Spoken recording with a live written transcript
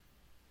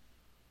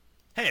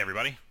Hey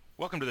everybody,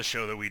 welcome to the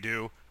show that we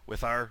do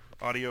with our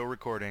audio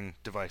recording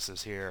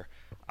devices here.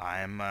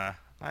 I'm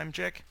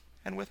Jake,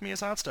 and with me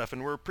is Hot Stuff,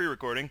 and we're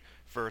pre-recording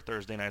for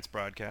Thursday night's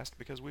broadcast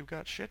because we've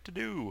got shit to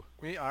do.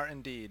 We are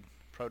indeed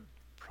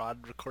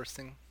prod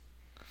recoursing.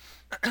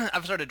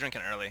 I've started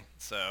drinking early,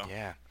 so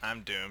Yeah.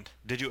 I'm doomed.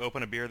 Did you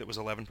open a beer that was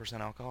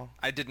 11% alcohol?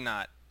 I did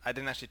not. I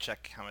didn't actually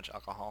check how much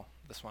alcohol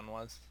this one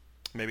was.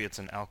 Maybe it's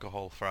an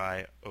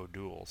alcohol-free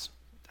O'Doul's.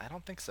 I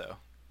don't think so.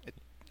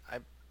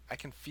 I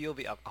can feel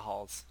the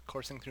alcohols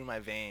coursing through my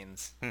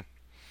veins.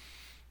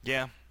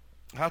 Yeah.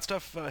 Hot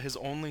Stuff, his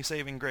only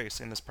saving grace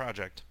in this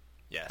project.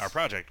 Yes. Our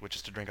project, which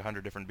is to drink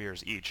 100 different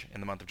beers each in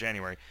the month of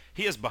January.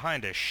 He is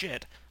behind as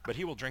shit, but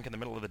he will drink in the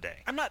middle of the day.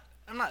 I'm not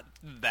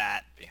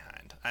that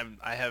behind.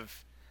 I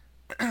have,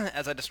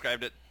 as I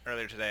described it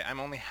earlier today,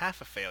 I'm only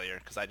half a failure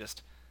because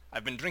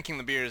I've been drinking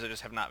the beers. I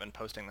just have not been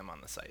posting them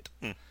on the site.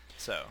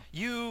 So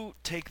You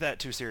take that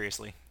too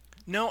seriously.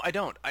 no, I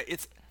don't.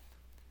 It's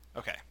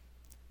okay.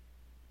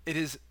 It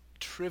is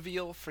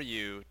trivial for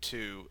you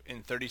to,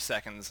 in 30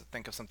 seconds,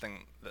 think of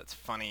something that's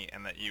funny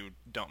and that you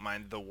don't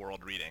mind the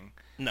world reading.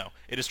 No,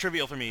 it is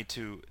trivial for me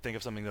to think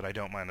of something that I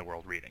don't mind the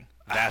world reading.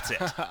 That's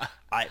it.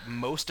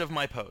 Most of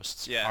my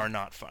posts are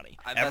not funny.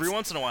 Every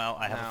once in a while,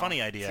 I have a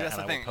funny idea, See, that's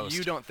and the I thing. will post.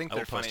 You don't think I will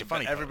they're post funny, a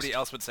funny but everybody post.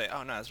 else would say,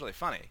 "Oh no, that's really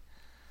funny."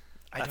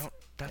 That's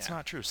yeah.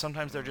 not true.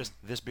 Sometimes they're just,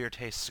 this beer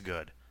tastes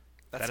good.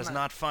 That's That is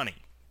not funny.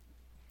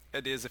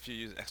 It is if you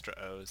use extra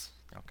O's.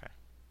 Okay.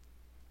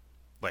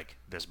 Like,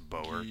 this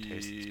boer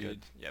tastes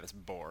good. Yeah, this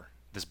boar.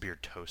 This beer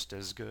toast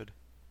is good.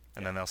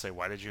 And then they'll say,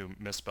 why did you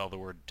misspell the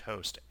word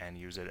toast and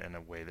use it in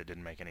a way that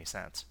didn't make any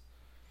sense?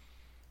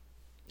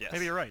 Yes.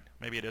 Maybe you're right.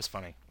 Maybe it is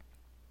funny.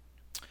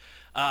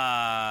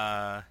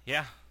 Yeah.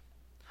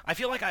 I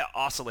feel like I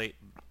oscillate.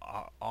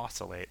 I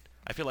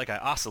feel like I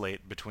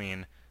oscillate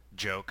between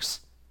jokes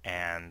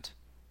and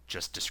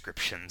just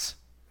descriptions.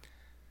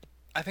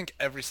 I think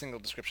every single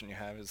description you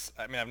have is.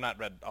 I mean, I've not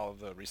read all of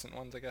the recent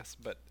ones, I guess,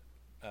 but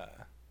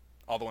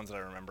all the ones that I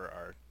remember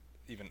are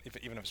even if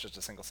it's just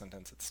a single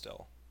sentence, it's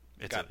still.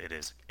 It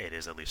is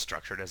at least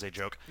structured as a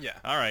joke. Yeah.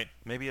 All right.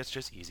 Maybe it's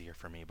just easier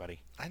for me, buddy.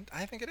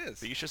 I think it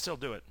is. But you should still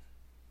do it.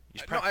 You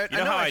should No, I you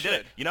know know how I I did it.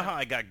 should. You know how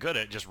I got good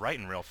at just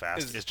writing real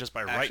fast is just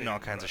by writing all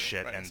kinds of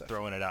shit writing and stuff.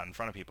 throwing it out in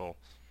front of people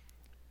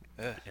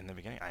Ugh. in the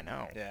beginning. I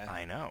know. Yeah.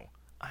 I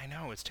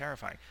know. It's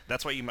terrifying.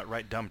 That's why you might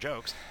write dumb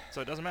jokes,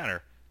 so it doesn't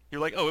matter.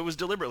 You're like, oh, it was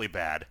deliberately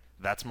bad.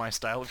 That's my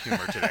style of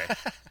humor today.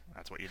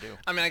 That's what you do.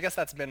 I mean, I guess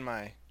that's been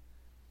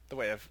the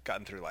way I've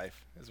gotten through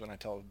life is when I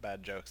tell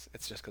bad jokes.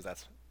 It's just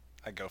because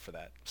I go for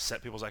that.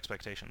 Set people's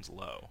expectations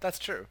low. That's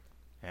true.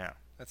 Yeah.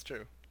 That's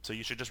true. So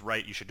you should just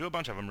write. You should do a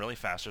bunch of them really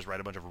fast. Just write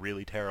a bunch of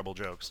really terrible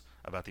jokes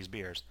about these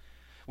beers.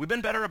 We've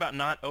been better about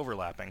not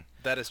overlapping.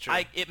 That is true.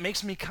 It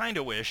makes me kind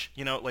of wish,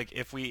 like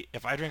if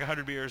I drink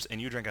 100 beers and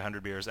you drink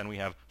 100 beers and we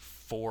have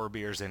 4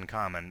 beers in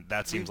common,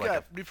 that seems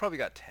we've probably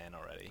got 10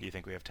 already. You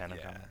think we have 10 in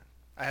common?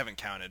 I haven't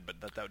counted,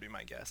 but that would be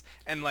my guess.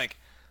 And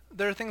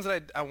there are things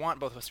that I want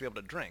both of us to be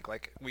able to drink.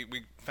 Like we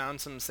found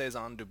some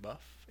Saison du Boeuf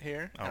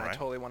here, and I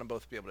totally want to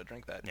both be able to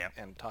drink that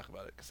and talk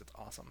about it because it's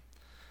awesome.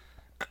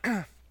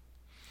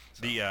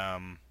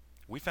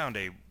 We found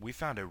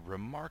a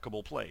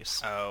remarkable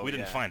place. Oh, we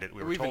didn't find it.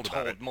 We were We've told been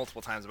about told it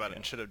multiple times about it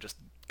and should have just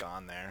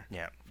gone there.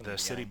 Yeah, the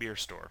City Beer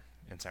Store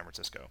in San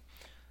Francisco.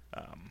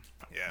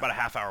 Yeah. About a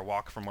half-hour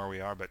walk from where we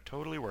are, but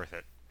totally worth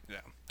it. Yeah.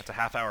 It's a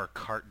half-hour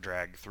cart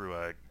drag through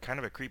a kind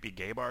of a creepy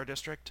gay bar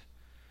district.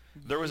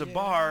 There was a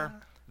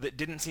bar that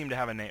didn't seem to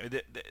have a name.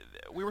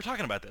 We were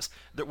talking about this.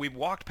 That we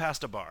walked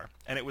past a bar,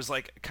 and it was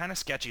like kind of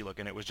sketchy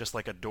looking. It was just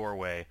like a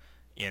doorway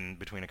in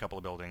between a couple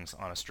of buildings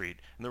on a street.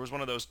 And there was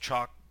one of those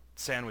chalk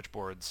sandwich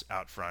boards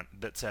out front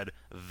that said,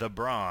 The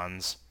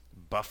Bronze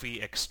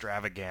Buffy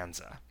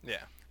Extravaganza.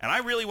 Yeah. And I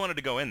really wanted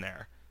to go in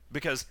there,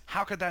 because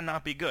how could that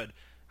not be good?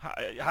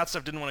 Hot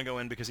Stuff didn't want to go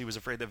in because he was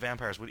afraid that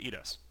vampires would eat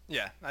us.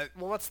 Yeah.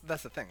 Well,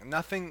 that's the thing.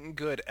 Nothing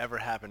good ever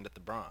happened at the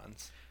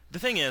Bronze. The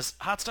thing is,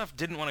 Hot Stuff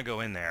didn't want to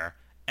go in there,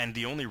 and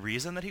the only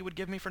reason that he would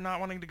give me for not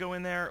wanting to go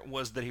in there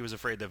was that he was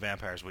afraid that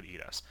vampires would eat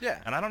us. Yeah.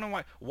 And I don't know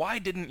why. Why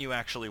didn't you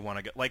actually want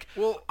to go? Like,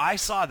 Well, I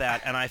saw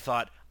that, and I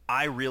thought,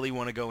 I really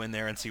want to go in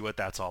there and see what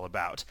that's all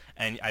about.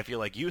 And I feel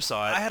like you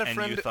saw it, I had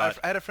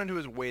a friend who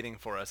was waiting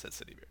for us at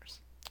City Beers.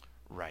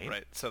 Right.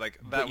 Right. So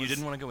But you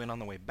didn't want to go in on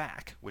the way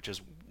back, which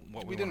is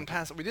what we didn't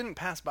pass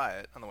by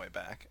it on the way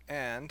back,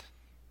 and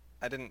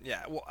I didn't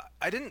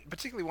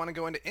particularly want to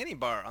go into any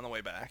bar on the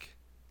way back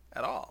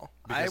at all.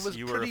 Because I was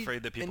you were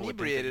afraid that people would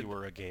think that you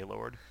were a gay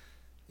lord.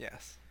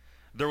 Yes.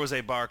 There was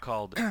a bar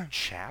called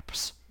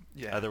Chaps.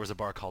 Yeah. There was a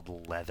bar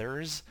called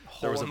Leathers.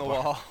 Hole in the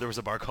wall. There was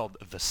a bar called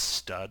the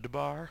Stud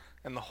Bar.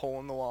 And the hole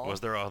in the wall.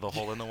 Was there the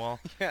hole in the wall?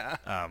 Yeah.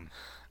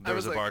 There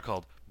was a bar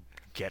called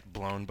Get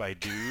Blown by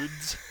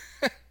Dudes.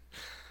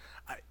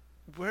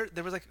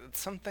 There was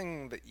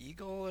something, the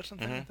Eagle or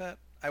something like that.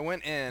 I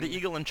went in. The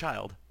Eagle and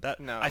Child.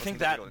 No, I think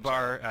that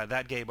bar,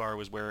 that gay bar,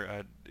 was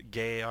where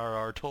gay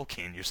R.R.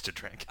 Tolkien used to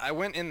drink. I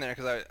went in there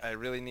because I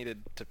really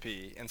needed to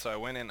pee, and so I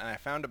went in and I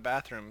found a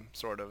bathroom,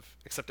 sort of,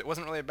 except it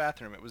wasn't really a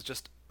bathroom. It was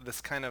just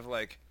this kind of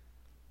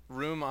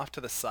room off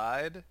to the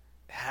side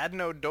had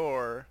no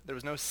door, there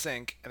was no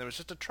sink, and there was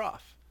just a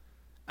trough.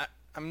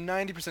 I'm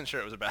 90% sure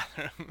it was a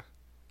bathroom.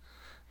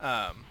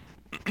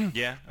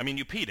 Yeah, I mean,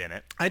 you peed in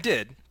it. I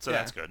did. So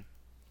that's good.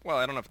 Well,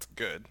 I don't know if it's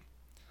good.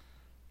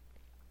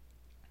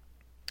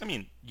 I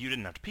mean, you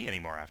didn't have to pee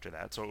anymore after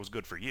that, so it was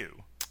good for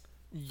you.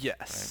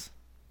 Yes.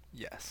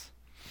 Right? Yes.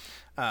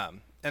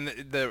 And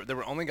there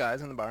were only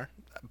guys in the bar,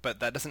 but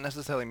that doesn't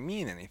necessarily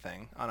mean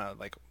anything on a,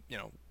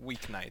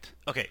 weeknight.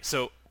 Okay,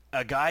 so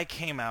a guy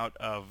came out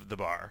of the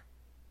bar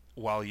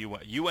while you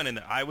went in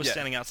there. I was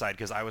standing outside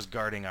because I was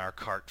guarding our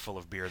cart full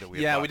of beer that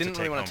we had bought to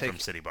take home from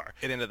City Bar.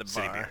 It into the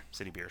bar.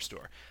 City Beer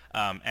store.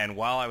 And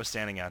while I was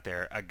standing out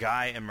there, a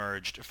guy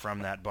emerged from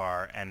that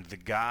bar, and the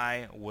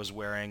guy was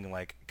wearing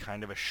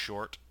kind of a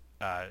short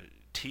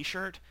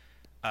T-shirt,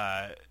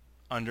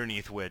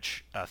 underneath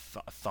which a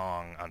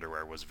thong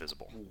underwear was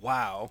visible.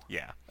 Wow.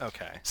 Yeah.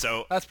 Okay.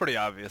 So that's pretty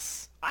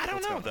obvious. I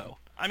don't know though.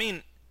 I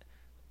mean,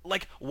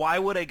 why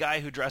would a guy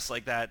who dressed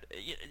like that?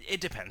 It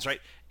depends, right?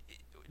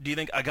 Do you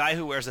think a guy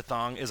who wears a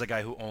thong is a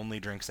guy who only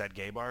drinks at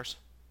gay bars?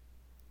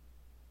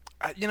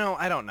 I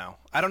don't know.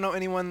 I don't know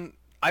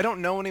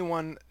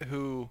anyone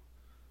who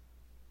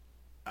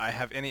I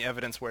have any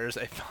evidence wears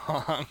a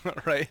thong,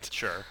 right?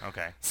 Sure.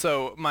 Okay.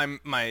 So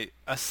my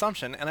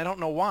assumption, and I don't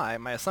know why,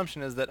 my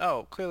assumption is that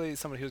clearly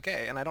somebody who's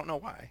gay, and I don't know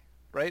why,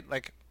 right?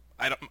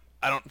 I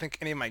don't think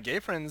any of my gay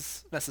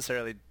friends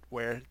necessarily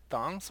wear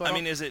thongs. So I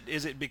mean, is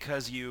it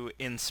because you,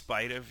 in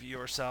spite of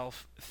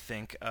yourself,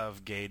 think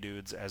of gay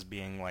dudes as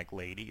being like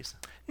ladies?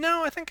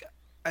 No, I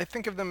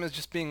think of them as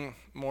just being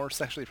more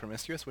sexually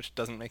promiscuous, which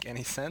doesn't make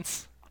any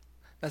sense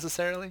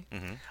necessarily.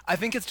 Mm-hmm. I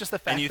think it's just the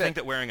fact. And you think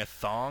that wearing a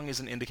thong is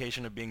an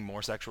indication of being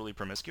more sexually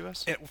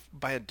promiscuous?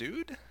 By a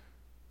dude?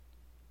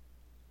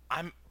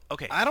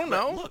 Okay. I don't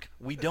know. Look,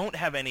 we don't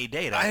have any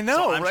data. I know,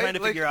 so I'm right? trying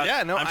to figure out.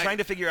 Yeah, no, I'm trying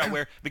to figure out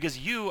where, because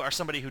you are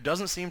somebody who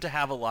doesn't seem to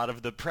have a lot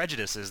of the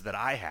prejudices that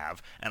I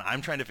have, and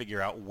I'm trying to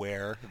figure out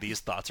where these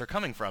thoughts are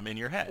coming from in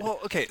your head. Well,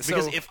 okay,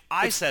 because if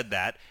I said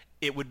that,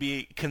 it would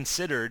be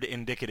considered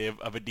indicative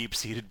of a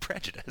deep-seated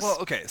prejudice. Well,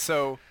 okay,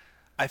 so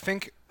I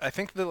think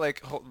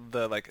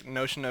the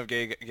notion of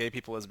gay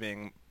people as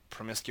being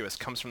promiscuous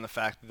comes from the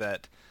fact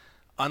that,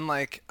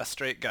 unlike a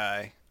straight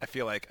guy, I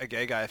feel like a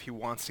gay guy, if he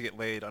wants to get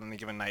laid on any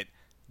given night,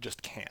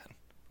 just can,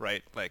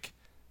 right?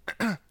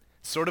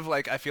 Sort of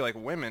I feel like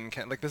women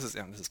can, this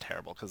is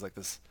terrible because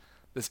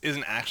this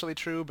isn't actually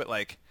true, but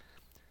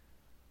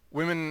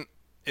women,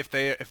 if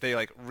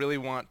they really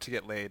want to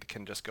get laid,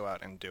 can just go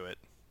out and do it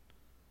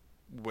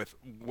with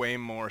way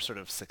more sort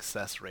of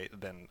success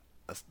rate than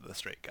the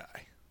straight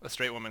guy. A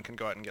straight woman can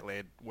go out and get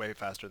laid way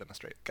faster than a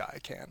straight guy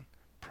can,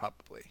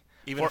 probably.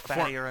 Even a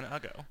fatty or an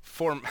uggo.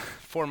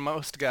 For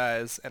most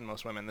guys and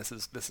most women, this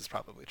is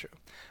probably true.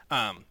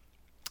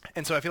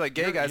 And so I feel like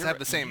gay guys have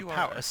the same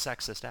power. You are a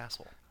sexist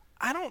asshole.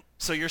 I don't.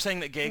 So you're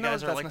saying that gay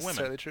guys are like women? That's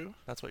necessarily true.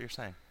 That's what you're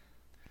saying.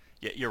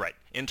 Yeah, you're right.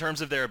 In terms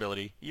of their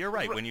ability, you're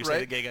right when you say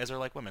that gay guys are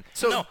like women.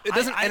 So no, it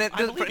doesn't.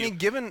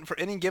 For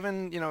any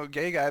given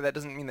gay guy, that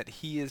doesn't mean that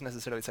he is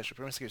necessarily sexually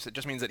promiscuous. It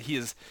just means that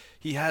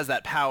he has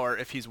that power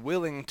if he's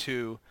willing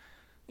to,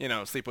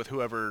 sleep with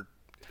whoever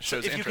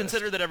shows interest. If you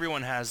consider that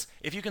everyone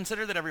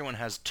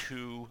has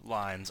two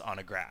lines on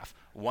a graph,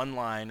 one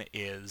line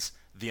is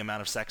the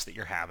amount of sex that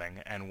you're having,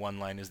 and one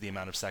line is the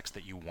amount of sex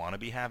that you want to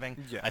be having.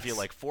 Yes. I feel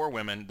like for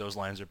women, those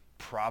lines are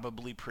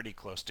probably pretty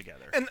close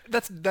together. And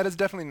that is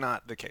definitely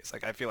not the case.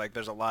 I feel like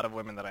there's a lot of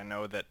women that I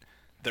know that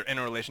they're in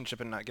a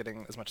relationship and not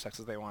getting as much sex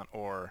as they want,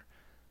 or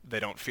they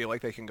don't feel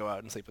like they can go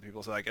out and sleep with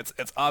people. So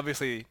it's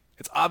obviously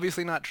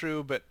not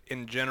true, but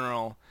in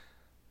general,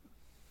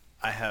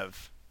 I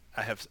have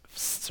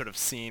sort of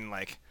seen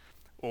a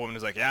woman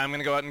who's yeah, I'm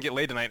gonna go out and get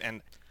laid tonight,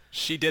 and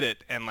she did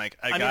it, and guy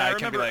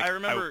can be I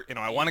remember,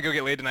 I want to go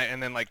get laid tonight,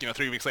 and then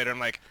 3 weeks later,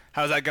 I'm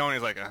how's that going?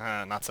 He's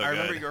not so good. I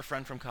remember your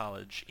friend from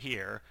college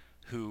here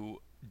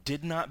who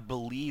did not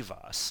believe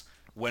us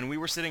when we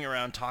were sitting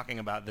around talking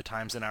about the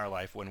times in our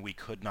life when we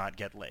could not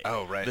get laid.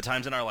 Oh, right. The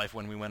times in our life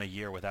when we went a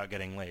year without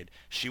getting laid.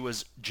 She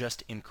was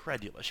just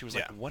incredulous. She was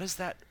like, what is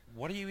that?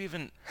 What are you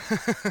even...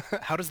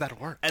 How does that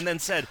work? And then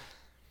said,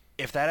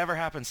 if that ever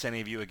happens to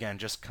any of you again,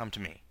 just come to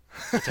me.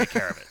 We'll take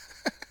care of it.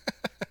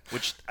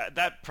 Which,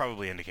 that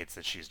probably indicates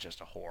that she's just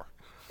a whore.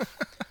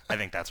 I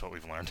think that's what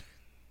we've learned.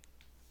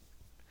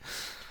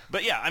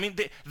 But yeah, I mean,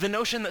 the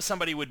notion that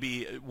somebody would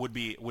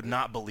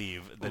not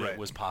believe that it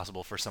was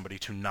possible for somebody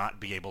to not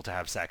be able to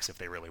have sex if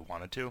they really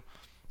wanted to,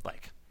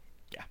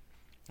 yeah,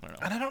 I don't know.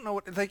 And I don't know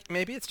what,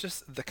 maybe it's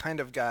just the kind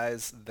of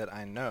guys that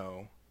I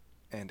know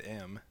and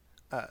am,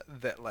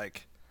 that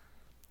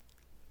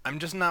I'm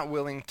just not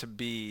willing to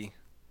be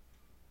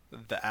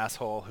the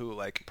asshole who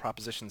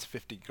propositions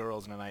 50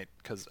 girls in a night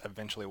because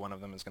eventually one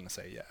of them is going to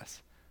say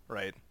yes,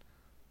 right?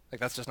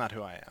 That's just not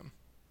who I am.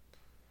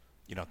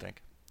 You don't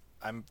think?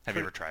 Have you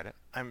ever tried it?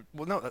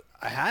 Well, no,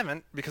 I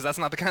haven't, because that's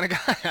not the kind of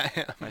guy I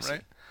am,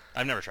 right?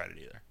 I've never tried it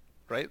either.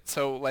 Right?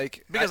 So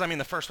because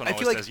the first one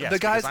always says yes,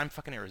 because I'm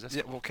fucking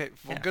irresistible. Yeah, okay,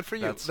 well, good for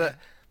you.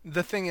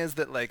 The thing is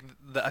that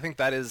I think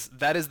that is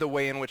the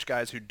way in which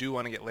guys who do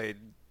want to get laid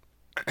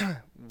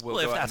will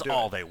if go out that's and do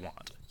all it. they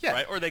want. Yeah.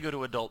 Right? Or they go to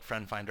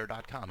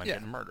adultfriendfinder.com and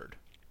get murdered.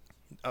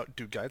 Oh,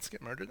 do guides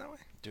get murdered that way?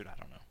 Dude, I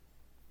don't know.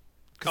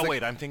 Oh,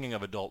 wait, I'm thinking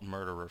of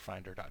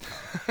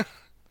adultmurdererfinder.com.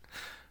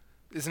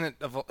 Isn't it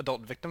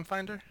Adult Victim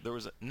Finder? There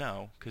was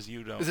no, because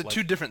you don't. Is it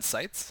two different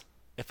sites?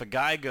 If a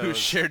guy goes, who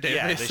share databases?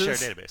 Yeah, they share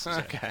databases.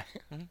 Okay,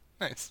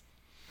 nice.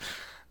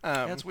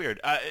 That's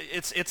weird.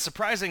 It's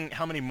surprising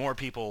how many more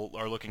people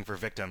are looking for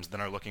victims than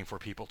are looking for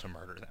people to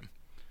murder them.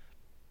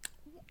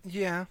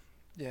 Yeah.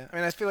 I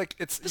mean, I feel like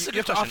it's This you is a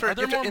have good to question. offer.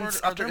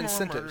 Are there more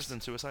incentives murders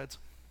than suicides?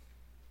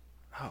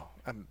 Oh,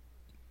 I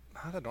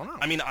don't know.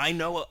 I mean, I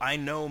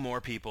know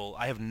more people.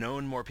 I have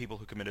known more people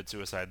who committed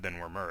suicide than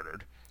were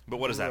murdered. But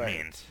what does that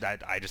mean?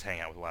 That I just hang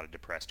out with a lot of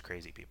depressed,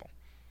 crazy people,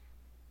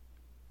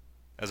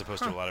 as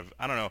opposed to a lot of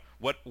I don't know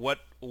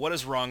what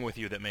is wrong with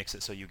you that makes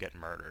it so you get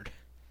murdered?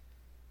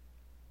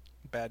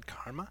 Bad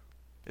karma?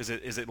 Is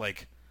it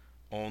like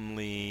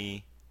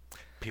only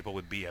people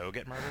with BO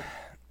get murdered?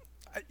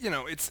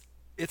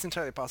 It's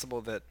entirely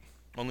possible that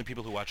only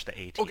people who watch the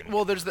A-Team. Okay,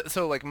 well,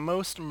 so like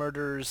most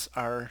murders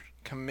are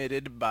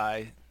committed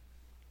by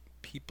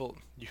people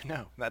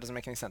that doesn't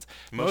make any sense.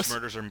 Most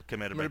murders are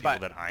committed by people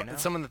that I know.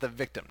 Someone that the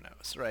victim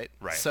knows, right?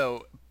 Right.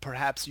 So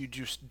perhaps you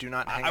just do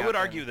not hang out. I would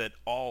argue that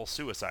all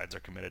suicides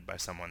are committed by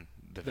someone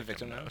the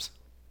victim knows.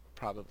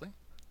 Probably.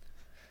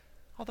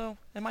 Although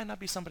it might not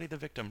be somebody the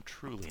victim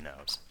truly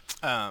knows.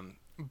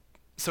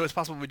 So it's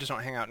possible we just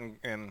don't hang out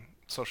in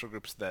social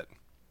groups that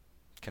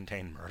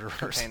contain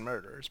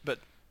murderers. But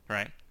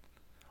right.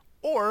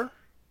 Or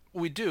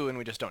we do, and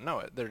we just don't know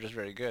it. They're just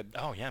very good.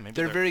 Oh yeah, maybe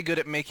they're very good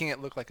at making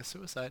it look like a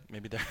suicide.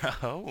 Maybe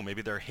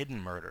they're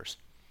hidden murders.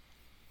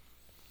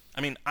 I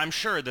mean, I'm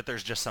sure that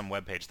there's just some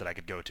webpage that I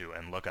could go to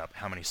and look up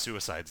how many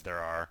suicides there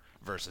are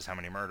versus how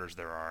many murders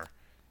there are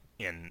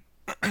in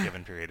a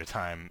given period of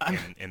time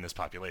in this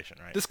population,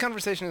 right? This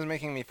conversation is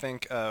making me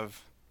think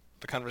of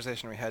the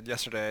conversation we had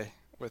yesterday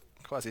with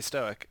Quasi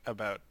Stoic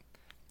about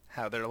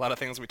how there are a lot of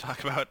things we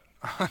talk about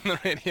on the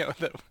radio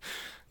that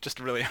just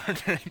really aren't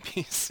very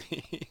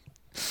PC.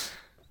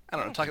 I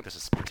don't know. This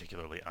is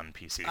particularly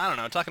un-PC. I don't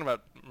know. Talking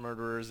about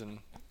murderers and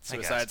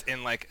suicides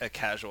in like a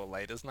casual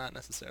light is not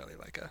necessarily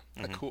like a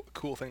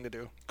cool thing to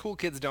do. Cool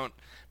kids don't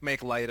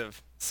make light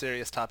of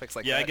serious topics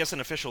like that. Yeah, I guess an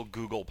official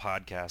Google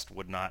podcast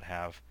would not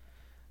have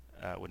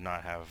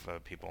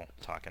people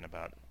talking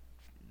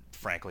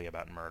frankly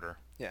about murder.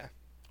 Yeah,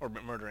 or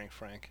murdering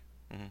Frank.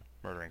 Mm-hmm.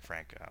 Murdering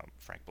Frank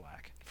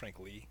Black. Frank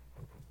Lee.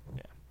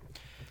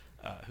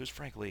 Yeah. Who's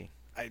Frank Lee?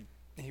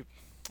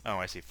 Oh,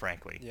 I see.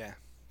 Frank Lee. Yeah.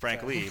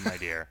 Frank Lee, my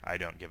dear, I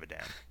don't give a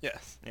damn.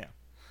 Yes. Yeah.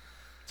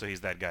 So he's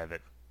that guy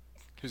that...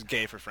 Who's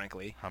gay for Frank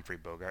Lee. Humphrey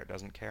Bogart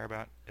doesn't care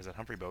about? Is it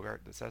Humphrey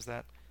Bogart that says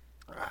that?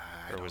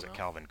 Or was it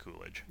Calvin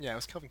Coolidge? Yeah, it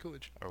was Calvin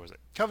Coolidge. Or was it...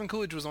 Calvin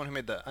Coolidge was the one who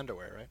made the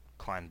underwear, right?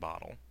 Klein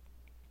Bottle.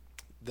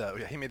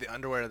 He made the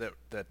underwear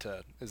that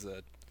is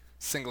a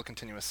single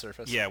continuous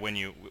surface. Yeah,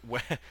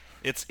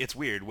 it's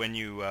weird. When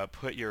you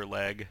put your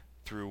leg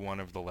through one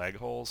of the leg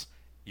holes,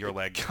 your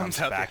leg comes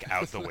back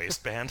out the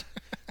waistband.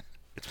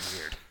 It's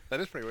weird. That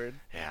is pretty weird.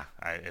 Yeah,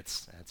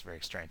 it's very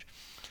strange.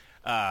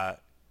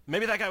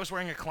 Maybe that guy was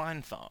wearing a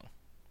Klein thong.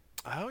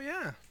 Oh,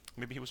 yeah.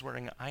 Maybe he was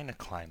wearing eine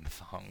Klein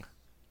thong.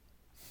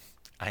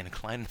 Eine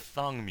Klein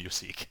thong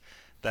Musik.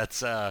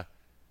 That's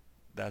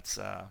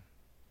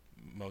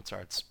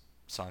Mozart's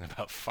song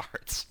about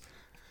farts.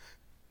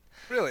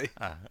 Really?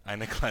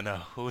 Eine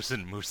kleine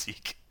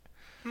Hosenmusik.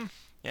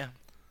 Yeah.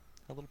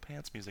 A little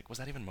pants music. Was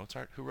that even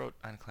Mozart? Who wrote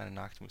Eine kleine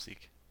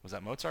Nachtmusik? Was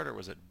that Mozart or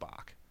was it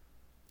Bach?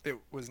 It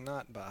was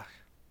not Bach.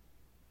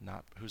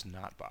 Who's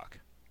not Bach?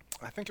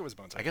 I think it was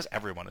Mozart. I guess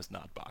everyone is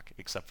not Bach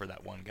except for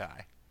that one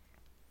guy.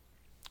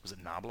 Was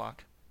it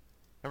Knobloch?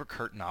 Remember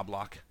Kurt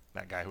Knobloch?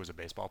 That guy who was a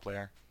baseball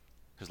player?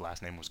 Whose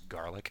last name was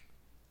Garlic?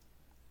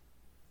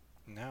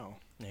 No.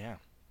 Yeah.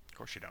 Of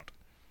course you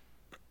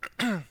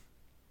don't.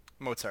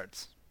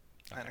 Mozart's.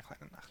 Okay.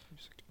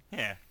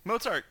 Yeah.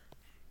 Mozart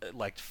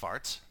liked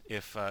farts,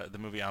 if the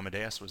movie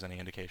Amadeus was any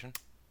indication.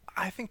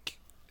 I think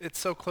it's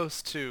so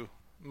close to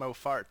Mo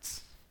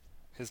Farts,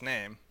 his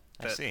name,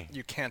 that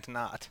you can't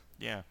not.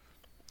 Yeah.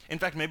 In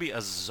fact, maybe a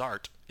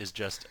zart is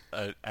just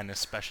an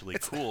especially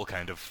cool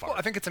kind of fart. Well,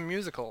 I think it's a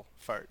musical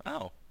fart.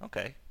 Oh,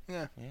 okay.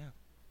 Yeah. Yeah.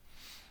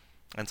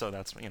 And so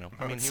that's, I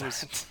mean,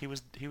 he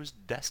was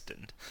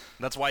destined.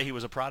 That's why he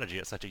was a prodigy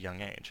at such a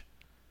young age.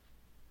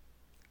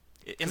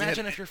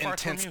 Imagine if your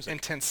farts were music.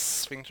 Intense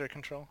sphincter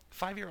control.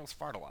 5-year-olds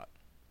fart a lot.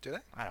 Do they?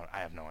 I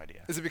have no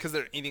idea. Is it because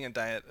they're eating a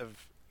diet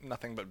of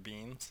nothing but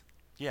beans?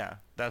 Yeah,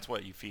 that's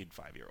what you feed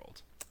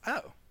 5-year-olds.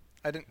 Oh,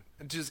 I didn't.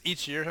 Does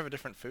each year have a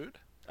different food?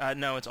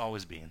 No, it's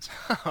always beans.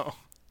 Oh,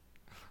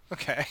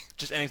 okay.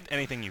 Just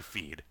anything you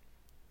feed.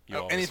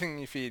 Anything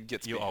you feed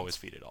gets beans. You always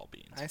feed it all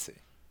beans. I see.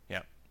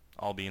 Yeah,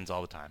 all beans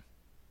all the time.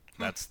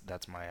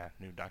 That's my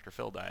new Dr.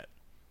 Phil diet.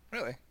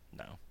 Really?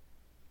 No.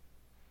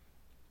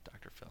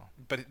 Dr. Phil.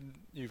 But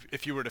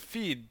if you were to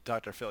feed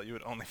Dr. Phil, you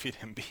would only feed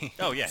him beans.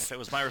 Oh, yeah. If it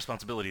was my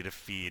responsibility to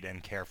feed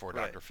and care for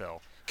Dr.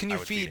 Phil, I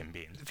would feed him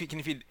beans. Can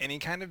you feed any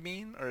kind of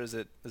bean, or is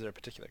there a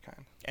particular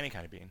kind? Any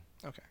kind of bean.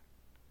 Okay.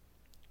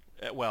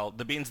 Well,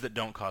 the beans that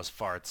don't cause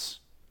farts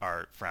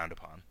are frowned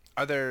upon.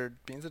 Are there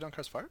beans that don't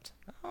cause farts?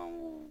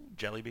 Oh,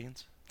 jelly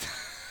beans.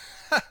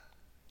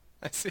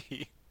 I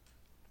see.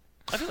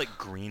 I feel like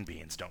green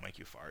beans don't make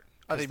you fart.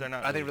 Are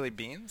they really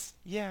beans?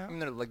 Yeah. I mean,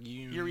 they're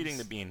legumes. You're eating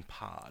the bean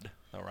pod,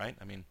 though, right?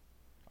 I mean,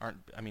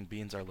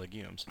 beans are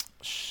legumes.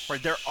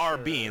 Right, there are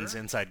beans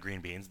inside green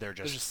beans. They're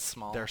just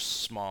small. They're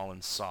small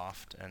and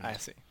soft. And I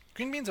see.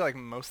 Green beans are like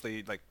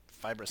mostly like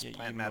fibrous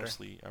plant matter.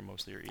 Mostly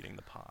are eating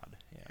the pod.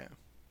 Yeah.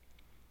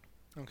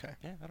 Okay.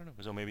 Yeah, I don't know.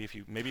 So maybe if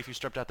you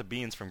stripped out the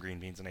beans from green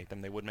beans and ate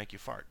them, they would make you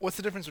fart. What's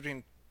the difference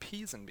between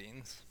peas and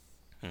beans?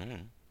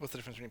 Mm-hmm. What's the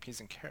difference between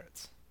peas and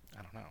carrots?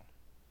 I don't know.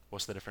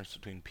 What's the difference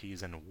between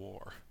peas and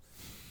war?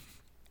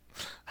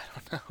 I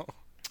don't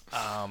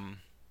know.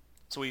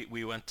 So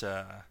we went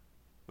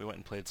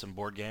and played some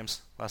board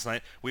games last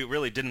night. We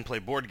really didn't play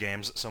board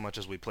games so much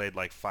as we played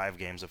like 5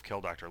 games of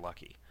KoL Dr.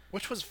 Lucky.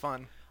 Which was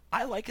fun.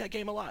 I like that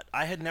game a lot.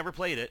 I had never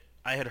played it.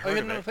 I had heard of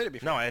it. You had never played it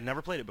before? No, I had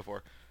never played it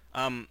before.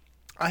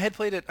 I had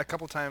played it a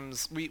couple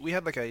times. We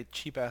had like a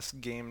cheap-ass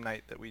game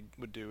night that we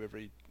would do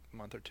every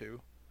month or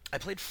two. I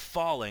played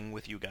Falling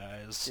with you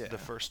guys the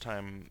first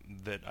time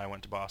that I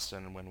went to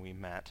Boston when we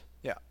met.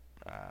 Yeah.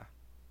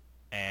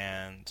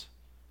 And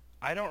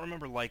I don't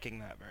remember liking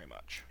that very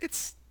much.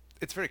 It's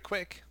very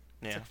quick.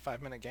 Yeah. It's like a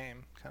 5-minute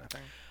game kind of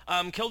thing.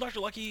 KoL Dr.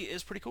 Lucky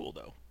is pretty cool,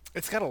 though.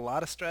 It's got a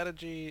lot of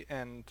strategy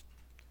and...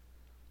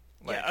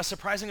 a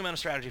surprising amount of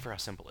strategy for how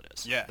simple it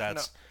is. Yeah.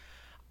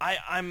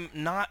 I'm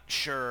not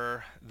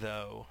sure,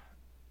 though,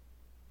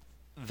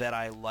 that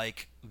I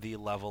like the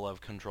level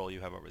of control you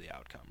have over the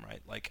outcome,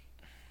 right? Like...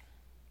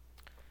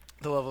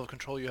 The level of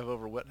control you have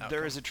over what outcome?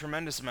 There is a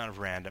tremendous amount of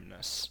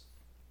randomness.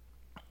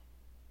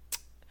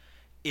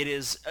 It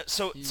is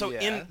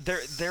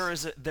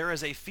there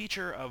is a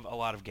feature of a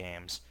lot of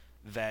games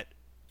that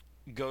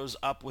goes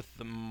up with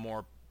the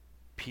more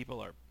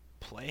people are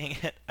playing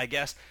it, I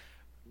guess,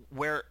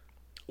 where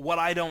what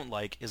I don't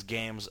like is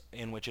games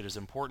in which it is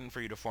important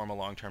for you to form a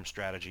long-term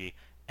strategy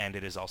and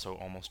it is also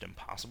almost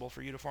impossible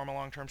for you to form a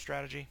long-term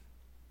strategy.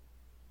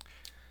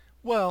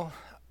 Well,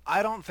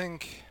 I don't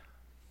think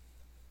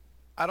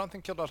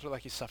KoL Dr.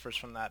 Lucky suffers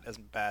from that as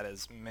bad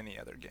as many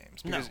other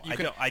games. No,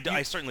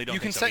 I certainly don't. You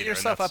can set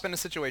yourself up in a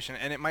situation,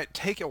 and it might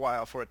take a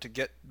while for it to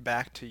get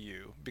back to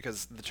you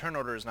because the turn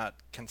order is not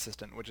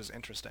consistent, which is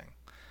interesting.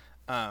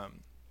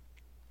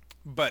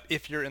 But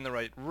if you're in the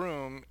right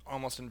room,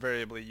 almost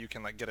invariably you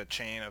can like get a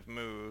chain of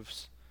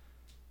moves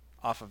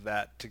off of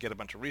that to get a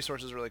bunch of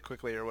resources really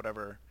quickly or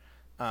whatever.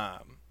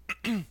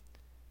 And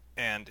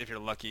if you're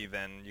lucky,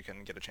 then you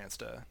can get a chance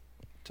to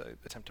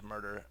attempt a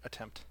murder.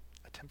 Mm-hmm.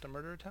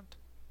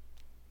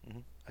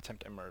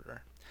 Attempt a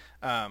murder.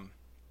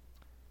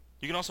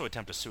 You can also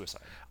attempt a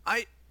suicide.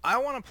 I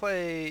want to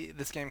play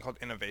this game called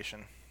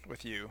Innovation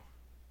with you,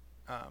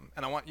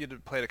 and I want you to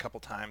play it a couple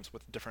times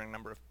with a differing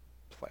number of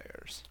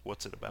players.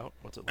 What's it about?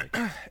 What's it like?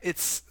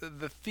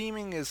 The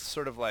theming is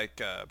sort of like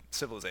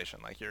Civilization.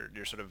 Like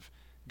you're sort of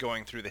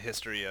going through the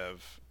history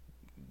of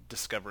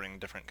discovering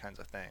different kinds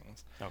of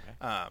things. Okay.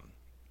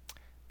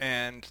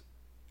 And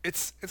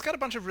it's got a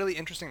bunch of really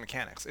interesting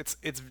mechanics.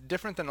 It's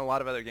different than a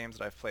lot of other games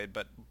that I've played,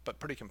 but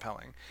pretty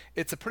compelling.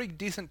 It's a pretty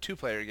decent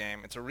 2-player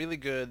game. It's a really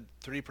good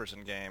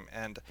 3-person game,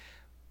 and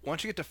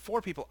once you get to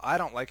 4 people, I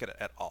don't like it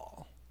at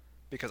all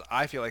because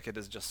I feel like it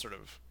is just sort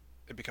of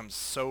it becomes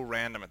so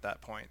random at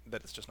that point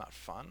that it's just not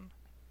fun.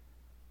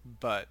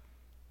 But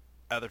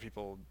other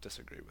people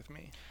disagree with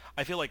me.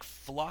 I feel like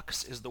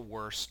Flux is the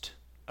worst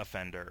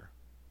offender.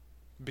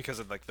 Because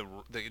of like the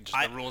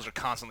rules are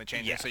constantly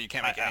changing, so you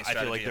can't make any strategy.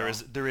 I feel like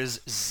there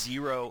is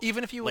zero.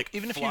 Even if you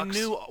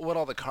knew what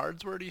all the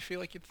cards were, do you feel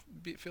like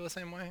you'd feel the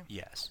same way?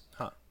 Yes.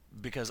 Huh.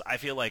 Because I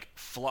feel like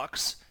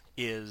Flux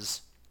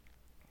is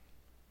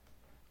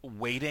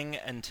waiting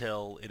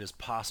until it is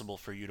possible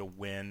for you to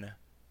win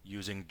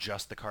using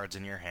just the cards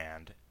in your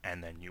hand,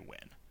 and then you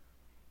win.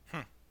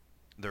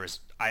 There is,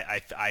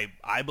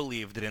 I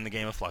believe that in the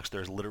game of Flux,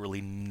 there's literally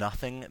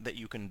nothing that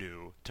you can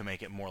do to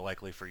make it more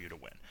likely for you to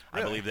win.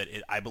 Really?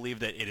 I believe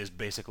that it is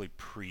basically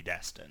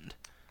predestined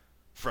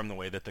from the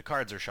way that the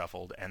cards are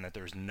shuffled, and that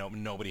there's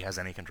nobody has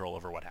any control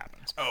over what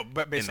happens. Oh,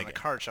 but based on the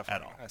card shuffle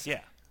at all.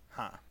 Yeah.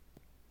 Huh.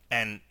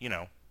 And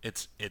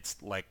it's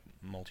like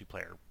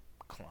multiplayer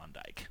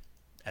Klondike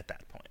at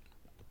that point,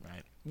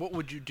 right? What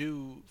would you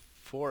do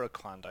for a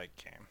Klondike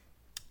game?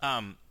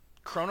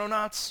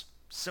 Chrononauts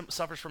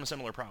suffers from a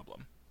similar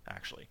problem,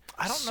 actually.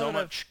 I don't know so that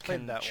much I've played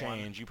can that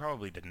change. one. You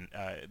probably didn't.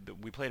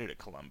 We played it at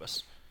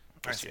Columbus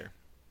this year.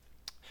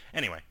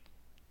 Anyway,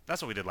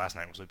 that's what we did last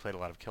night. Was we played a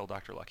lot of KoL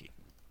Dr. Lucky.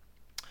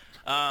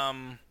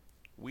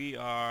 We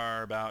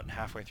are about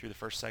halfway through the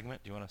first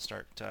segment. Do you want to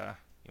start?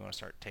 You want to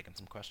start taking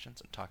some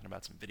questions and talking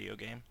about some video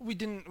game? We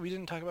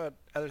didn't talk about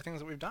other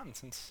things that we've done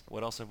since.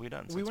 What else have we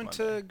done? We went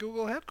to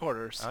Google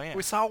headquarters. Oh yeah.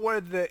 We saw where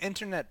the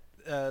internet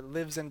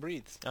lives and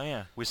breathes. Oh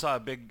yeah. We saw a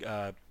big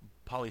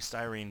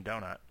polystyrene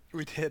donut.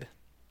 We did.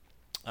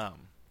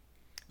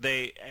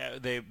 They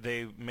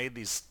made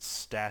these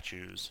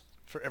statues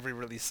For every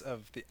release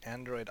of the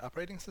Android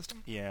operating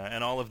system? Yeah,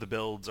 and all of the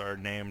builds are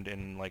named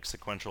in like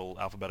sequential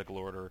alphabetical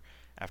order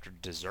after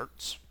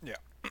desserts. Yeah.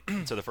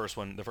 So the first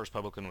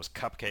public one was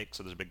cupcake,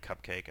 so there's a big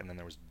cupcake, and then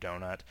there was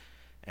donut,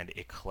 and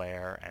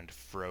eclair, and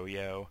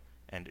froyo,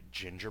 and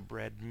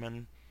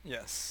gingerbreadman.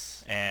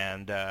 Yes.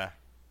 And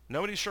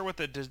nobody's sure what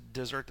the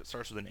dessert that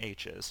starts with an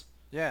H is.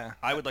 Yeah.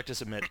 I would like to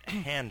submit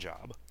hand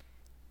job.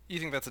 You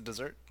think that's a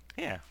dessert?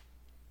 Yeah.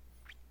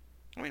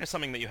 I mean, it's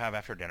something that you have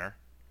after dinner.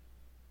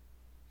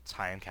 It's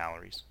high in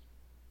calories.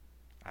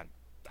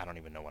 I don't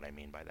even know what I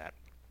mean by that.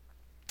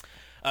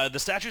 The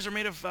statues are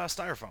made of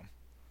styrofoam.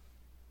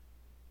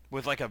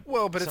 With like a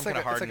it's like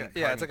a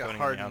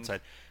hardened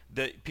outside.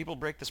 The people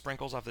break the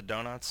sprinkles off the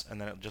donuts,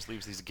 and then it just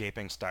leaves these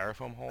gaping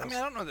styrofoam holes. I mean,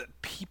 I don't know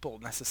that people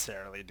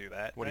necessarily do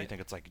that. What right? do you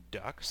think? It's like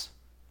ducks?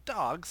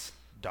 Dogs.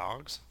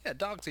 Dogs? Yeah,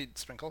 dogs eat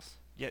sprinkles.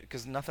 Yeah,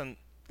 because nothing.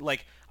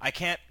 Like, I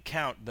can't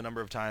count the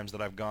number of times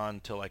that I've gone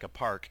to like a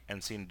park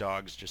and seen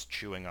dogs just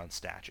chewing on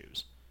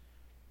statues.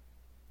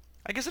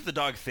 I guess if the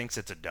dog thinks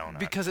it's a donut.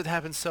 Because it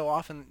happens so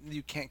often,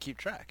 you can't keep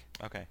track.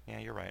 Okay, yeah,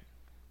 you're right.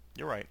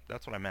 You're right.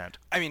 That's what I meant.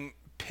 I mean,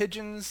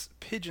 pigeons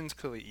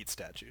clearly eat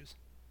statues.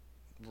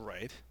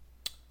 Right.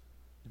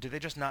 Do they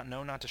just not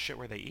know not to shit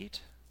where they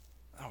eat?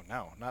 Oh,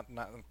 no. Not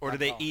or do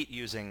they eat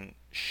using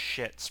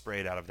shit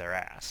sprayed out of their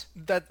ass?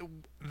 That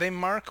they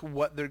mark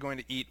what they're going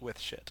to eat with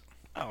shit.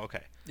 Oh,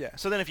 okay. Yeah.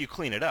 So then if you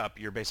clean it up,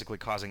 you're basically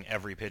causing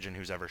every pigeon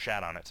who's ever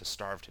shat on it to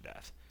starve to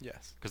death.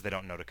 Yes. Because they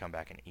don't know to come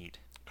back and eat.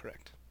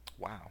 Correct.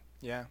 Wow.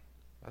 Yeah.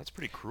 That's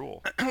pretty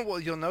cruel. Well,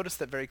 you'll notice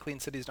that very clean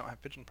cities don't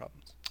have pigeon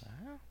problems.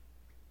 Oh.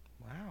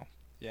 Wow.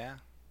 Yeah.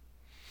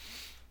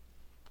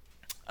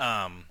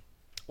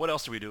 What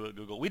else did we do at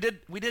Google? We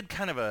did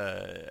kind of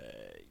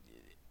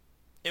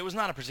it was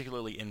not a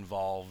particularly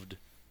involved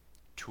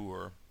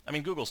tour. I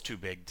mean, Google's too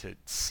big to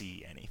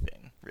see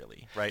anything,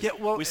 really, right? Yeah,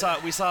 well, we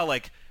saw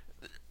like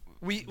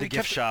the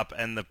gift shop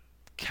and the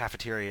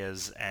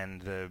cafeterias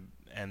and the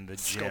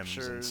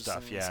gyms and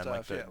stuff. And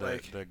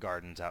like the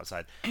gardens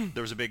outside.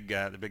 There was a big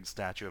the big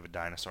statue of a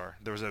dinosaur.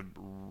 There was a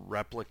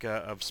replica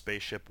of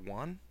Spaceship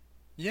One.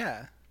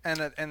 Yeah, and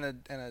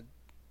a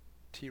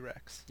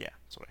T-Rex. Yeah,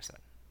 that's what I said.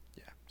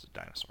 Yeah, it's a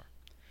dinosaur.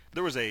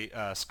 There was a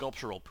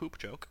sculptural poop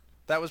joke.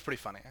 That was pretty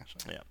funny,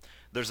 actually. Yeah,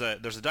 there's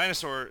a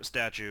dinosaur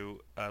statue,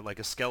 like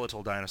a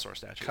skeletal dinosaur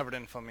statue, covered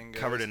in flamingos,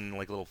 covered in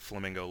like little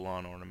flamingo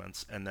lawn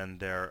ornaments, and then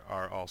there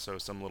are also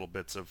some little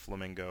bits of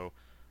flamingo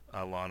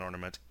lawn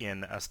ornament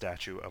in a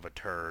statue of a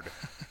turd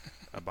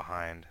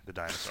behind the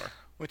dinosaur,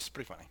 which is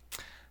pretty funny.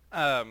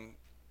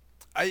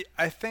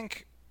 I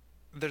think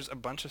there's a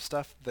bunch of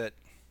stuff that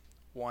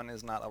one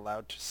is not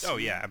allowed to see. Oh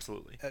yeah,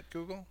 absolutely. At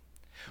Google,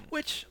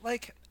 which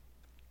like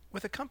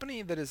with a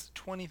company that is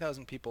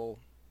 20,000 people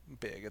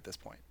big at this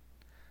point,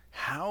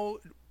 how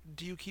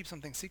do you keep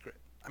something secret?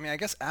 I mean, I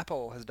guess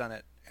Apple has done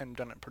it and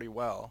done it pretty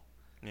well.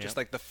 Yeah. Just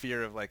like the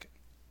fear of like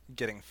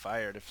getting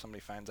fired if somebody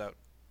finds out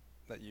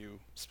that you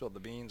spilled the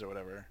beans or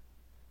whatever.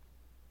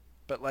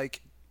 But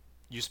like,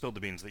 you spilled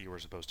the beans that you were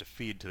supposed to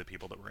feed to the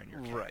people that were in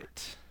your camera.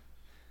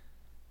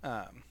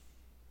 Right.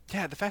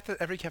 Yeah, the fact that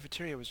every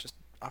cafeteria was just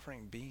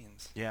offering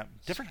beans. Yeah,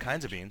 different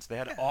kinds of beans. They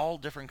had all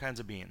different kinds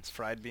of beans.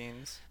 Fried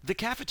beans. The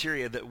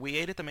cafeteria that we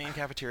ate at the main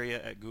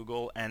cafeteria at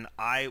Google, and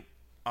I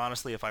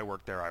honestly, if I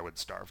worked there, I would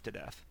starve to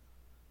death.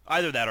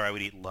 Either that or I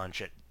would eat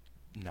lunch at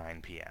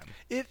 9 p.m.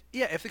 If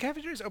the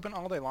cafeteria is open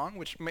all day long,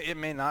 which it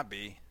may not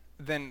be,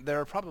 then there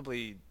are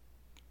probably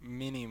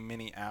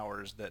many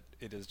hours that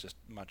it is just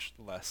much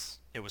less.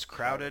 It was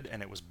crowded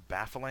and it was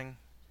baffling.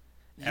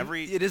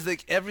 It is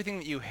like everything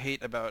that you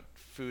hate about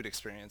food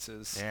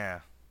experiences.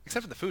 Yeah.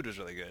 Except for the food was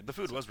really good. The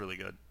food was really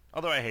good.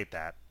 Although I hate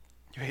that.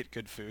 You hate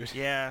good food?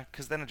 Yeah,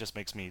 because then it just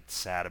makes me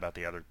sad about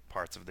the other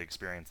parts of the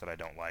experience that I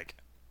don't like.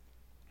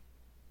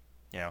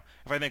 You know,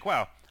 if I think,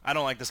 wow, I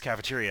don't like this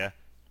cafeteria,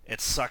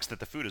 it sucks that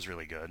the food is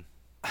really good.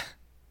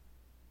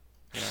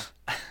 You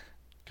know?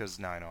 Because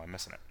now I know I'm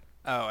missing it.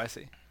 Oh, I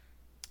see.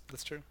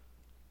 That's true.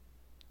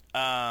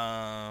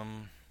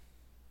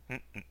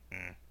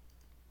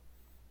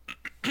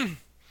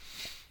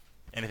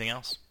 Anything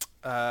else?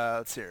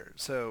 Let's see here.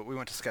 So we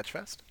went to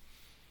Sketchfest.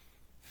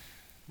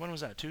 When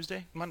was that?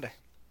 Tuesday? Monday.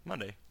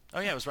 Oh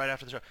yeah, it was right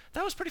after the show.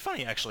 That was pretty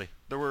funny, actually.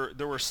 There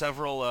were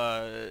several.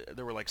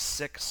 There were like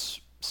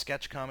 6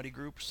 sketch comedy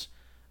groups.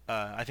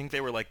 I think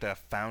they were like the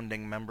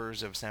founding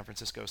members of San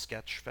Francisco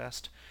Sketch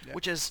Fest,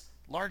 which is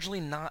largely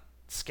not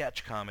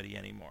sketch comedy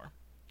anymore.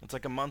 It's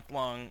like a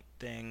month-long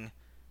thing.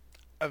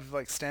 Of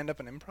like stand-up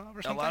and improv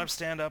or something? A lot of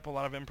stand-up, a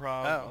lot of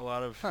improv, a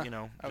lot of,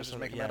 I was just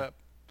making that up.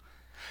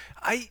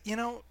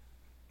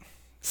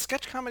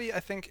 Sketch comedy, I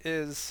think,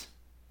 is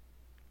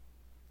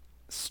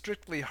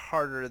strictly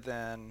harder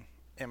than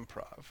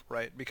improv,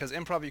 right? Because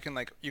improv,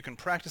 you can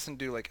practice and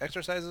do like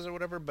exercises or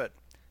whatever, but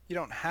you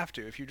don't have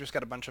to. If you just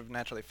got a bunch of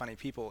naturally funny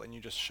people and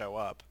you just show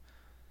up,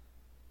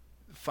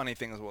 funny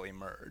things will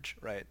emerge,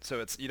 right?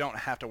 So you don't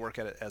have to work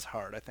at it as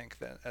hard, I think,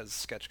 as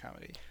sketch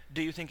comedy.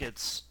 Do you think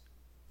it's...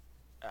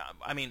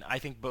 I mean, I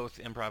think both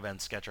improv and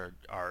sketch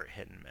are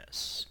hit and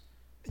miss.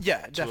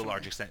 Yeah, to definitely. a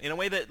large extent, in a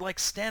way that like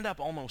stand-up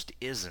almost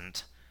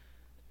isn't,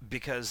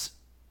 because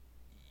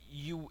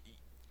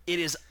it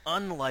is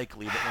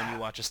unlikely that when you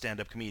watch a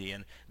stand-up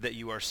comedian that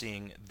you are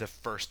seeing the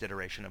first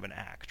iteration of an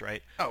act,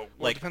 right? Oh, well,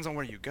 like, it depends on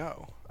where you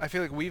go. I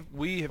feel like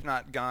we have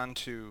not gone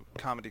to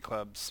comedy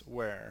clubs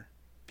where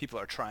people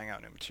are trying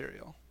out new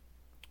material,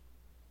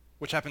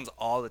 which happens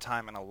all the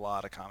time in a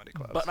lot of comedy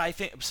clubs. But I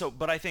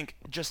think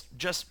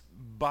just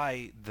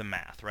by the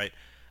math, right?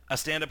 A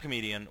stand-up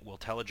comedian will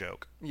tell a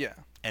joke. Yeah.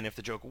 And if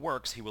the joke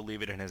works, he will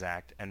leave it in his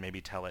act and maybe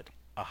tell it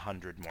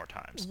 100 more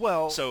times.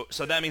 Well, so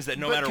that means that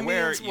no matter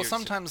where will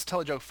sometimes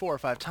tell a joke 4 or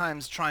 5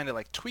 times, trying to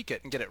like tweak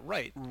it and get it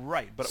right.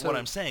 Right, but what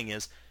I'm saying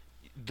is,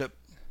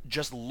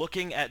 just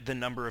looking at the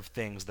number of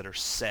things that are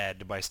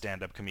said by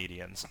stand-up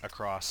comedians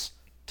across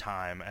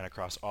time and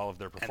across all of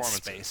their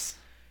performances,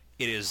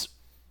 it is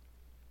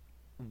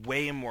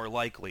way more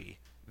likely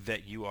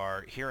that you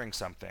are hearing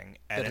something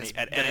at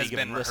any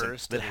given listen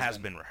that has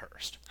been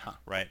rehearsed,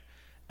 right?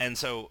 And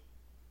so,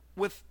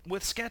 with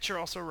sketch, you're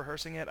also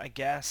rehearsing it, I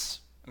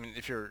guess. I mean,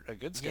 if you're a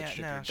good sketch,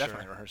 you're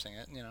definitely rehearsing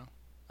it. You know,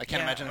 I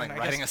can't imagine like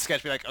writing a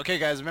sketch, be like, okay,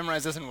 guys,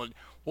 memorize this, and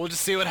we'll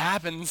just see what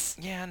happens.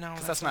 Yeah, no,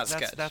 that's not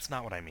sketch. That's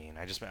not what I mean.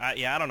 I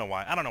don't know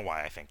why. I don't know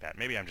why I think that.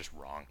 Maybe I'm just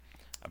wrong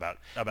about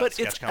but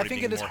sketch comedy. I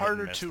think being it is more harder hit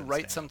and miss to than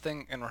write stand-up.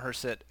 something and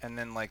rehearse it, and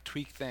then like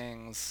tweak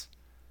things.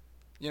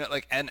 You know,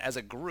 like, and as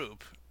a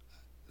group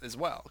as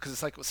well, because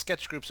it's like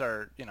sketch groups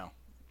are, you know,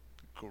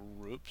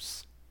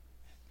 groups.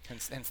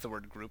 Hence the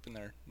word group in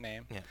their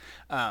name. Yeah.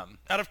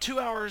 Out of 2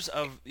 hours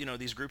of, you know,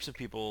 these groups of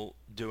people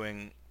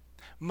doing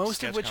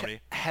most of which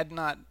comedy, had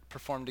not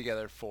performed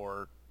together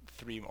for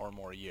 3 or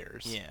more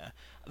years. Yeah.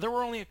 There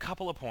were only a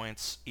couple of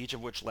points, each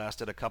of which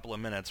lasted a couple of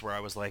minutes, where I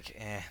was like,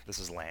 this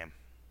is lame.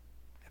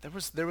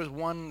 There was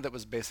one that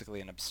was basically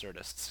an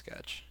absurdist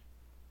sketch.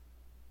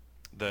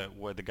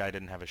 Where the guy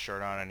didn't have his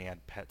shirt on and he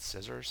had pet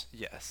scissors?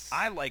 Yes.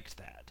 I liked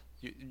that.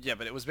 Yeah,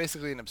 but it was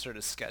basically an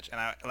absurdist sketch, and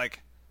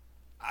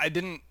I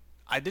didn't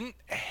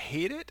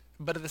hate it,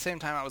 but at the same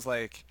time I was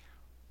like,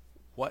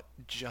 what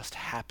just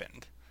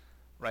happened?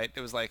 Right?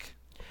 It was like,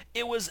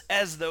 it was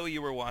as though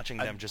you were watching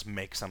them just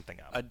make something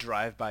up. A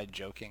drive-by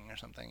joking or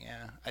something,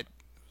 yeah. It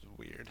was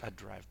weird. A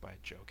drive-by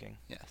joking?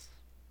 Yes.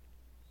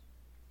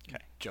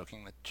 Okay.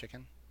 Joking with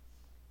chicken?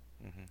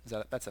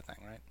 Mm-hmm. That's a thing,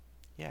 right?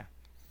 Yeah.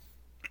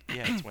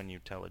 Yeah, it's when you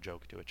tell a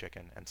joke to a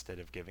chicken instead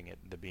of giving it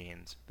the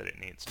beans that it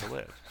needs to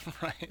live.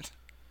 Right.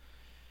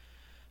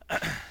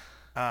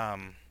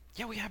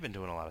 Yeah, we have been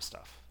doing a lot of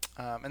stuff.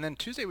 And then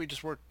Tuesday we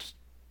just worked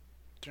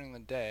during the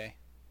day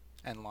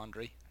and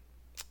laundry,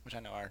 which I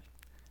know our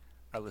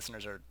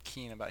listeners are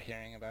keen about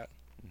hearing about.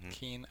 Mm-hmm.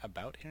 Keen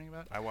about hearing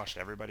about? I washed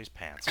everybody's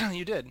pants.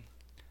 You did.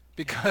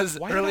 Because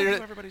why earlier did I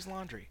do everybody's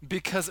laundry?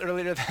 Because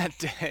earlier that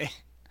day,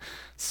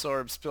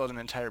 Sorb spilled an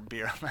entire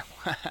beer on my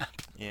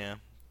lap. Yeah.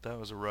 That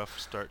was a rough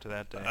start to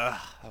that day. That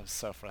was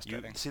so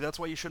frustrating. See, that's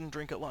why you shouldn't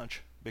drink at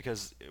lunch.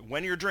 Because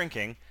when you are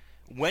drinking,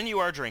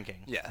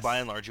 yes, by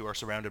and large, you are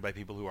surrounded by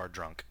people who are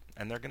drunk.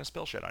 And they're going to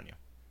spill shit on you.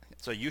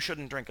 So you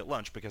shouldn't drink at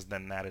lunch, because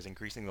then that is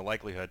increasing the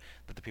likelihood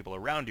that the people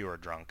around you are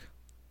drunk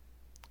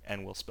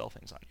and will spill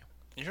things on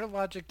you. Your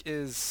logic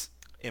is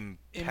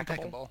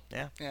impeccable.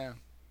 Yeah. Yeah.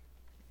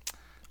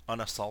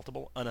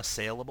 Unassailable.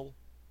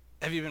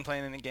 Have you been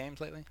playing any games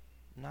lately?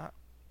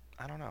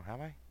 I don't know. Have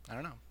I? I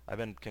don't know. I've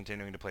been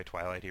continuing to play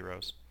Twilight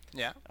Heroes.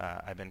 Yeah.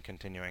 I've been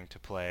continuing to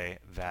play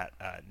that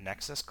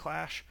Nexus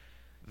Clash.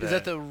 Is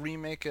that the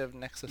remake of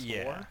Nexus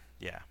War?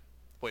 Yeah.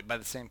 Wait, by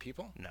the same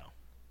people? No.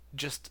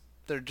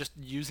 They're just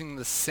using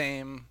the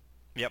same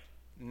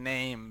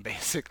name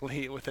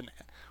basically with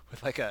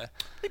like a.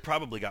 They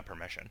probably got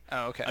permission.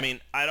 Oh, okay. I mean,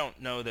 I don't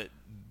know that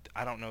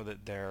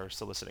they're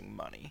soliciting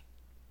money.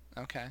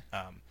 Okay.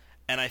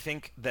 And I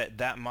think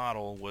that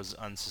model was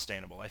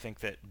unsustainable. I think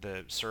that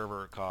the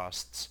server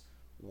costs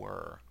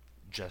were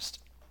just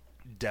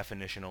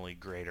definitionally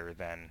greater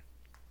than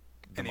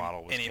the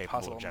model was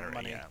capable of generating.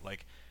 Money. Yeah,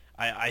 like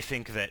I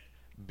think that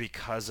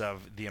because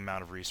of the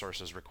amount of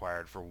resources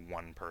required for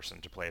one person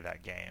to play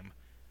that game,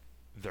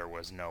 there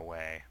was no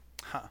way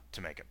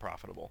to make it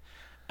profitable.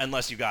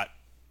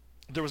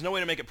 There was no way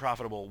to make it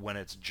profitable when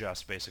it's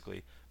just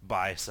basically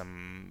buy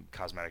some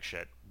cosmetic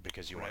shit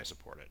because you want to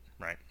support it,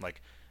 right?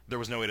 Like, there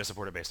was no way to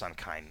support it based on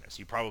kindness.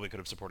 You probably could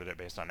have supported it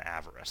based on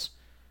avarice,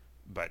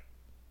 but,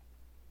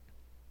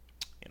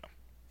 you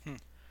know.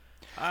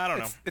 I don't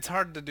know. It's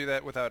hard to do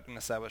that without an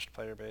established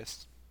player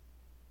base.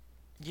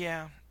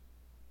 Yeah.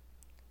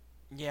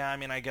 Yeah, I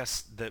mean, I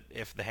guess that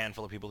if the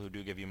handful of people who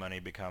do give you money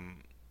become,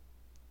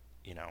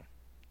 you know,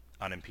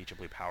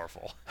 unimpeachably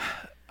powerful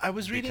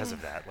because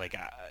of that, like,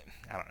 I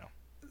don't know.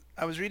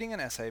 I was reading an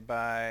essay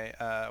by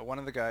one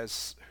of the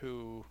guys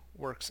who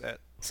works at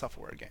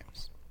Self-Aware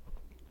Games.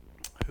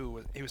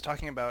 He was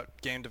talking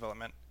about game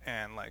development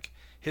and like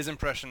his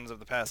impressions of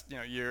the past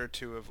year or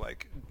two of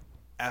like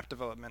app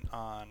development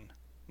on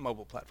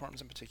mobile platforms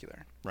in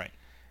particular. Right.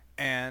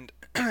 And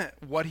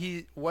what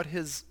he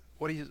was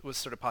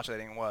sort of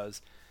postulating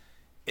was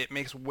it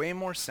makes way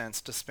more sense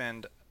to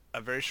spend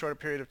a very short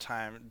period of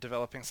time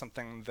developing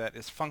something that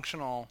is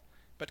functional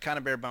but kind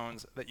of bare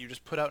bones that you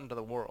just put out into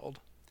the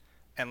world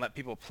and let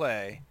people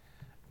play.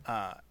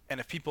 And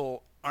if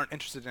people aren't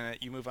interested in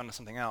it, you move on to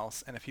something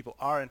else. And if people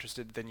are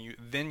interested,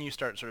 then you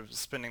start sort of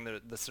spending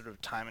the sort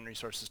of time and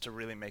resources to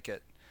really make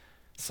it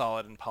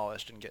solid and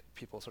polished and get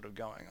people sort of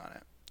going on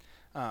it.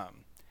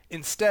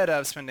 Instead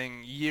of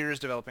spending years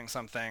developing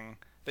something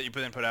that you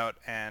put out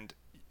and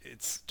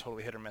it's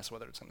totally hit or miss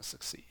whether it's going to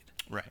succeed.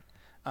 Right.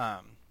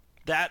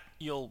 That,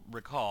 you'll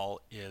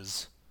recall,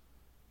 is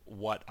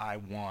what I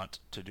want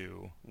to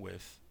do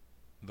with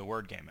the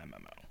word game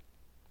MMO.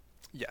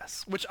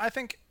 Yes, which I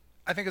think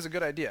is a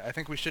good idea. I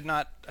think we should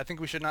not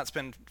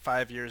spend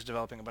 5 years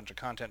developing a bunch of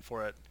content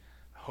for it,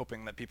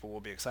 hoping that people will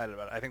be excited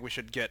about it. I think we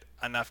should get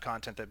enough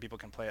content that people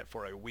can play it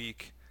for a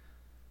week,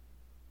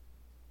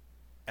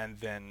 and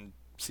then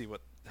see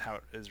how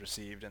it is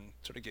received and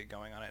sort of get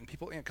going on it. And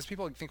people, because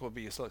people think it will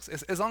be so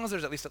as long as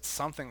there's at least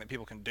something that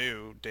people can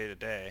do day to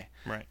day.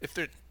 Right. If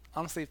there's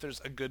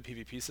a good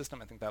PvP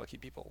system, I think that'll keep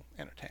people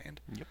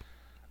entertained. Yep.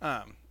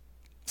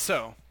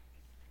 So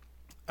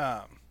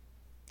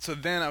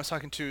then I was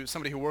talking to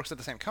somebody who works at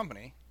the same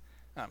company,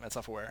 at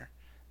Self-Aware,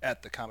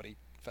 at the comedy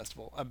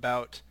festival,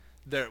 about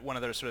one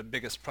of their sort of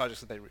biggest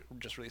projects that they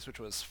just released, which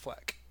was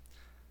Fleck.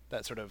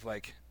 That sort of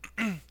like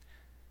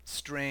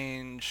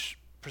strange,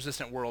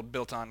 persistent world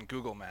built on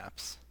Google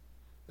Maps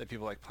that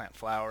people like plant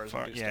flowers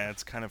and do stuff.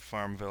 It's kind of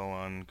Farmville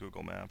on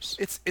Google Maps.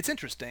 It's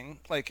interesting.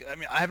 Like, I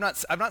mean, I've not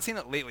seen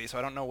it lately, so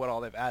I don't know what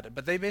all they've added.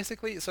 But they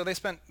basically, so they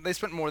spent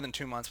more than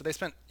 2 months, but they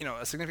spent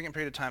a significant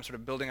period of time sort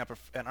of building up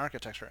an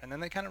architecture, and then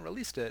they kind of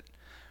released it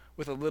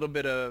with a little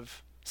bit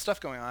of stuff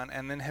going on,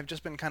 and then have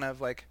just been kind of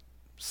like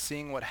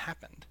seeing what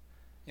happened,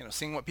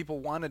 seeing what people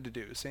wanted to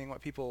do, seeing what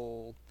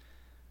people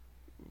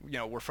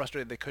were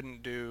frustrated they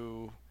couldn't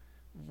do,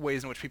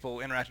 ways in which people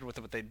interacted with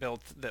what they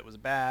built that was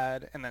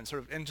bad, and then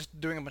and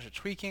just doing a bunch of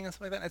tweaking and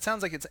stuff like that. It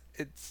sounds like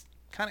it's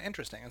kind of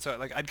interesting, and so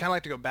like I'd kind of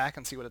like to go back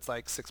and see what it's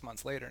like 6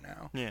 months later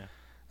now.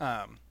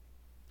 Yeah.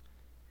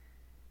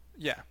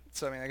 Yeah.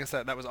 So I mean, I guess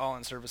that was all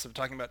in service of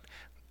talking about.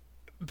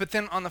 But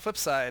then on the flip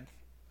side,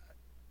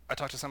 I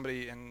talked to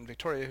somebody in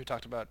Victoria who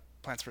talked about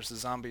Plants vs.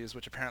 Zombies,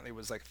 which apparently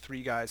was like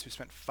 3 guys who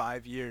spent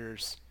 5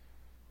 years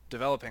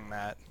developing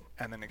that,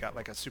 and then it got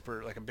like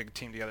a big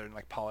team together and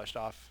like polished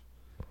off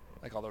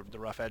like all the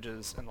rough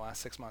edges in the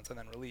last 6 months and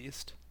then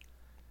released.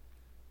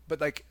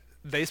 But like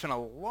they spent a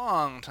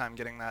long time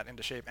getting that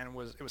into shape, and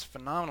it was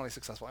phenomenally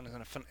successful, and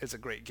it's a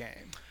great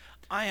game.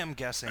 I am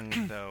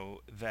guessing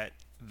though that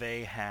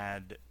they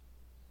had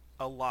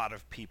a lot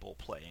of people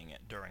playing it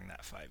during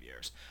that 5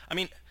 years. I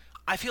mean,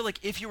 I feel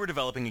like if you were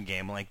developing a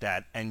game like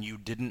that and you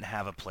didn't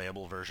have a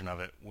playable version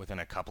of it within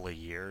a couple of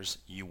years,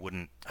 you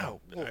wouldn't.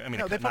 Well, I mean,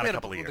 no, not a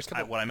couple of years.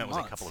 What I meant was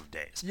months. a couple of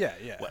days. Yeah.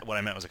 What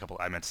I meant was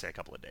I meant to say a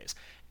couple of days.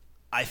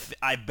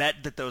 I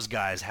bet that those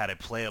guys had a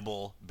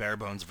playable, bare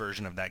bones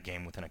version of that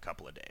game within a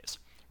couple of days,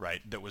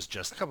 right? That was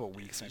just a couple of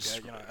weeks,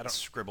 maybe. I don't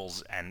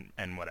scribbles and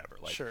whatever,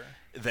 like sure.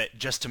 That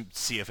just to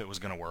see if it was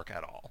going to work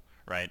at all,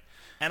 right?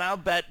 And I'll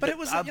bet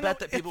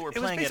that people were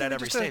playing it at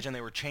every stage, and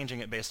they were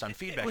changing it based on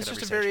feedback. It was at every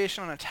just a stage.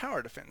 variation on a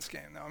tower defense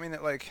game, though. I mean,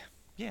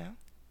 yeah.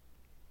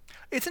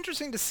 It's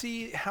interesting to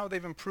see how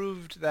they've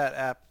improved that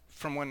app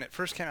from when it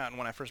first came out and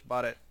when I first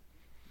bought it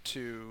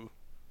to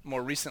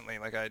more recently.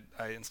 Like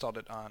I installed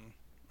it on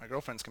my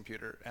girlfriend's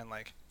computer, and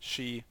like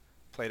she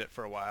played it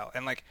for a while,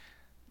 and like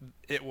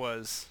it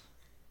was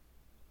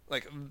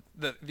like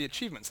the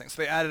achievements thing.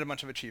 So they added a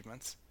bunch of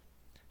achievements,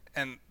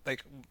 and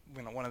like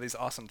one of these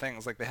awesome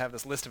things, like they have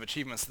this list of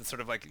achievements that's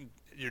sort of like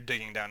you're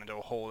digging down into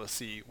a hole to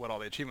see what all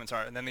the achievements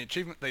are, and then the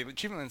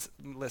achievement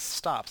list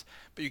stops,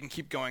 but you can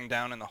keep going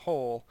down in the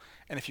hole,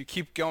 and if you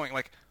keep going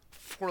like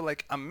for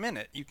like a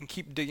minute, you can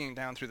keep digging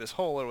down through this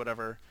hole or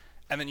whatever,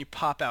 and then you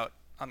pop out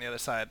on the other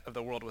side of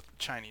the world with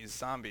Chinese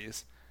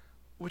zombies,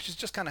 which is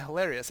just kind of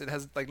hilarious. It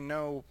has like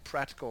no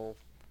practical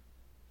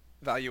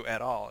value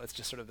at all. It's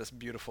just sort of this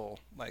beautiful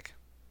like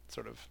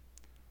sort of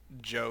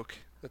joke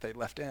that they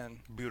left in.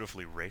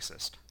 Beautifully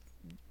racist.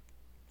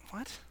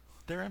 What?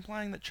 They're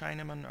implying that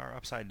Chinamen are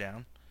upside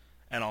down,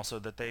 and also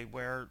that they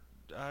wear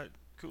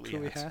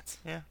coolie hats.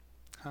 Yeah.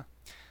 Huh.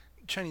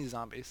 Chinese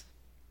zombies.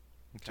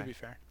 Okay. To be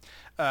fair.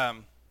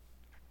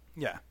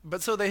 Yeah.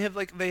 But so they have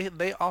like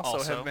they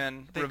also have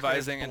been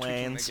revising and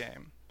tweaking the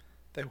game.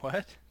 They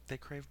what? They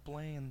crave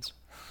Blaines.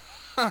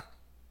 I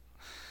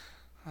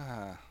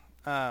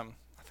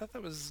thought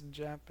that was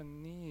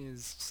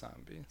Japanese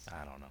zombies.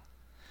 I don't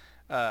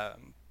know.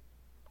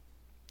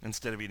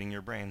 Instead of eating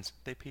your brains,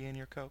 they pee in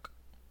your Coke.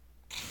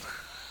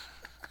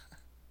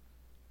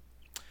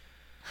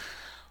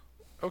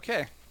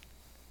 Okay.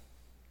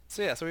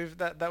 So yeah, so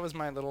that was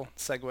my little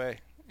segue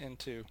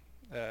into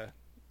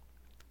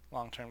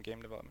long-term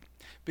game development,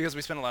 because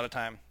we spent a lot of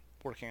time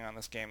working on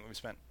this game that we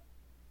spent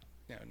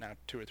now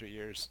 2 or 3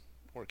 years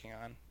working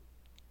on,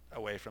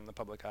 away from the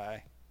public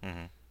eye.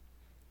 Mm-hmm.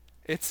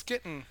 It's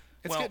getting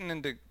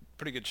into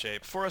pretty good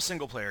shape for a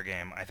single-player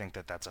game. I think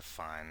that's a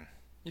fine.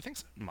 You think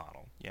so?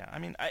 Model. Yeah. I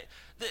mean,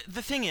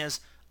 the thing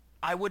is,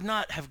 I would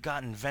not have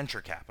gotten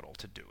venture capital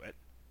to do it,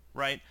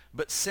 right?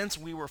 But since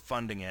we were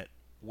funding it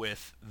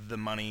with the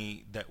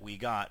money that we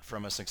got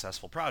from a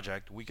successful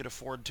project, we could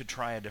afford to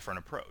try a different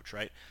approach,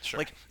 right? Sure.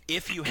 Like,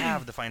 if you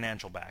have the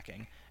financial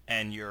backing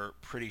and you're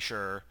pretty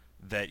sure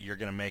that you're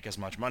going to make as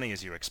much money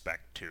as you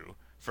expect to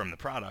from the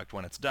product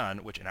when it's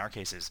done, which in our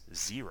case is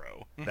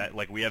zero, that,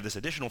 like, we have this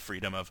additional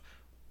freedom of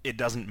it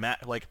doesn't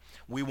matter. Like,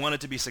 we want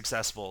it to be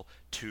successful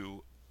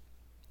to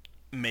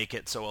make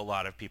it so a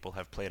lot of people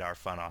have played our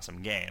fun,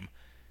 awesome game,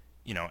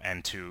 you know,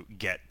 and to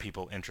get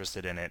people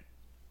interested in it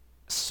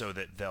so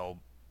that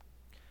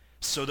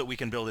we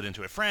can build it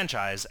into a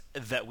franchise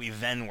that we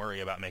then worry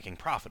about making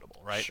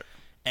profitable, right? Sure.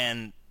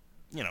 And,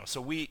 you know,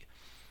 so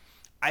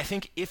I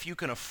think if you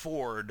can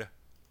afford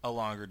a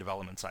longer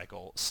development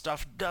cycle,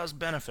 stuff does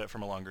benefit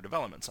from a longer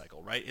development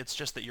cycle, right? It's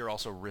just that you're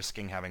also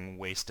risking having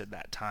wasted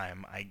that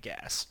time, I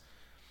guess.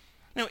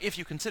 You know, if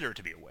you consider it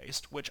to be a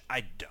waste, which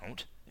I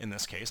don't in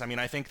this case. I mean,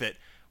 I think that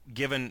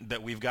given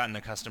that we've gotten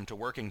accustomed to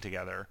working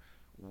together,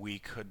 we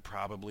could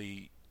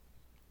probably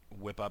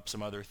whip up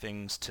some other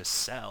things to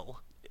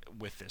sell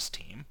with this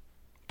team.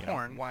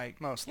 Porn, why?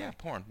 Mostly. Yeah,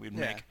 porn. We'd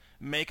Yeah.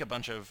 make a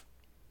bunch of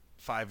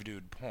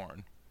 5-dude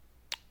porn.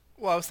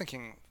 Well, I was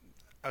thinking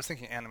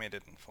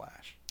animated in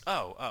Flash.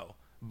 Oh.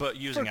 But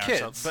using For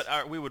ourselves. kids.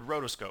 But we would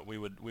rotoscope. We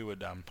would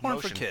Porn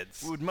motion, for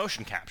kids. We would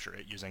motion capture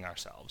it using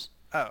ourselves.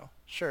 Oh,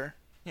 sure.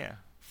 Yeah.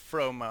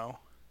 Fromo.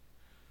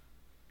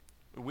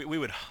 We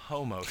would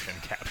motion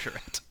capture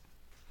it.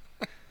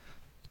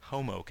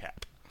 Homo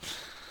cap.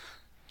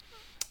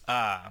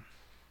 All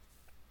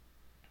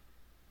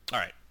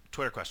right,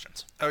 Twitter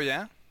questions. Oh,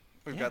 yeah?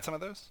 We've Yeah. got some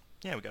of those?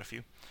 Yeah, we got a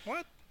few.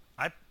 What?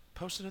 I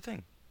posted a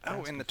thing. Oh, in the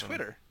asking for them.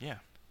 Twitter? Yeah.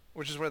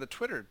 Which is where the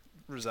Twitter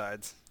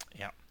resides.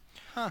 Yeah.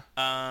 Huh.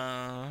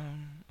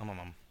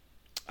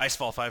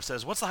 Icefall5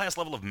 says, what's the highest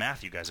level of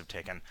math you guys have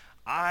taken?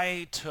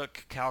 I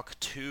took Calc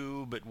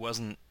 2, but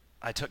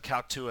I took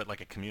Calc 2 at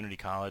like a community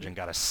college and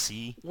got a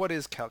C. What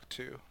is Calc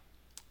 2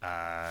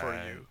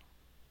 for you?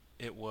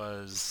 It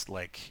was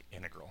like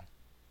integral.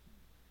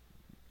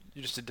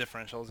 You just did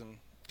differentials in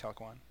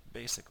Calc 1?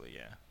 Basically,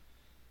 yeah.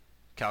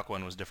 Calc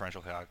 1 was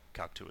differential calc,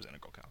 Calc 2 was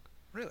integral calc.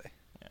 Really?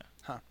 Yeah.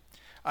 Huh.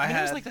 I mean,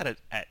 it was like that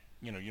at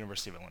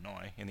University of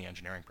Illinois in the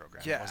engineering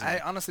program. Yeah, I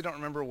honestly don't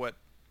remember what...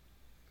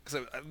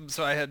 So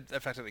I had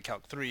effectively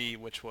Calc 3,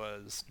 which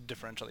was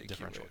differential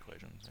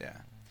equations. Yeah.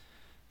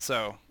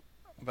 So,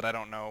 but I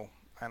don't know.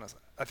 Honestly,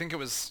 I think it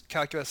was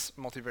calculus,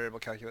 multivariable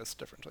calculus,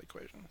 differential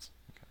equations.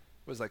 Okay.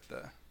 Was like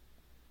the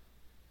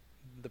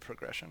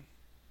progression.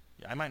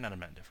 Yeah, I might not have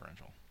meant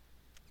differential.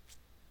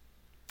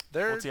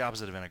 They're What's the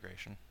opposite of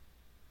integration?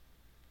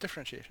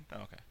 differentiation.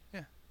 Oh, okay.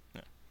 Yeah.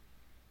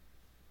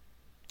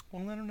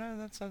 Well, I don't know.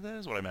 That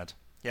is what I meant.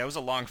 Yeah, it was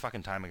a long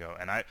fucking time ago,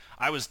 and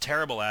I was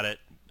terrible at it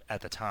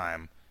at the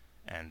time,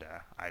 and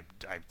I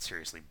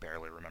seriously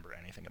barely remember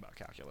anything about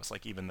calculus,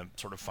 like even the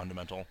sort of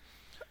fundamental.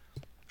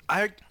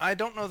 I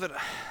don't know that...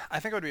 I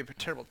think I would be a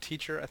terrible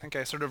teacher. I think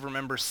I sort of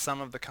remember some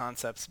of the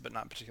concepts, but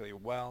not particularly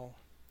well.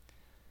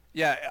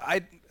 Yeah,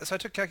 so I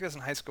took calculus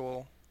in high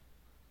school,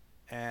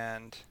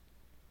 and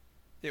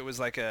it was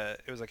like an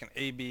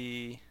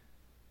AB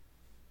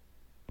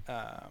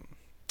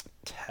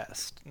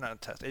test, not a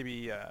test.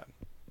 AB.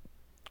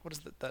 What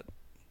is that?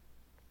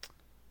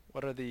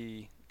 What are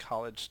the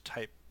college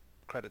type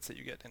credits that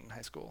you get in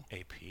high school?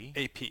 AP.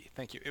 AP.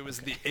 Thank you. It was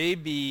the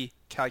AB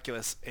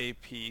calculus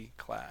AP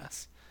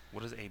class.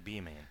 What does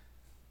AB mean?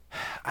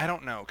 I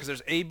don't know, because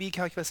there's AB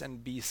calculus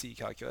and BC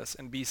calculus,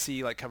 and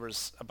BC like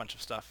covers a bunch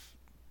of stuff.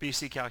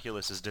 BC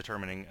calculus is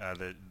determining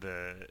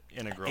the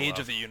integral age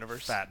of the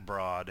universe, fat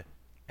broad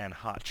and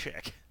hot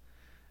chick,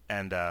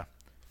 and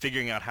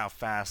figuring out how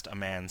fast a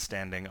man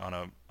standing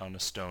on a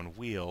stone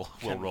wheel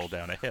will roll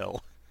down a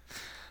hill.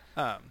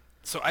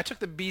 So I took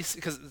the BC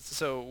because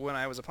when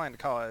I was applying to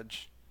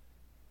college,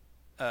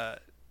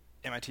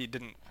 MIT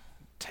didn't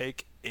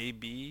take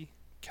AB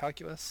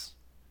calculus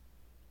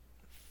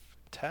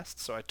test,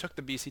 so I took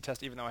the BC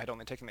test even though I had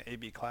only taken the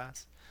AB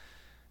class,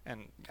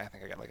 and I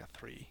think I got like a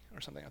 3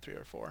 or something, a 3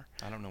 or 4.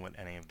 I don't know what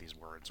any of these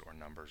words or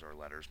numbers or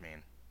letters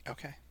mean.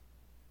 Okay.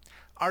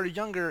 Our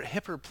younger,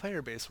 hipper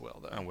player base will,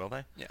 though. Oh, will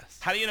they? Yes.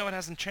 How do you know it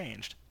hasn't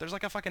changed? There's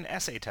like a fucking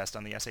essay test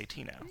on the SAT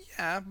now.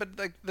 Yeah, but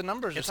like the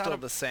numbers are still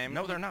the same.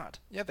 No, they're not.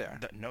 Yeah, they are.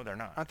 No, they're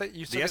not. Aren't they?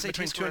 You the still SAT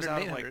between score is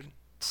 200 out and at 800. like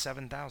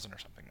 7,000 or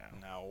something now.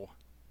 No.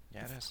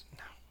 Yeah, it is.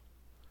 No.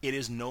 It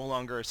is no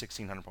longer a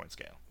 1,600 point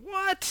scale.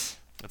 What?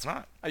 It's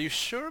not. Are you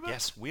sure about?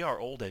 Yes, we are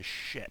old as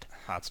shit.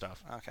 Hot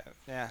stuff. Okay.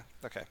 Yeah.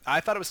 Okay. I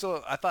thought it was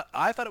still. I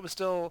thought it was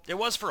still. It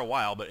was for a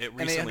while, but it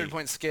recently. An 800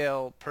 point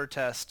scale per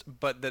test,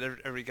 but that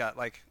everybody got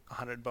like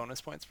 100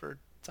 bonus points for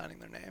signing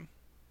their name.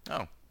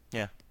 Oh.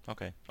 Yeah.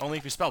 Okay. Only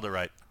if you spelled it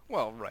right.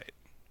 Well, right.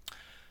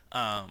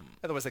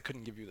 Otherwise, they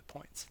couldn't give you the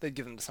points. They'd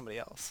give them to somebody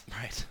else.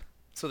 Right.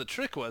 So the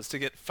trick was to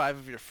get 5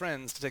 of your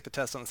friends to take the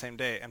test on the same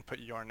day and put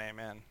your name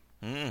in.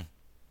 Mm.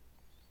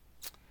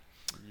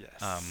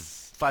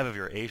 Yes. 5 of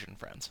your Asian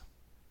friends.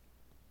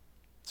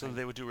 So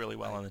they would do really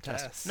well on the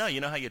test. No,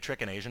 you know how you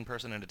trick an Asian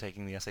person into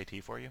taking the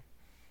SAT for you?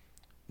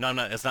 No,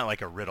 it's not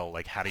like a riddle,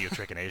 like how do you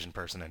trick an Asian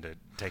person into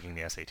taking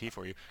the SAT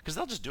for you? Because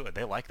they'll just do it.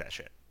 They like that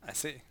shit. I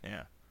see.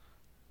 Yeah.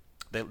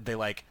 They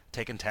like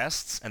taking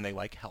tests, and they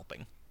like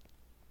helping.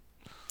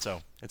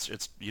 So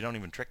it's you don't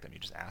even trick them. You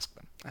just ask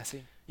them. I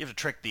see. You have to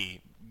trick the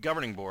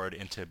governing board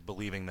into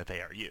believing that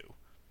they are you.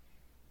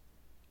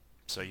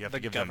 So you have to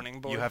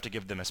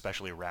give them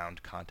especially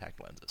round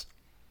contact lenses.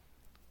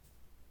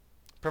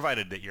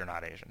 Provided that you're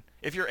not Asian.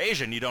 If you're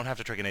Asian, you don't have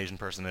to trick an Asian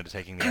person into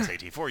taking the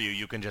SAT for you.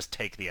 You can just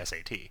take the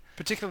SAT.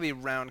 Particularly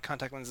round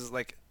contact lenses,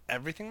 like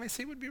everything they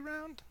see would be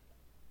round?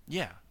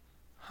 Yeah.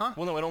 Huh.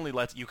 Well,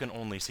 no, you can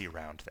only see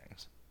round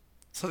things.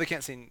 So they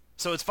can't see...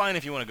 So it's fine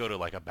if you want to go to,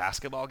 like, a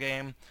basketball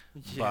game,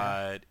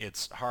 but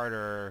it's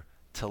harder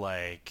to,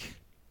 like,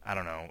 I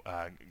don't know,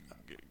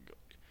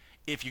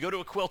 if you go to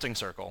a quilting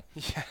circle,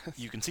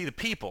 you can see the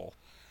people,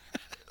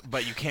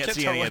 but you can't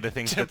see any of the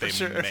things that they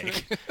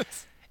make.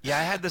 Yeah,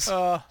 I had this...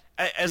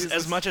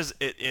 as much as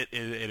it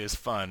is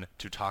fun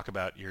to talk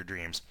about your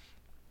dreams...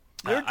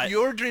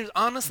 Your dreams,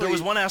 honestly... There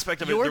was one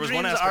aspect of it... Your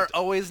dreams are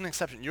always an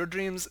exception. Your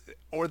dreams,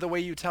 or the way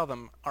you tell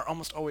them, are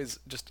almost always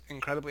just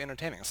incredibly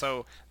entertaining.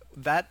 So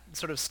that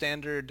sort of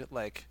standard,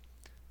 like,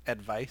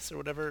 advice or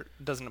whatever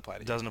doesn't apply to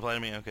you. Doesn't apply to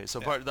me? Okay.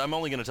 So I'm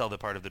only going to tell the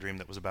part of the dream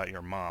that was about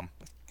your mom.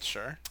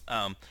 Sure.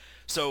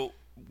 So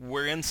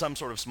we're in some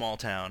sort of small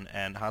town,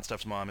 and Hot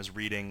Stuff's mom is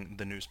reading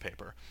the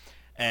newspaper.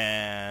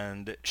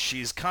 And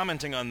she's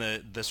commenting on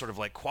the sort of,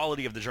 like,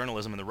 quality of the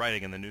journalism and the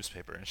writing in the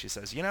newspaper. And she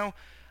says,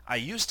 I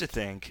used to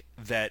think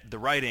that the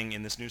writing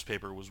in this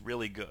newspaper was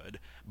really good,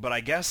 but I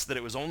guess that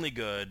it was only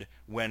good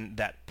when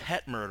that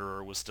pet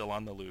murderer was still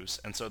on the loose,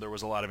 and so there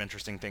was a lot of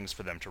interesting things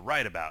for them to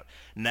write about.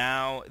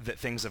 Now that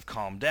things have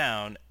calmed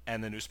down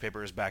and the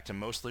newspaper is back to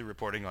mostly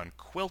reporting on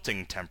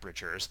quilting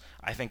temperatures,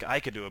 I think I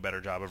could do a better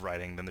job of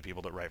writing than the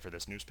people that write for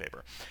this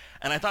newspaper.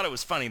 And I thought it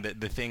was funny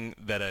that the thing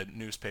that a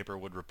newspaper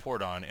would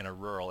report on in a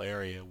rural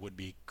area would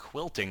be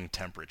quilting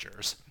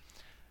temperatures.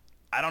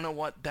 I don't know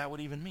what that would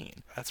even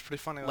mean. That's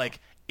pretty funny, though. Like,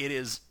 it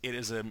is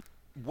a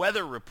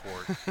weather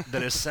report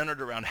that is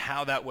centered around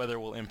how that weather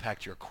will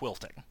impact your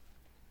quilting.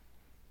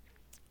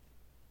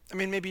 I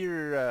mean, maybe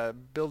you're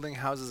building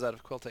houses out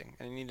of quilting,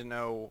 and you need to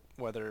know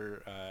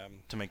whether...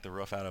 to make the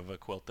roof out of a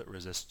quilt that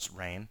resists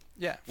rain?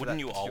 Yeah.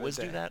 Wouldn't you always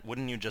do that?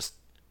 Wouldn't you just...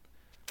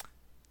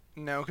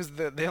 No, because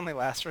they only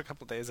last for a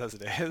couple days as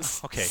it is.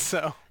 Okay.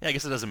 So yeah, I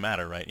guess it doesn't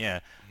matter, right?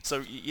 Yeah.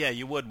 So yeah,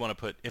 you would want to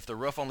put, if the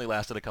roof only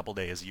lasted a couple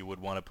days, you would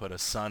want to put a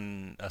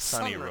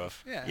sunny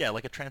roof. Yeah. Yeah,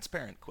 like a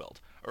transparent quilt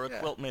or a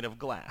quilt made of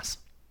glass.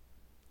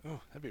 Ooh,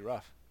 that'd be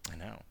rough. I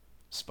know.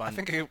 I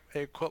think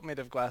a quilt made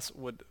of glass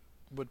would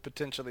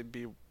potentially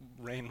be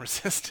rain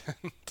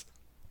resistant.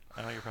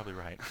 Oh, you're probably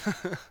right.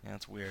 Yeah,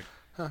 that's weird.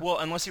 Huh. Well,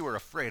 unless you were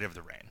afraid of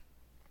the rain.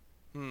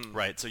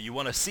 Right, so you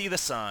want to see the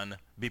sun,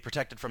 be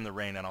protected from the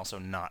rain, and also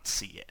not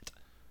see it.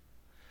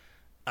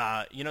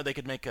 They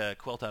could make a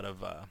quilt out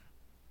of...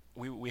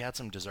 We had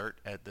some dessert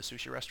at the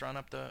sushi restaurant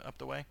up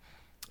the way,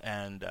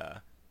 and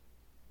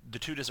the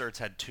two desserts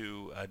had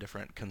two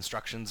different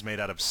constructions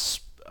made out of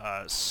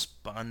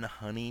spun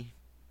honey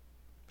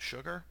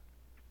sugar.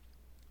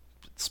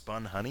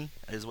 Spun honey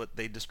is what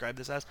they described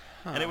this as.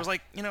 Huh. And it was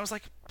like,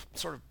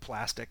 sort of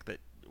plastic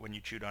that when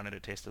you chewed on it,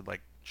 it tasted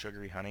like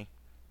sugary honey.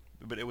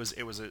 But it was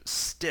a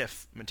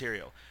stiff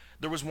material.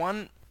 There was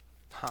one.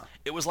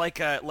 It was like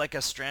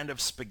a strand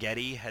of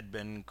spaghetti had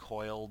been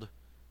coiled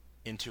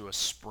into a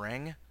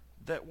spring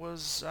that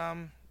was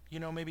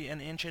maybe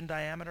an inch in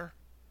diameter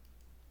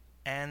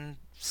and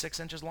 6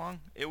 inches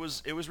long. It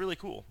was really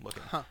cool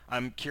looking. Huh.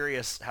 I'm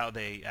curious how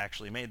they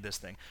actually made this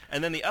thing.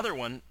 And then the other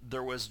one,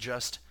 there was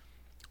just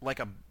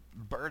like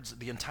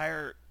the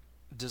entire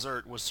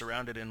dessert was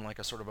surrounded in like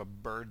a sort of a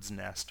bird's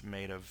nest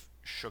made of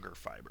sugar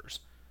fibers.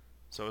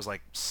 So it was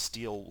like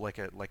steel, like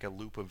a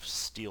loop of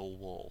steel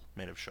wool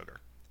made of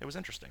sugar. It was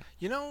interesting.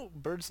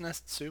 Bird's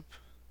nest soup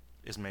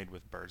is made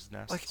with bird's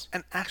nests. Like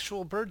an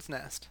actual bird's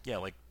nest. Yeah,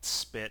 like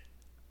spit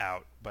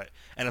out,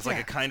 and it's like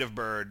a kind of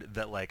bird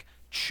that like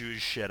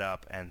chews shit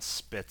up and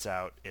spits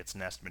out its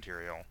nest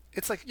material.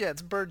 It's like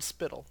it's bird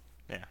spittle.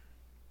 Yeah.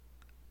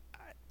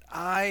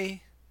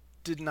 I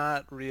did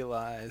not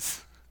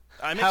realize.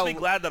 It makes me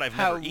glad that I've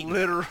never eaten. How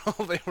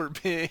literal they were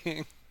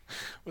being.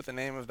 With the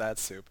name of that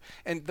soup.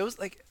 And those,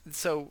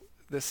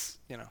 this,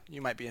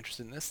 you might be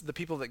interested in this. The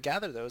people that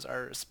gather those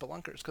are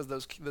spelunkers, because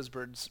those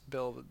birds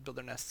build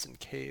their nests in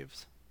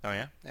caves. Oh,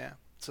 yeah? Yeah.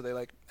 So they,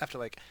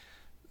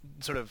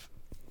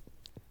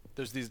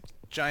 there's these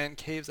giant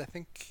caves, I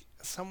think,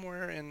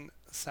 somewhere in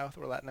South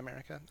or Latin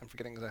America. I'm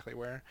forgetting exactly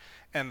where.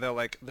 And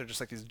they're just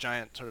like these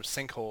giant sort of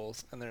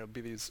sinkholes, and there'll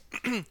be these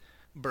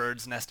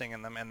birds nesting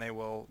in them, and they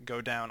will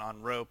go down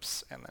on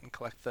ropes and then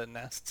collect the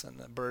nests, and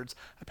the birds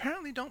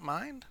apparently don't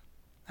mind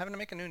having to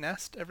make a new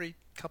nest every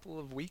couple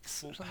of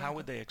weeks. Well, how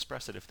would they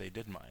express it if they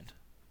did mind?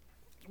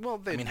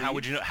 Well, how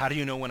would you know? How do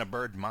you know when a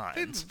bird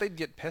minds? They'd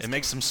get pissed. It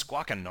makes some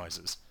squawking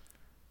noises.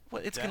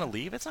 Well, it's gonna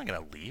leave. It's not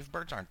gonna leave.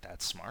 Birds aren't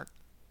that smart.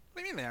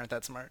 What do you mean they aren't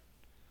that smart?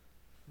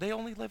 They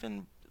only live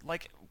in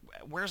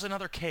where's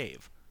another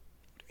cave?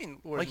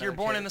 You're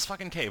born in this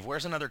fucking cave.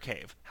 Where's another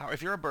cave?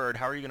 If you're a bird,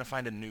 how are you going to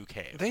find a new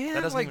cave? They have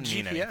that doesn't even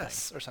mean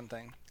GPS or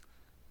something.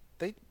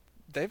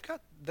 They've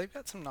got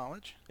some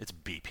knowledge. It's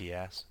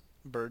BPS.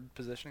 bird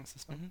positioning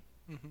system.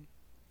 Mm-hmm.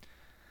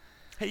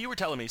 Hey, you were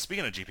telling me,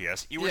 speaking of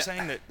GPS, you were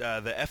saying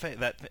that the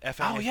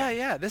FAA... Oh,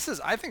 yeah.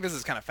 I think this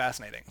is kind of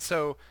fascinating.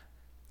 So,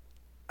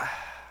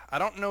 I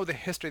don't know the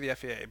history of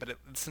the FAA, but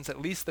since at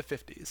least the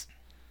 50s,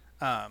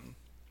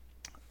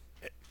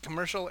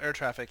 commercial air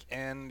traffic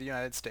in the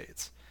United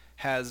States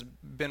has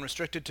been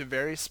restricted to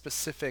very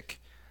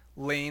specific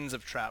lanes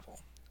of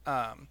travel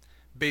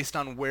based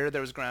on where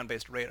there was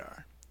ground-based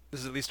radar. This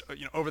is at least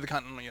over the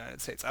continental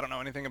United States. I don't know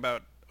anything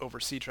about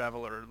overseas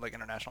travel or like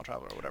international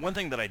travel or whatever. One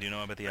thing that I do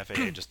know about the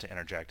FAA, just to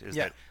interject, is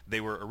that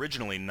they were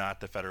originally not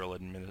the Federal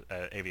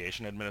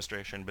Aviation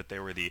Administration, but they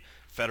were the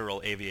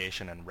Federal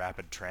Aviation and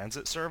Rapid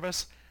Transit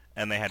Service,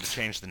 and they had to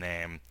change the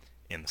name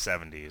in the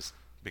 70s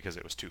because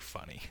it was too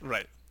funny.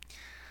 Right.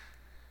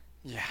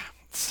 Yeah.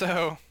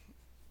 So,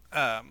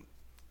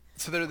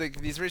 there are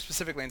these very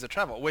specific lanes of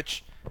travel,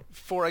 which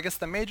for, I guess,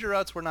 the major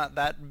routes were not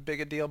that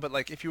big a deal, but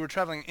like if you were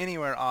traveling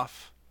anywhere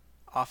off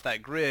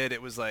that grid,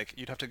 it was like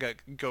you'd have to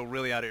go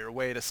really out of your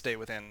way to stay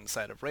within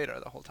sight of radar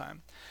the whole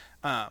time.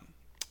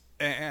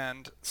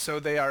 And so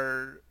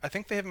I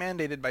think they have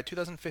mandated by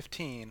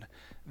 2015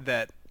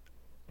 that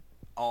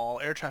all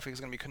air traffic is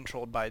going to be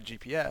controlled by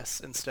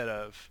GPS instead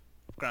of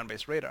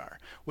ground-based radar,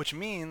 which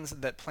means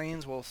that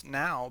planes will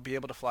now be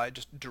able to fly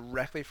just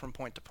directly from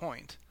point to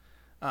point,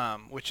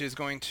 which is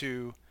going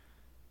to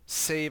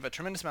save a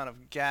tremendous amount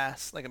of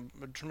gas, like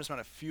a tremendous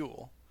amount of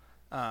fuel,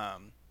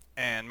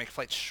 and make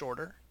flights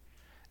shorter.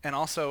 And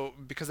also,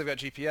 because they've got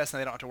GPS and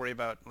they don't have to worry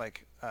about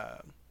like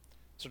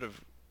sort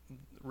of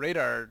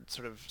radar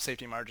sort of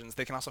safety margins,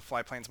 they can also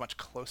fly planes much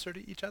closer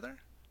to each other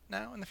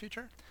now in the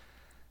future.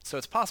 So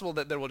it's possible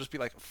that there will just be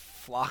like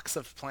flocks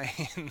of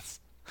planes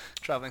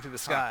traveling through the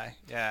sky.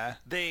 Yeah.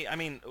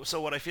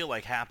 So what I feel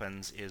like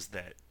happens is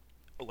that,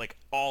 like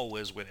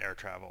always with air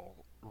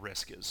travel,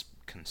 risk is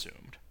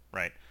consumed,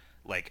 right?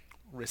 Like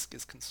risk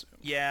is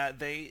consumed. Yeah,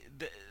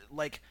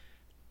 like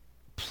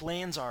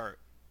planes are,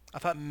 I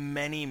thought,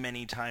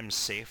 many times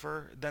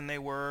safer than they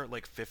were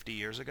like 50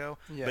 years ago.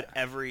 Yeah. But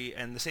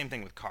and the same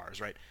thing with cars,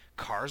 right?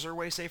 Cars are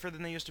way safer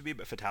than they used to be,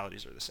 but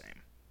fatalities are the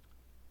same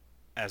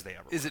as they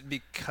ever were. Is it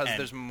because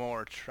there's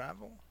more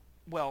travel?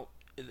 Well,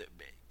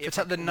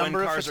 the number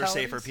when cars of are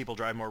safer, people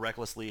drive more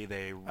recklessly.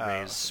 They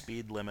raise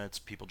speed limits.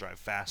 People drive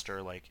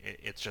faster. Like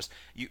it's just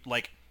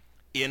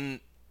in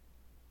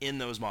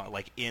those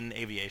like in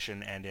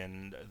aviation and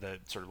in the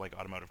sort of like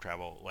automotive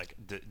travel, like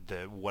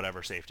the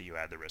whatever safety you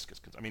add, the risk is.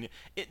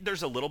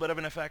 There's a little bit of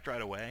an effect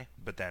right away,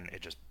 but then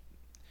it just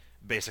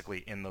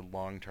basically in the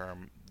long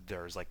term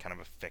there's like kind of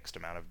a fixed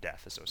amount of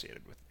death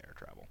associated with air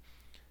travel,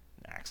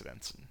 and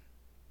accidents.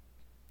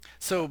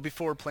 So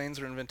before planes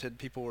were invented,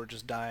 people were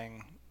just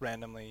dying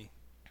randomly.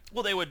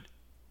 Well, they would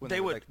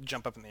like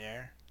jump up in the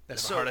air. Have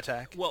a heart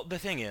attack. Well, the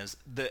thing is,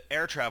 the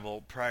air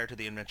travel prior to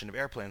the invention of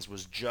airplanes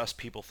was just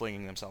people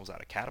flinging themselves out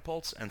of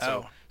catapults, and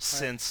so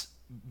since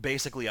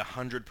basically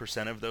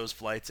 100% of those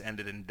flights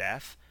ended in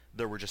death,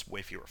 there were just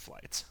way fewer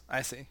flights.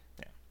 I see.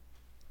 Yeah.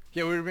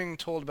 Yeah, we were being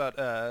told about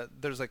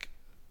there's like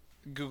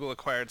Google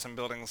acquired some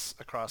buildings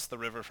across the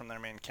river from their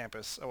main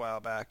campus a while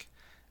back,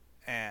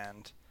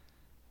 and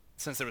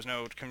since there was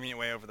no convenient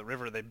way over the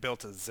river, they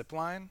built a zip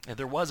line. Yeah,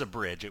 there was a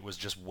bridge. It was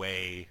just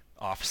way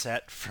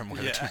offset from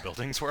where the two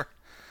buildings were.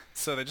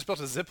 So they just built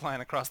a zip line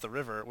across the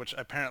river, which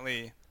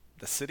apparently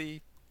the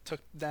city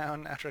took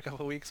down after a couple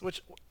of weeks.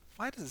 Which,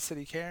 why does the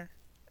city care?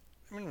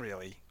 I mean,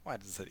 really, why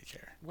does the city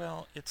care?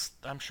 Well,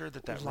 I'm sure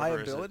that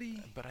liability.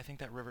 River but I think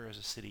that river is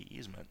a city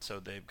easement, so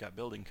they've got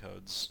building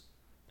codes.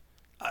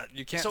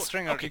 You can't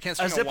string a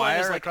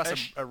wire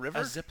across a river.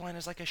 A zip line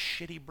is like a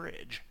shitty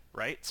bridge,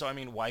 right? So I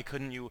mean, why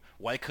couldn't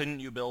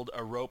you build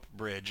a rope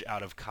bridge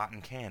out of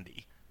cotton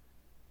candy?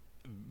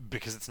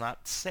 Because it's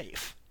not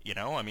safe.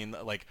 I mean,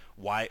 like,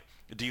 why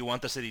do you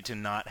want the city to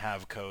not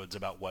have codes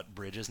about what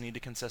bridges need to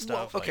consist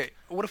of? Okay,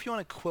 what if you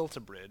want to quilt a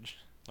bridge?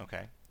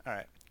 Okay. All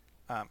right.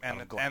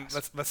 And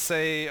let's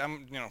say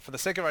for the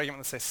sake of argument,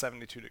 let's say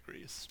 72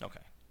 degrees. Okay.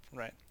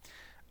 Right.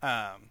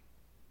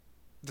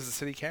 Does the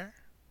city care?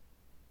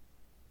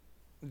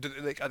 Are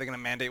they going to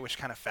mandate which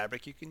kind of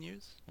fabric you can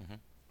use? Mm-hmm.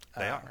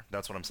 They are.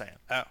 That's what I'm saying.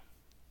 Oh.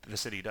 The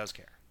city does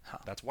care. Huh.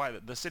 That's why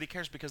the city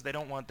cares, because they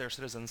don't want their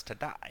citizens to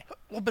die.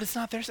 Well, but it's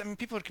not theirs. I mean,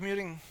 people are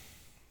commuting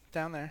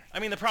down there. I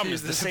mean, the problem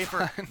is the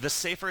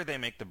safer they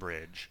make the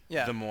bridge,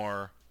 the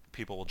more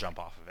people will jump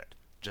off of it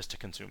just to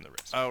consume the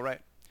risk. Oh,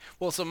 right.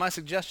 Well, so my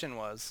suggestion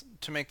was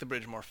to make the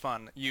bridge more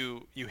fun.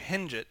 You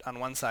hinge it on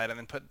one side and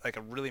then put like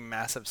a really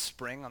massive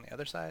spring on the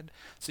other side.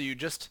 So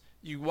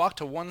you walk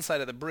to one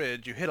side of the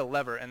bridge, you hit a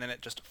lever, and then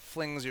it just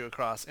flings you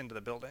across into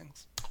the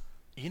buildings.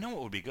 You know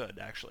what would be good,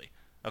 actually?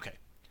 Okay.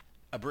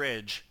 A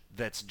bridge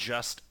that's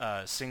just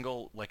a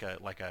single, like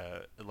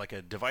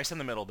a device in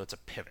the middle that's a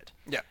pivot.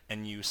 Yeah.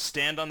 And you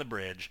stand on the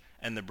bridge,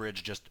 and the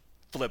bridge just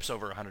flips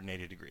over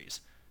 180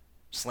 degrees,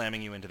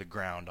 slamming you into the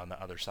ground on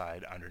the other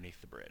side underneath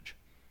the bridge.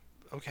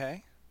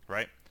 Okay.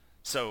 Right?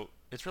 So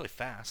it's really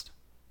fast.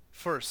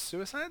 For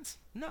suicides?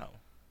 No,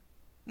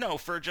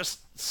 for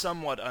just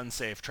somewhat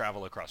unsafe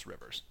travel across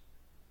rivers.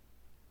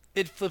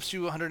 It flips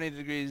you 180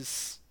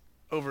 degrees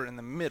over in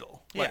the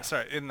middle. Yeah. Like,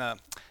 sorry, in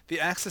the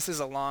axis is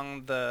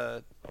along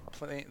the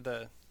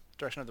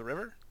direction of the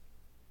river?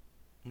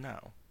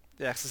 No.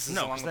 The axis is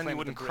no, along the then plane you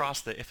wouldn't of the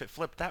cross the. If it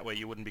flipped that way,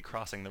 you wouldn't be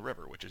crossing the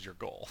river, which is your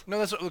goal. No,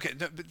 that's okay.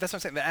 That's what I'm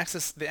saying. The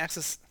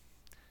axis.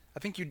 I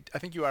think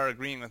you are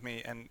agreeing with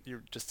me, and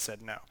you just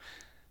said no.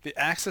 The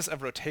axis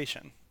of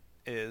rotation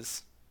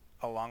is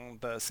along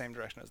the same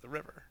direction as the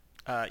river.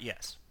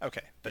 Yes.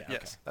 Okay. Yeah,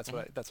 yes.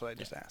 okay. That's what I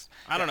just asked.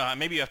 I don't know.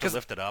 Maybe you have to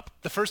lift it up.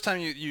 The first time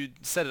you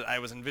said it, I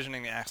was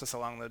envisioning the axis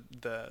along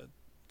the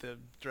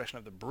direction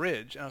of the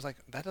bridge, and I was like,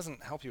 that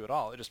doesn't help you at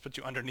all. It just puts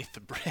you underneath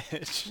the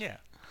bridge. Yeah.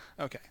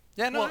 Okay.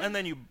 Yeah. No. Well, and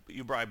then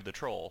you bribe the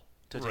troll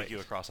to take you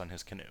across on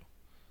his canoe.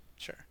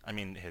 Sure. I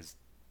mean his.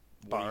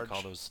 Barge. What do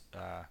you call those?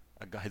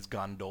 His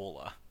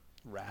gondola.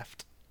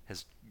 Raft.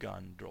 His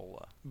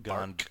gondola.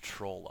 Bark.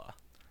 Gondola.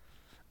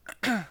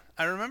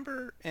 I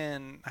remember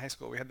in high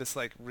school we had this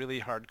like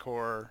really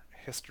hardcore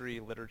history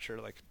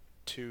literature like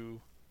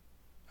two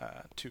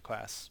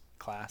class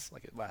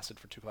like it lasted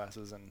for 2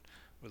 classes and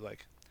was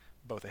like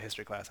both a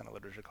history class and a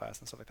literature class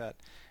and stuff like that.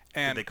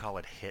 And did they call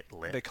it Hit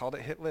Lit? They called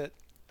it Hit Lit.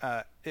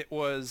 It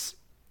was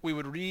we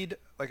would read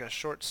like a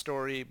short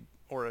story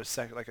or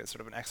like a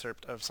sort of an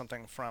excerpt of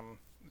something from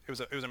it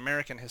was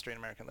American history and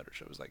American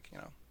literature. It was like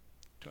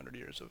 200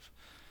 years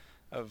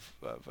of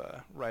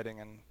writing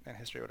and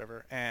history or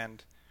whatever,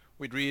 and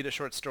we'd read a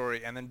short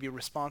story and then be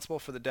responsible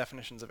for the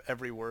definitions of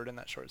every word in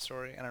that short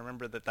story. And I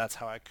remember that's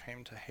how I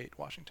came to hate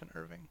Washington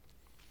Irving.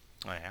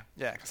 Oh, yeah?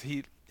 Yeah, because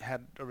he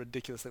had a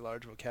ridiculously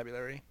large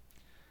vocabulary.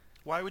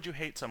 Why would you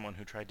hate someone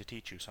who tried to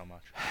teach you so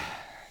much?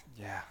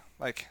 Yeah,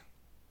 like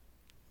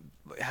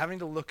having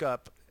to look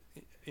up,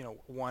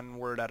 one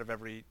word out of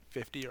every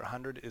 50 or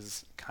 100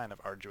 is kind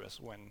of arduous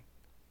when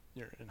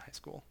you're in high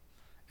school.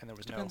 And there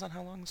was Depends on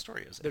how long the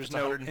story is. There's if it's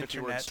no 150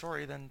 word internet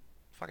story, then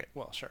fuck it.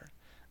 Well, sure.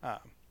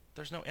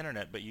 There's no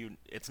internet, but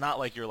it's not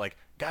like you're like,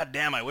 God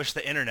damn, I wish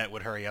the internet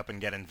would hurry up and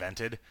get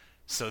invented.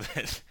 So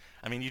that,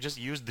 I mean, you just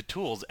used the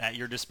tools at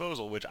your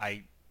disposal, which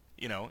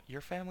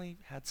your family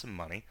had some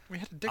money. We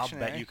had a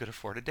dictionary. I'll bet you could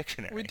afford a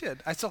dictionary. We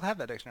did. I still have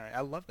that dictionary. I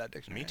love that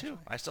dictionary. Me too.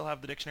 Actually. I still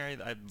have the dictionary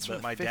that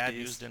my 50s. dad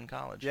used in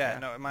college. Yeah,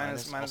 no, mine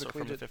is also a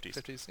from the collegiate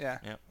 50s. Yeah.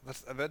 Yep.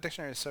 That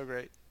dictionary is so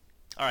great.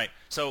 All right,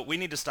 so we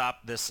need to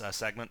stop this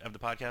segment of the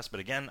podcast,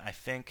 but again, I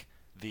think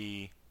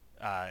the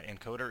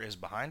encoder is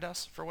behind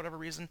us for whatever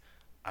reason.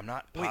 I'm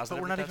not positive.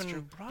 But we're not that's even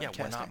true.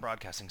 broadcasting. Yeah, we're not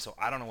broadcasting, so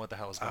I don't know what the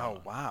hell is going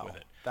on with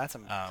it. That's a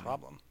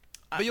problem.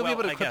 But you'll be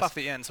able to clip off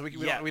the end, so we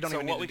don't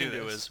even need to do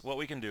this. What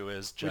we can do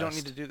is just... We don't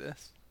need to do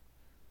this.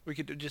 We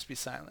could just be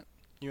silent.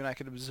 You and I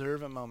could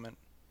observe a moment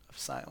of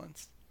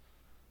silence.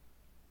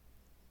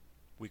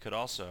 We could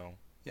also...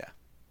 Yeah.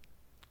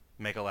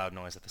 Make a loud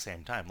noise at the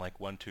same time, like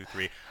 1, 2,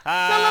 3.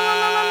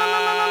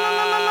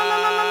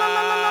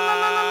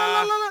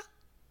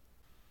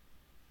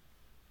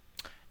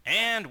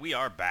 And we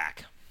are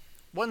back.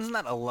 Wasn't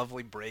that a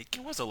lovely break?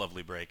 It was a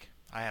lovely break.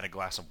 I had a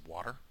glass of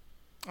water.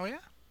 Oh, yeah?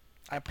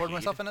 I poured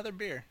myself another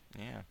beer.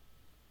 Yeah.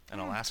 An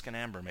Alaskan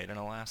amber made in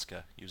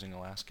Alaska using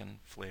Alaskan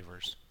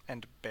flavors.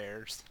 And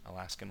bears.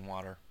 Alaskan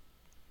water.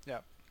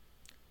 Yep.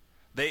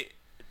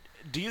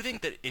 Do you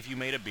think that if you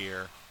made a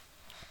beer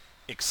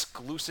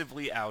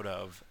exclusively out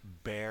of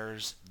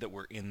bears that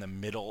were in the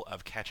middle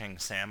of catching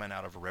salmon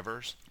out of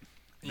rivers,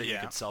 that you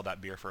could sell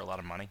that beer for a lot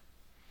of money?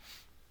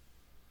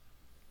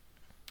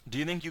 Do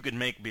you think you could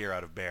make beer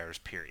out of bears,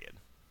 period?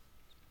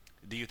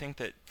 Do you think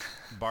that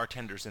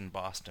bartenders in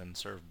Boston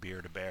serve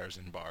beer to bears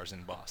in bars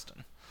in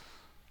Boston?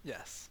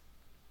 Yes.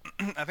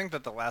 I think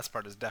that the last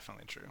part is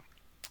definitely true.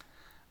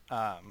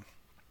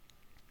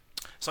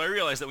 So I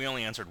realized that we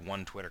only answered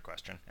one Twitter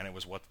question, and it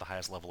was what's the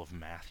highest level of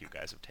math you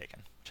guys have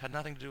taken, which had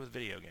nothing to do with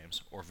video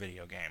games or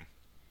video game.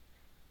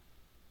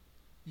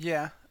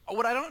 Yeah.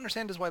 What I don't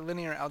understand is why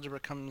linear algebra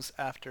comes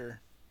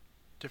after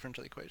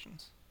differential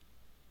equations.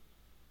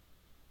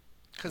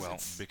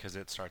 Because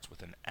it starts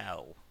with an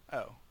L.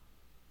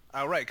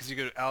 Oh, right, because you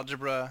go to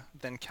algebra,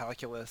 then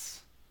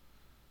calculus,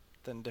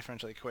 then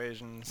differential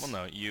equations. Well,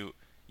 no, you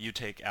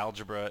take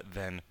algebra,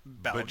 then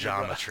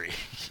geometry.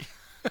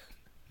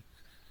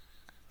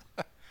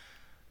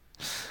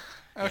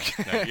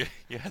 Okay. Yeah, no,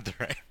 you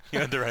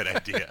had the right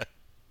idea.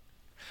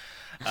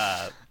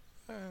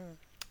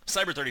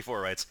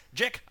 Cyber34 writes,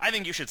 Jick, I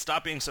think you should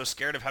stop being so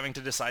scared of having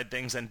to decide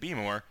things and be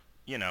more,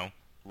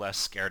 less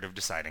scared of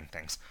deciding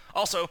things.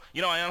 Also,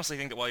 I honestly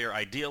think that while your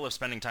ideal of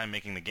spending time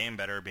making the game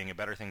better being a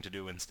better thing to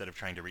do instead of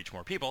trying to reach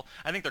more people,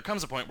 I think there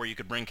comes a point where you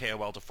could bring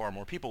KoL to far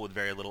more people with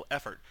very little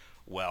effort.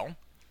 Well,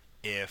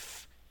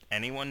 if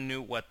anyone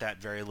knew what that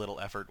very little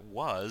effort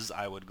was,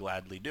 I would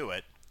gladly do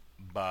it,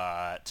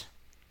 but...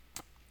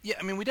 Yeah,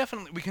 I mean, we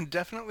can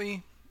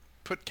definitely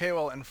put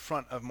KoL in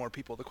front of more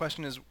people. The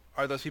question is,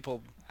 are those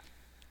people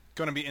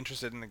going to be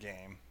interested in the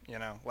game?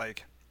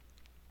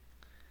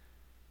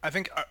 I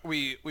think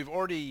we've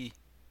already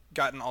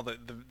gotten all the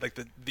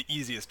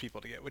easiest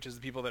people to get, which is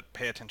the people that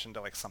pay attention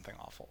to something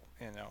awful.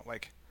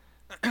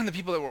 The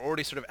people that were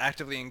already sort of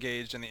actively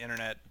engaged in the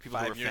internet people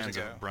 5 who were years fans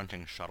ago. of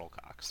grunting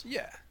shuttlecocks.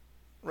 Yeah,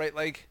 right.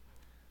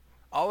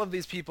 all of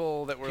these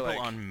people that were people like...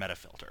 on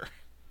Metafilter.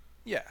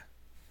 Yeah.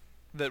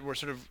 That were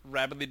sort of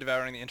rapidly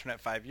devouring the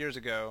internet 5 years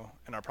ago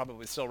and are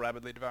probably still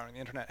rapidly devouring the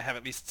internet have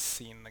at least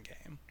seen the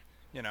game,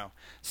 you know?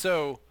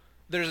 So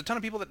there's a ton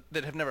of people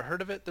that have never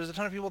heard of it. There's a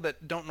ton of people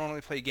that don't normally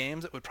play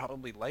games that would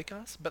probably like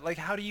us. But like,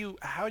 how do you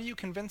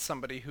convince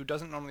somebody who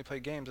doesn't normally play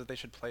games that they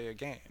should play a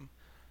game?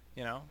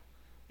 You know?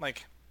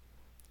 Like,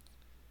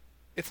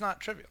 it's not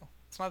trivial.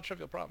 It's not a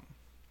trivial problem.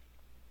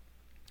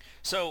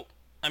 So,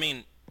 I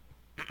mean,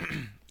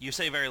 you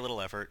say very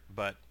little effort,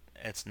 but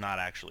it's not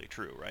actually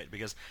true, right?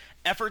 Because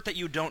effort that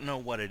you don't know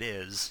what it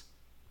is,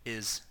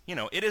 you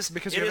know, it is...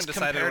 Because you haven't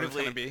decided what it's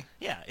going to be.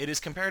 Yeah, it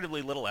is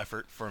comparatively little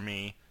effort for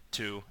me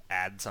to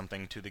add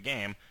something to the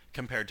game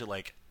compared to,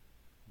 like,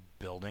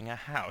 building a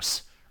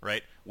house,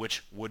 right?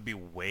 Which would be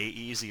way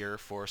easier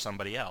for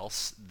somebody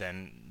else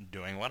than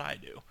doing what I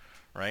do,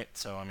 right?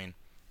 So, I mean,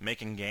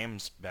 making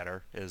games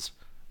better is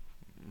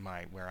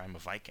where I'm a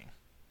Viking.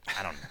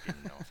 I don't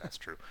even know if that's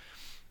true.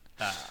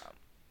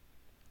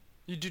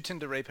 You do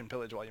tend to rape and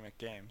pillage while you make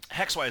games.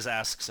 Hexwise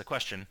asks a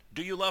question.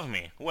 Do you love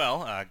me?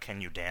 Well, can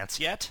you dance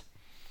yet?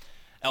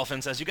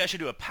 Elfin says, you guys should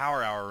do a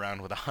power hour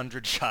round with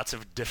 100 shots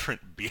of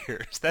different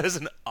beers. That is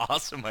an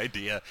awesome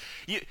idea.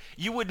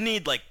 You would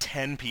need like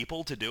 10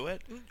 people to do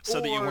it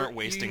so that you weren't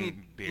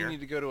wasting beer. You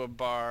need to go to a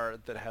bar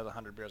that has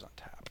 100 beers on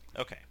tap.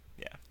 Okay,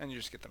 yeah. And you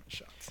just get them in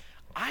shots.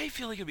 I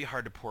feel like it would be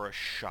hard to pour a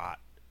shot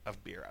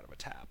of beer out of a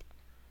tap.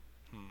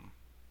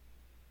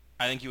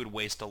 I think you would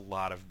waste a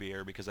lot of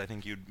beer because I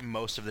think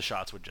most of the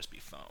shots would just be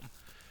foam.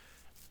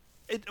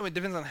 It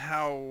depends on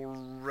how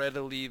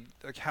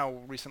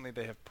recently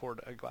they have poured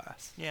a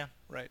glass. Yeah.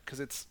 Right? Because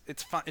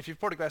it's fun. If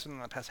you've poured a glass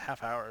within the past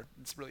half hour,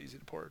 it's really easy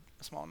to pour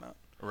a small amount.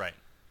 Right.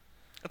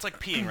 It's like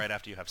peeing right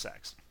after you have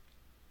sex.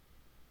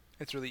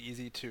 It's really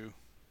easy to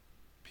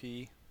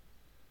pee.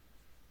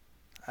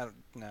 That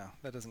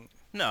doesn't...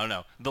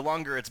 No. The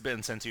longer it's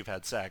been since you've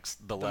had sex,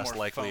 the less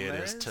likely it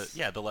is to...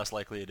 Yeah, the less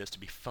likely it is to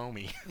be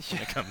foamy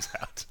when it comes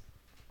out.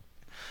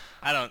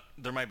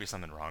 There might be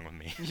something wrong with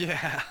me.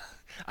 Yeah.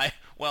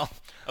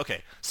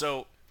 Okay,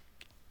 so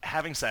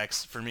having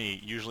sex, for me,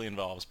 usually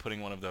involves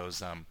putting one of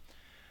those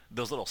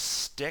little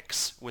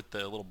sticks with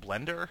the little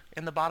blender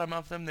in the bottom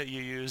of them that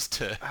you use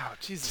to whip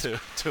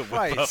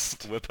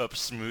up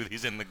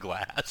smoothies in the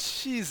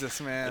glass.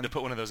 Jesus, man. And to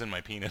put one of those in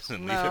my penis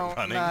and leave it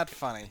running. Not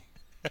funny.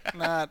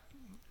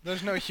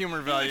 There's no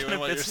humor value in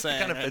what you're saying.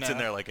 It kind of fits in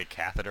there like a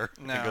catheter.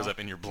 It goes up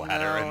in your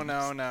bladder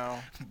No.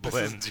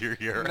 Blends your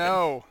urine.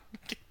 No.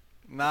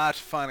 Not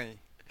funny.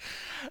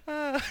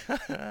 God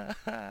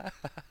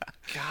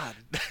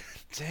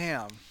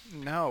damn.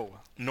 No.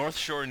 North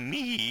Shore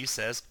Knee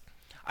says,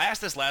 I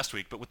asked this last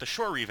week, but with the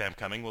Shore revamp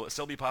coming, will it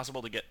still be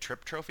possible to get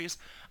trip trophies?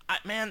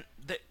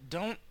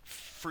 Don't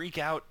freak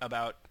out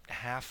about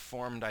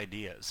half-formed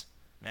ideas.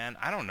 Man,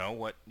 I don't know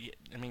what...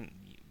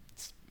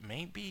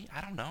 maybe,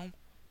 I don't know.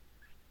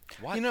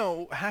 What? You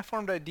know,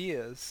 half-formed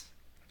ideas,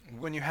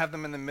 when you have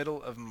them in the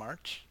middle of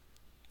March,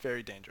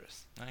 very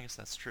dangerous. I guess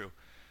that's true.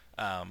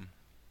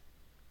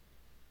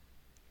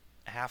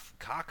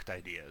 Half-cocked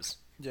ideas.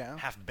 Yeah.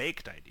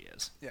 Half-baked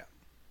ideas. Yeah.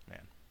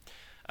 Man.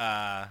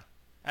 I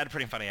had a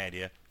pretty funny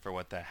idea for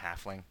what the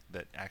halfling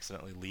that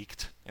accidentally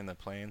leaked in the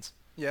plains.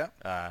 Yeah.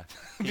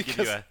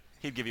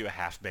 He'd give you a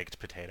half-baked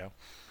potato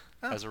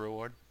as a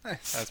reward.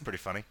 Nice. That's pretty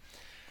funny.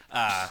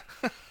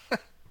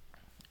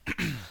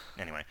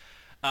 Anyway.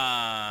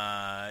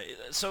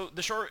 So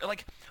the Shore,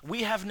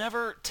 we have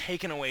never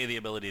taken away the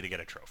ability to get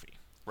a trophy,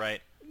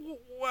 right?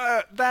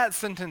 That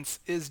sentence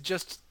is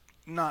just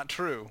not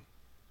true.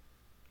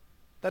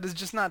 That is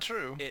just not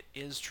true. It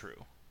is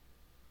true.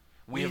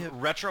 We have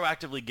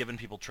retroactively given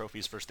people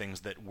trophies for things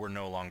that were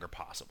no longer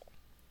possible,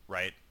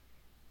 right?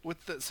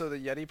 So the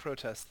Yeti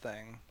protest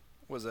thing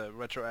was a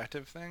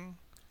retroactive thing?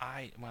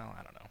 I don't know.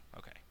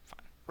 Okay,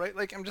 fine. Right?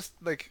 I'm just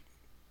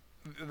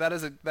that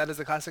is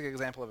a classic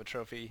example of a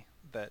trophy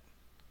that...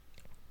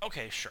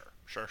 Okay, sure.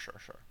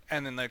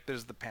 And then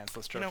there's the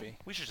pantsless trophy.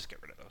 We should just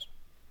get rid of those.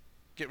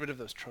 Get rid of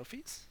those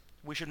trophies?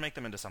 We should make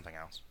them into something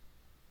else.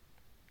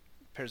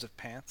 Pairs of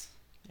pants?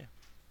 Yeah.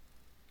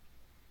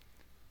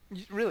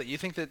 Really? You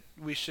think that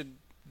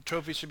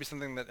trophies should be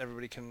something that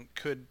everybody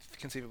could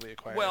conceivably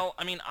acquire? Well,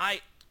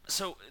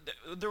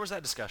 there was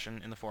that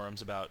discussion in the forums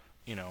about,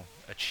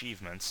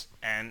 achievements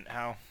and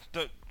how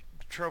the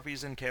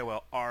trophies in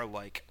KoL are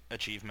like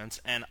achievements,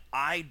 and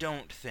I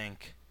don't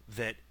think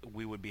that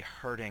we would be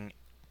hurting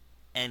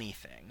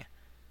anything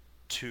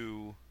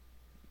to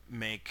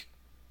make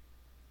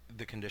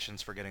the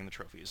conditions for getting the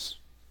trophies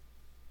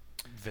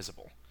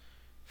visible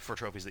for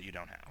trophies that you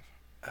don't have.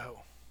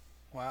 Oh,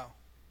 wow.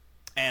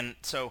 And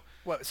so...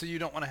 What, so you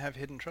don't want to have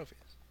hidden trophies?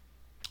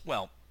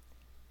 Well,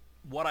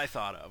 what I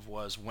thought of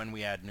was when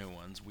we add new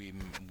ones,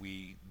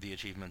 the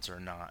achievements are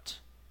not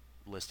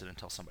listed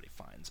until somebody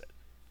finds it.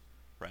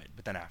 Right,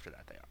 but then after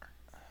that they are.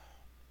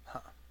 Huh.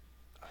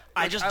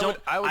 I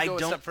would go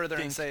a step further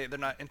and say they're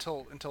not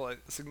until a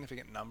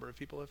significant number of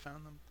people have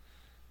found them.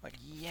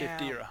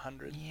 50 or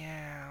 100.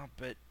 Yeah,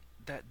 but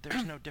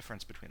there's no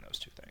difference between those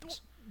two things.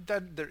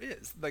 that there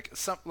is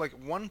like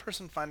one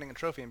person finding a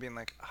trophy and being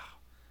like, oh,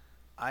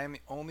 I am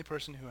the only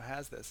person who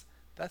has this.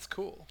 That's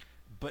cool.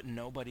 But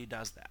nobody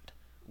does that.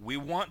 We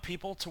want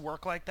people to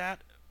work like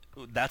that.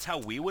 That's how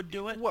we would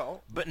do it.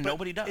 Well, but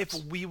nobody does. If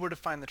we were to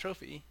find the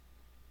trophy,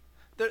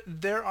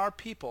 there are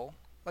people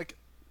like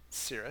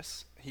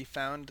Cirrus. He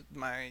found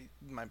my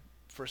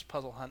first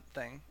puzzle hunt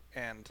thing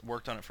and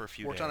worked on it for a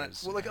few days. Worked on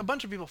it. Well, like a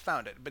bunch of people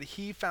found it, but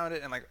he found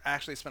it and like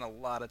actually spent a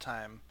lot of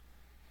time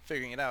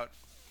figuring it out,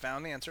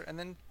 found the answer, and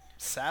then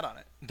sat on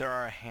it. There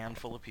are a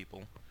handful of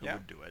people who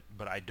would do it,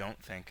 but I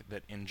don't think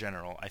that in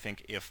general. I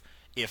think if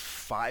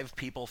 5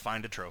 people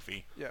find a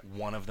trophy,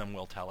 one of them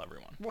will tell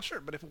everyone. Well, sure,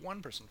 but if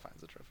one person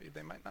finds a trophy,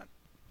 they might not.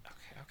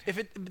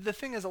 Okay. The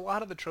thing is, a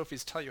lot of the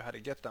trophies tell you how to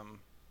get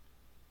them,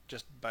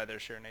 just by their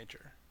sheer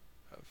nature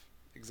of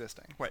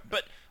existing. Right,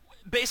 but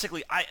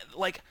basically,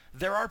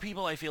 there are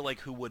people I feel like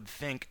who would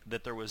think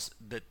that there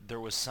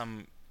was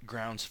some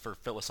grounds for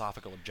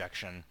philosophical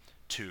objection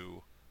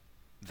to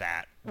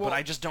that, but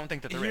I just don't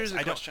think that there is.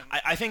 Here's a question.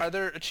 I think, are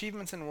there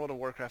achievements in World of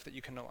Warcraft that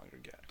you can no longer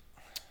get?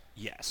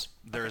 Yes.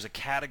 There is a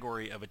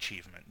category of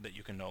achievement that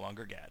you can no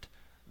longer get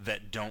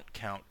that don't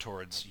count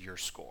towards your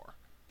score.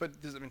 But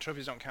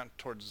trophies don't count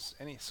towards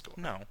any score.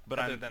 No, but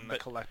other than the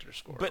collector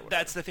score. But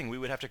that's the thing. We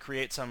would have to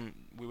create some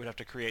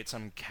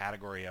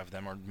category of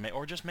them,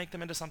 or just make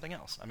them into something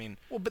else. I mean,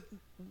 well, but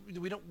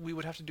we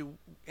would have to do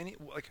any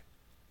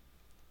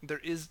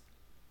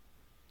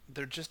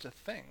they're just a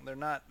thing. They're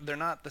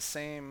not the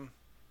same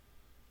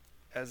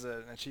as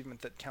an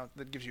achievement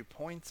that gives you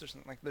points or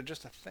something. Like, they're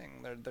just a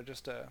thing. They're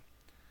just a,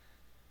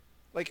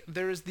 like,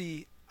 there's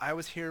the I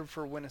was here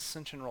for when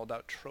Ascension rolled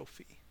out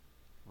trophy.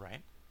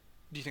 Right.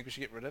 Do you think we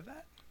should get rid of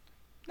that?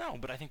 No,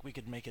 but I think we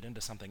could make it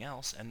into something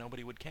else and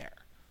nobody would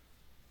care.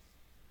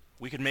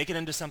 We could make it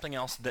into something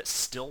else that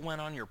still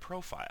went on your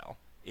profile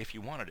if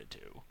you wanted it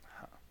to.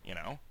 You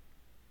know?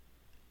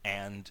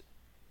 And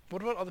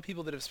what about all the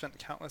people that have spent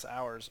countless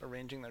hours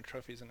arranging their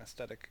trophies in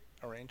aesthetic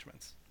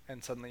arrangements,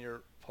 and suddenly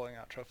you're pulling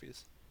out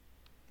trophies?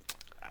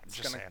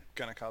 It's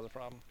gonna cause a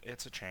problem.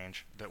 It's a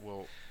change that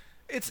will.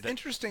 It's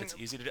interesting. It's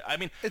easy to do. I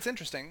mean, it's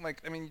interesting.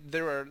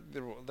 There are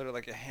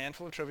like a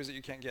handful of trophies that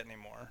you can't get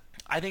anymore.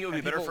 I think it would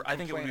be better for. I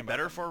think it would be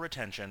better for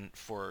retention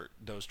for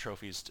those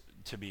trophies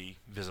to be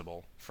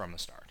visible from the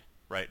start,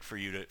 right? For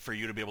you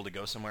to be able to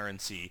go somewhere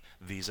and see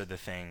these are the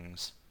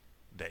things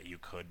that you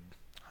could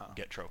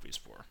get trophies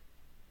for.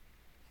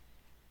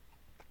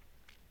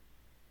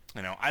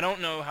 You know, I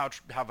don't know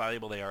how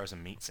valuable they are as a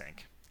meat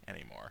sink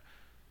anymore.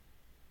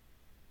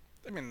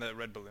 I mean, the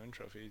Red Balloon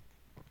trophy.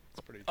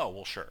 It's pretty. Oh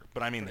well, sure,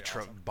 but I mean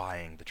awesome.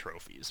 Buying the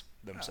trophies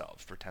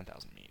themselves for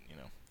 10,000 meat. You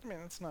know. I mean,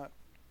 it's not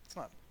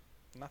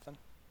nothing.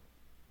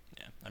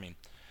 Yeah, I mean,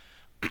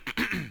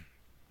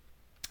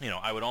 you know,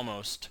 I would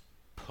almost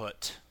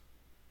put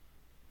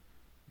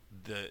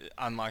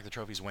unlock the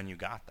trophies when you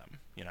got them.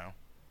 You know,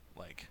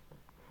 like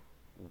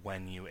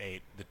when you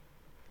ate the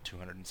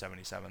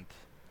 277th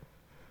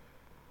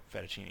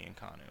fettuccine and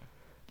Kanu.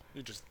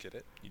 You just get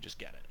it. You just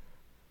get it.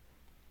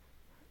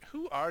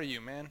 Who are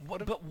you, man?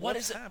 What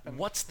is it?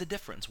 What's the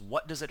difference?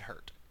 What does it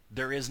hurt?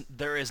 There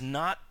is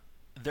not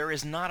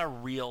a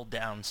real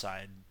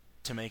downside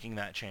to making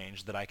that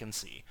change that I can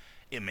see.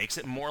 It makes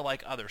it more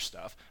like other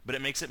stuff, but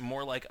it makes it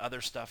more like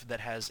other stuff that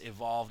has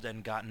evolved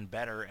and gotten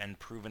better and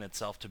proven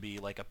itself to be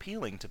like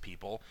appealing to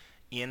people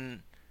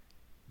in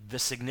the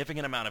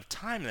significant amount of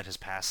time that has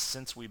passed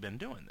since we've been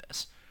doing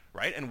this,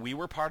 right? And we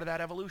were part of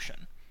that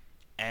evolution.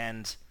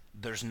 And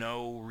there is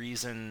no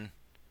reason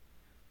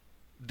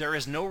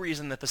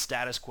that the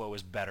status quo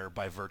is better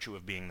by virtue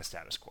of being the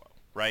status quo,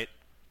 right?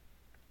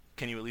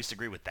 Can you at least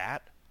agree with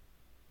that?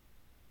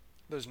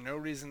 There's no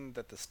reason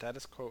that the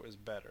status quo is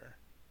better.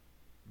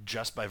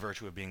 Just by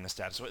virtue of being the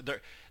status quo.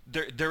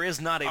 There is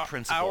not a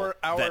principle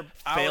that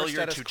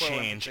failure to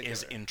change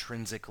is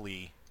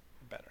intrinsically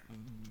better,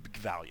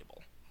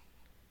 valuable.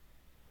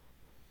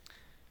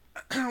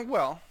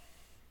 Well,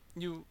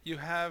 you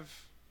have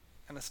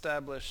an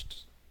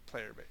established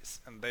player base,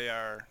 and they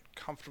are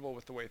comfortable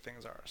with the way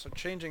things are. So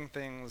changing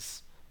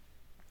things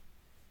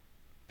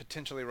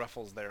potentially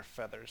ruffles their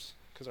feathers,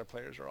 because our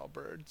players are all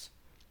birds.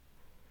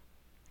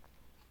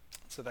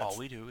 So that's all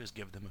we do is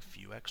give them a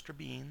few extra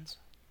beans,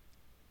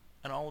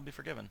 and all will be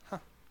forgiven. Huh.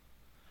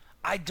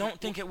 I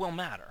don't think it will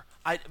matter.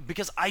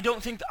 Because I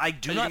don't think I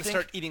do Are not you gonna think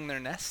start eating their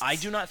nests. I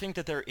do not think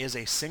that there is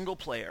a single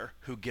player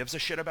who gives a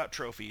shit about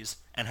trophies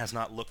and has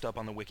not looked up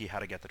on the wiki how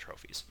to get the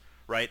trophies,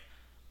 right?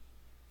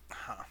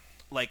 Huh.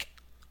 Like,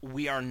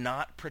 we are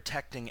not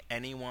protecting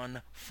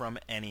anyone from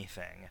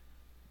anything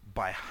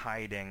by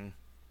hiding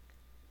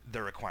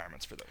the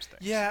requirements for those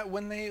things. Yeah,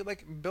 when they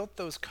built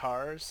those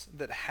cars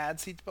that had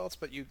seatbelts,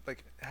 but you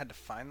had to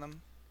find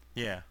them.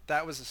 Yeah,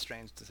 that was a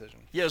strange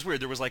decision. Yeah, it was weird.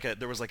 There was like a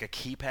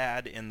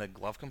keypad in the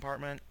glove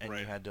compartment, and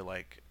you had to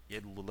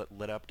it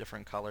lit up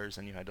different colors,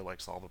 and you had to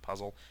solve a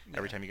puzzle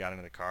every time you got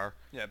into the car.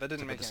 Yeah, that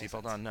didn't make any sense.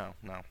 Put the seatbelt on.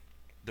 No,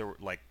 there were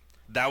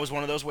that was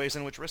one of those ways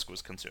in which risk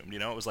was consumed.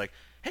 It was like,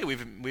 hey,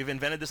 we've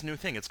invented this new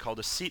thing. It's called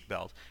a seat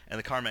belt. And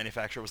the car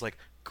manufacturer was like,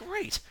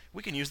 great,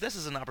 we can use this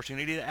as an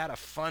opportunity to add a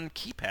fun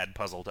keypad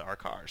puzzle to our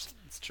cars.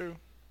 It's true.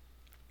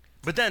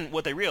 But then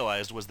what they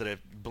realized was that a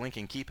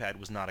blinking keypad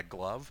was not a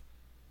glove,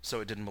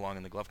 so it didn't belong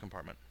in the glove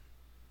compartment.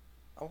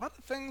 A lot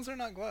of things are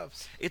not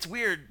gloves. It's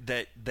weird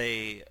that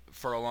they,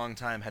 for a long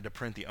time, had to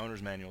print the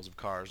owner's manuals of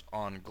cars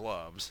on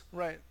gloves.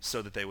 Right.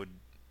 So that they would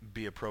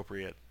be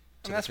appropriate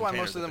to and that's why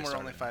most of them were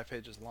only 5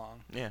 pages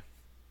long. Yeah.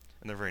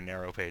 And they're very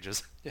narrow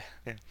pages. Yeah.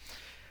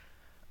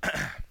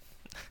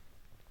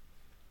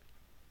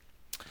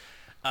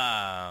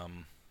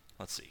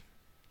 Let's see.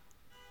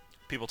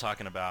 People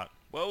talking about...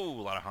 Whoa,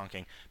 a lot of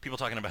honking. People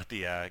talking about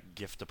the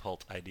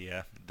gift-to-pult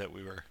idea that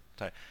we were...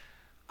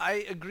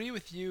 I agree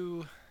with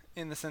you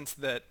in the sense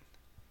that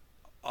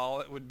all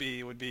it would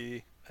be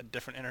a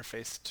different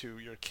interface to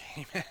your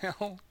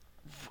K-mail.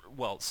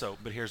 Well,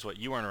 but here's what,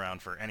 you weren't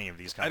around for any of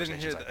these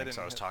conversations. I didn't hear that.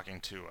 So I was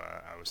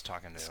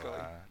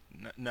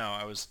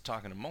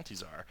talking to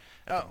Multizar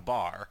at Oh. the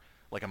bar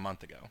like a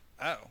month ago.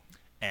 Oh.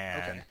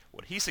 And Okay.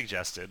 what he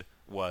suggested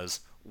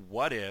was,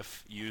 what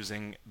if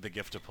using the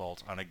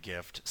gift-to-pult on a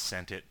gift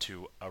sent it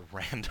to a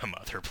random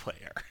other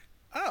player?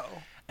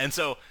 Oh. And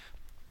so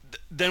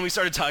then we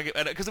started talking,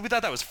 because we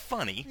thought that was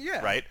funny,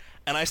 Yeah. right?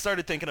 And I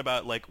started thinking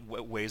about like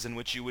ways in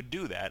which you would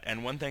do that.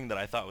 And one thing that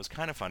I thought was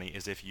kind of funny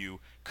is if you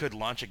could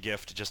launch a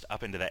gift just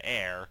up into the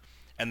air,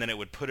 and then it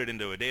would put it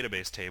into a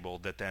database table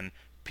that then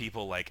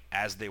people, like,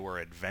 as they were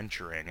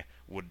adventuring,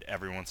 would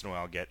every once in a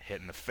while get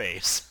hit in the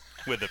face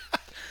with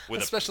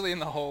especially in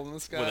the hole in the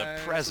sky with a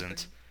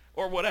present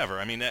or whatever.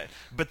 I mean,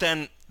 but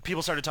then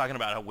people started talking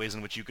about how ways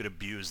in which you could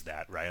abuse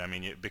that, right? I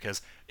mean,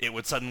 because it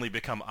would suddenly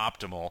become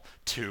optimal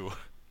to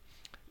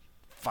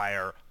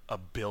fire 1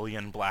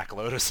 billion Black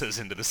Lotuses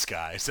into the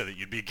sky so that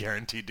you'd be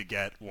guaranteed to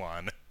get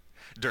one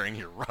during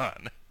your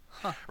run.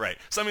 Huh. Right.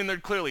 So, I mean, there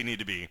clearly need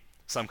to be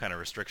some kind of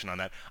restriction on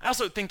that. I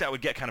also think that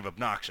would get kind of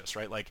obnoxious,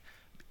 right? Like,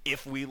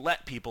 if we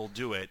let people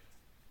do it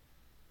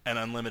an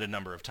unlimited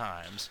number of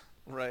times,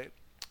 right,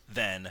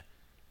 then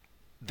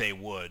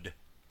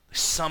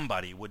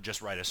somebody would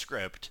just write a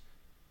script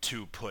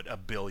to put 1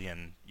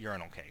 billion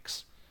urinal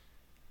cakes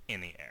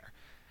in the air.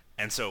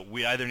 And so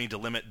we either need to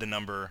limit the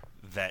number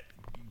that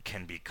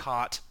can be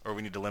caught, or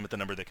we need to limit the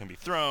number that can be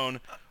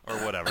thrown, or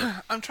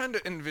whatever. I'm trying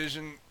to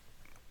envision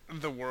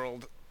the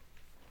world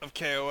of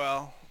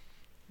KoL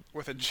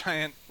with a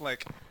giant,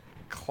 like,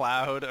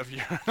 cloud of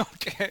urinal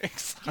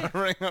cakes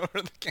hovering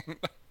over the kingdom.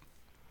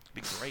 It'd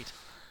be great.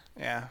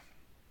 Yeah.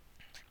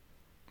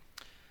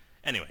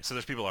 Anyway, so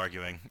there's people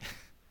arguing.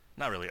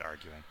 Not really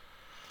arguing.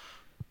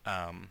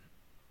 I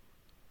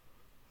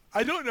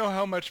don't know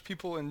how much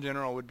people in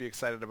general would be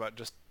excited about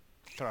just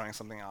throwing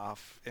something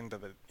off into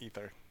the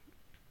ether.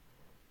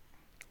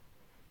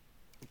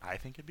 I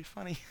think it'd be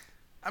funny.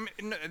 I mean,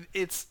 no,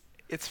 it's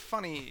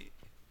funny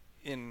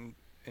in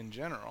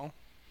general,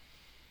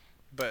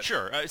 but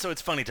sure. So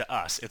it's funny to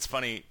us. It's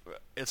funny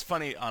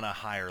on a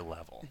higher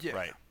level, yeah.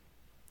 Right?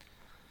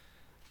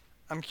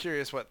 I'm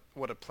curious what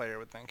a player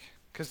would think,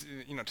 because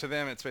to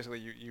them it's basically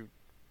you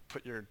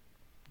put your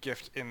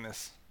gift in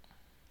this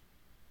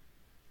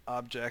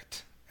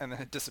object and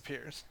then it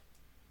disappears.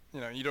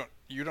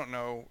 You don't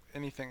know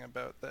anything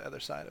about the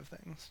other side of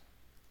things.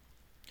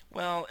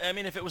 Well, I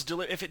mean, if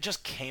it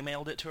just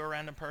K-mailed it to a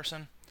random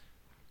person,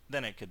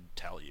 then it could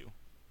tell you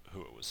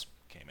who it was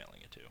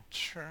K-mailing it to.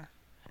 Sure.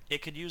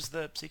 It could use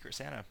the Secret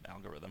Santa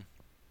algorithm.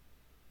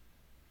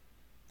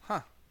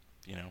 Huh.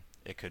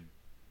 It could.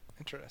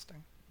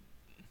 Interesting.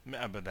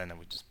 But then it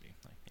would just be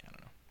like, I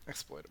don't know.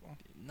 Exploitable.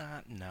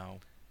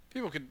 No.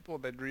 People could,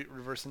 they'd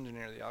reverse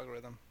engineer the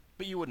algorithm.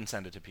 But you wouldn't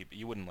send it to people.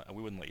 We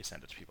wouldn't let you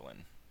send it to people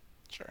in.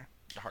 Sure.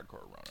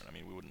 Hardcore Ronin. I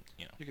mean, we wouldn't,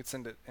 You could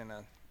send it in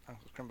a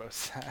Uncle Crimbo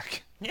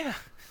sack. Yeah.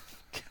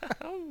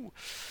 Oh.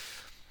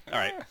 All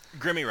right.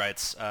 Grimmy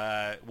writes,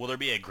 will there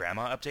be a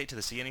grandma update to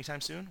the sea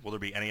anytime soon? Will there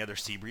be any other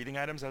sea breathing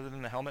items other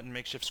than the helmet and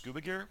makeshift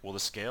scuba gear? Will the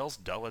scales,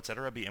 dull,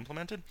 etc. be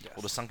implemented? Yes.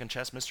 Will the sunken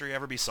chest mystery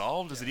ever be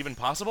solved? Is it even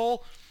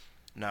possible?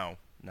 No.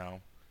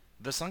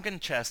 The sunken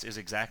chest is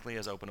exactly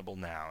as openable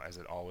now as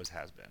it always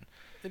has been.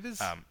 It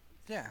is.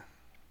 Yeah.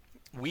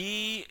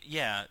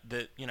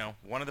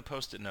 One of the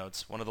post-it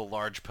notes, one of the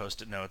large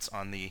post-it notes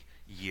on the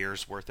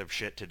year's worth of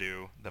shit to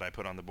do that I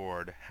put on the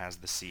board has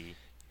the sea.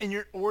 And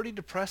you're already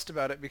depressed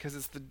about it because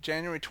it's the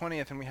January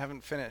 20th and we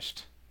haven't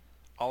finished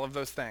all of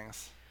those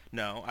things.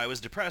 No, I was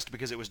depressed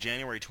because it was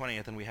January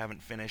 20th and we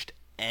haven't finished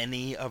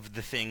any of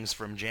the things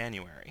from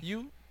January.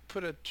 You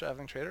put a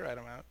traveling trader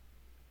item out.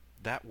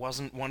 That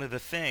wasn't one of the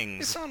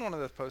things. It's on one of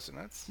the post-it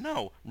notes.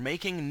 No,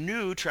 making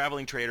new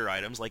traveling trader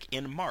items like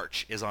in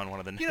March is on one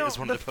of the the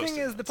post-it notes. thing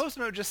is, the post-it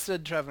note just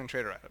said traveling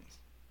trader items.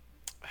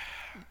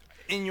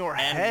 In your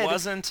head. And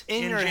wasn't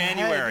in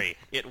January. Head.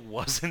 It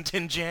wasn't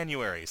in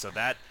January. So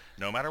that,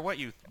 no matter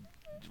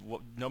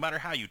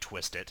how you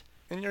twist it.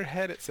 In your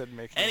head it said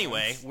make.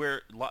 Anyway,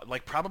 we're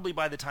probably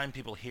by the time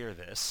people hear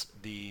this,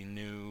 the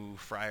new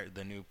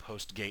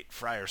post-gate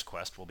Friar's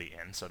Quest will be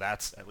in. So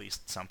that's at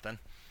least something.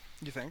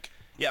 You think?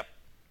 Yep.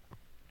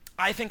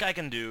 I think I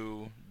can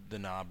do the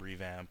knob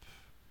revamp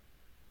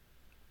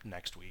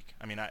next week.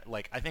 I mean,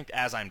 I think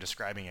as I'm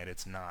describing it,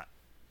 it's not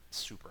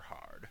super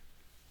hard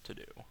to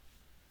do.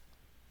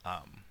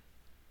 I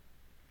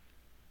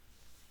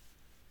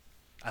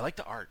like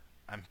the art.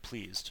 I'm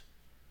pleased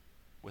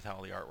with how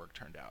all the artwork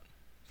turned out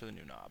for the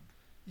new knob.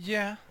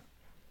 Yeah.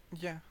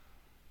 Yeah.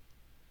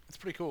 It's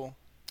pretty cool.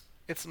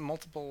 It's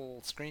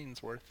multiple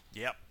screens worth.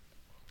 Yep.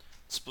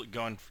 It's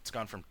gone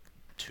from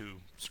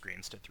 2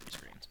 screens to 3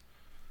 screens.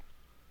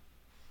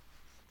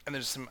 And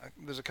there's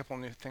a couple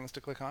of new things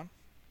to click on?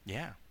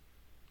 Yeah.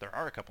 There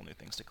are a couple new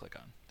things to click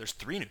on. There's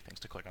 3 new things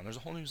to click on. There's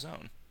a whole new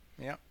zone.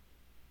 Yep.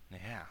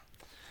 Yeah.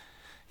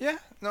 Yeah.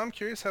 No, I'm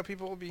curious how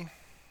people will be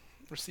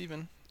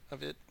receiving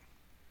of it.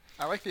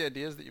 I like the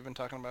ideas that you've been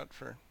talking about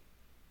for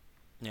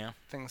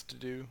things to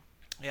do.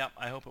 Yeah,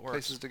 I hope it works.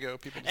 Places to go,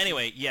 people to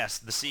Anyway, yes,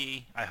 the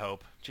C, I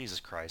hope. Jesus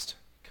Christ.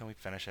 Can we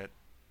finish it?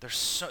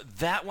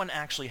 That one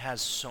actually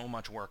has so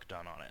much work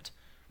done on it,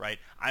 right?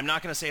 I'm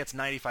not going to say it's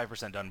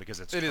 95% done because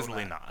it's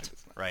totally not,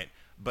 right?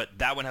 But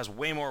that one has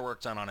way more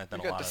work done on it than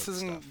a lot of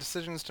stuff.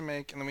 Decisions to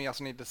make, and then we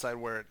also need to decide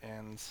where it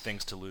ends.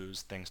 Things to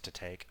lose, things to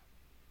take.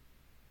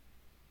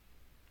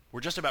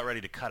 We're just about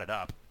ready to cut it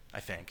up, I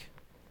think,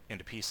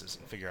 into pieces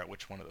and figure out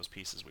which one of those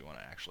pieces we want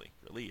to actually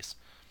release.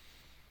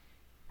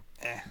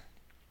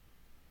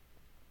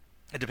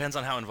 It depends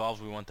on how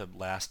involved we want the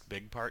last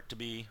big part to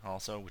be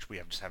also, which we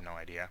just have no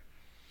idea.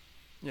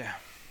 Yeah.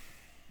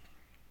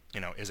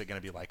 Is it going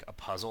to be like a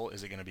puzzle?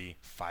 Is it going to be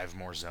 5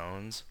 more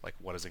zones? Like,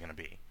 what is it going to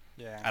be?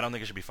 Yeah. I don't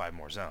think it should be 5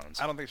 more zones.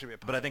 I don't think it should be a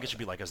puzzle. But I think it should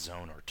be like a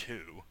zone or 2.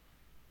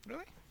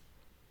 Really?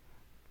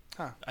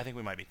 Huh. I think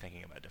we might be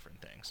thinking about different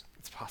things.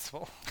 It's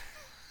possible.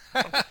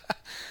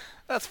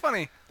 That's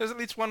funny. There's at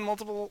least one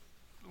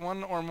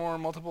or more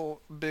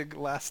multiple big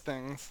last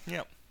things.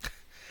 Yep.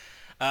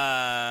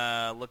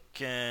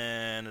 Looking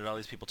at all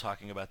these people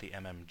talking about the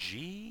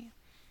MMG,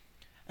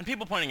 and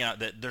people pointing out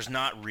that there's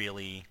not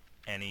really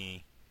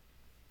any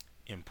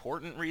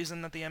important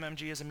reason that the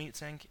MMG is a meat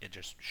sink. It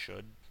just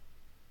should.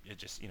 It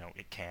just,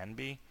 it can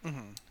be.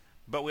 Mm-hmm.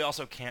 But we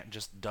also can't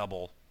just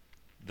double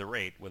the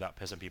rate without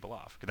pissing people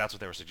off. Because that's what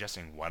they were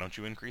suggesting. Why don't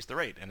you increase the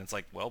rate? And it's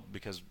like, well,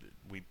 because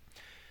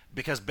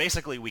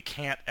basically we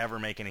can't ever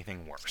make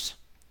anything worse,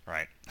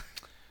 right?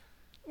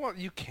 Well,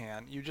 you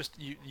can. You're just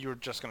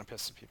going to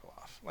piss some people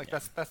off. Like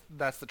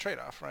that's the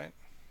trade-off, right?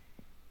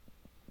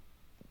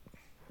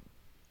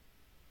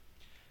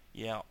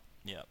 Yeah.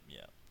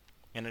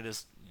 And it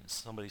is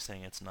somebody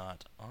saying it's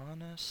not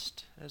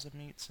honest as a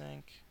meat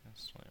sink.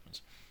 That's what it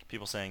was.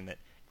 People saying that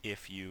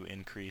if you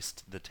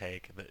increased the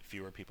take, that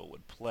fewer people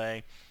would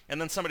play.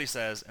 And then somebody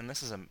says, and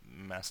this is a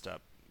messed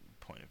up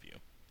point of view.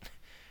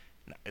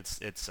 No,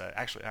 it's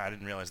actually, I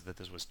didn't realize that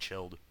this was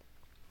chilled.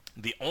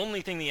 The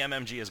only thing the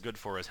MMG is good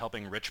for is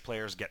helping rich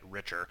players get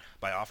richer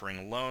by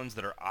offering loans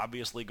that are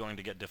obviously going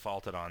to get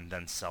defaulted on,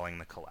 then selling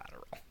the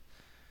collateral.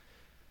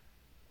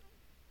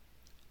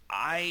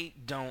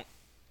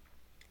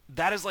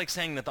 That is like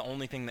saying that the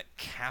only thing that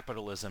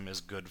capitalism is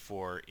good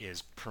for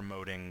is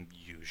promoting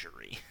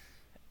usury.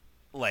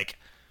 Like,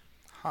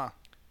 that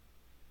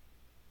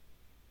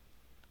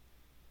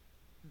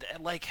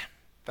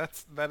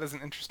is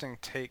an interesting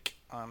take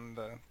on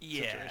the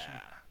situation.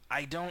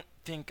 I don't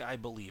think I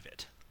believe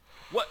it.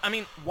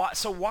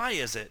 Why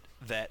is it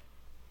that...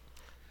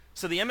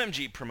 So the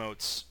MMG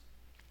promotes...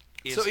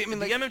 the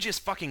MMG is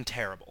fucking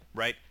terrible,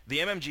 right? The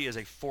MMG is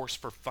a force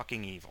for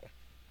fucking evil.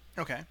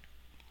 Okay.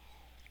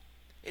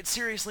 It's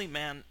seriously,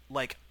 man,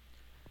 like...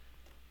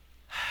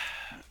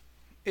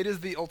 It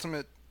is the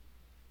ultimate,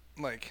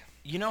 like...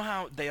 You know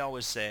how they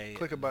always say...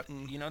 Click a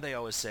button. You know they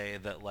always say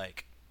that,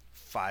 like,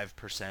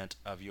 5%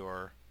 of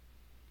your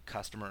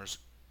customers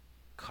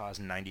cause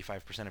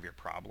 95% of your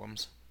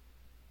problems?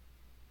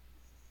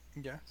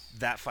 Yes.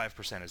 That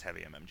 5% is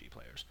heavy MMG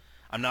players.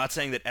 I'm not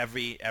saying that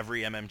every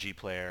MMG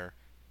player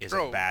is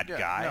a bad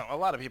guy. No, a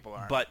lot of people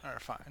are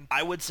fine.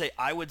 I would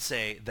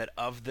say that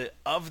of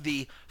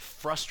the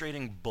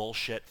frustrating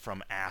bullshit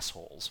from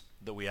assholes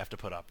that we have to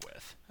put up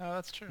with. Oh,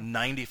 that's true.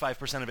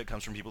 95% of it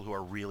comes from people who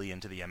are really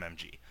into the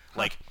MMG.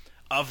 Like,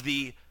 of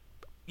the,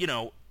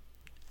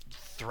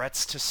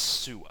 threats to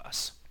sue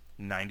us,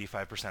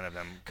 95% of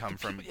them come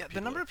from people.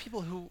 The number of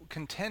people who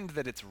contend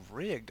that it's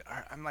rigged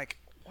I'm like,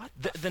 what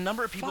the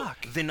number of people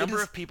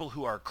of people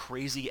who are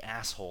crazy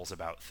assholes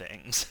about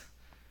things.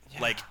 Yeah.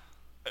 Like,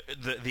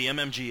 the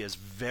MMG is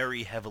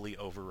very heavily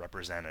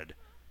overrepresented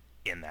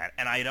in that,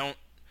 and I don't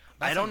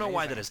know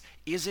why that is.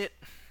 Is it?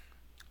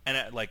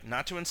 And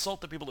not to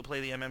insult the people that play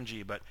the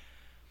MMG, but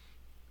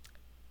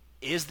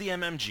is the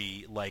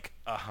MMG like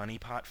a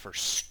honeypot for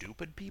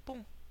stupid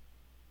people?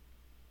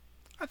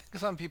 I think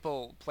some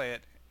people play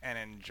it and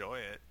enjoy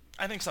it.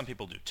 I think some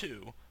people do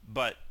too,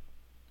 but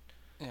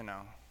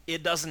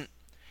it doesn't.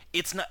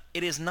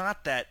 It is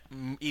not that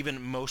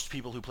even most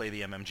people who play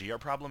the MMG are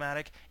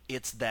problematic.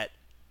 It's that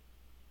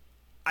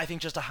I think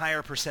just a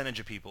higher percentage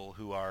of people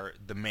who are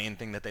the main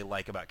thing that they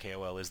like about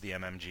KoL is the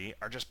MMG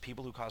are just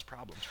people who cause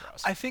problems for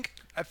us. I think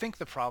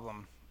the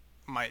problem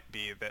might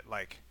be that,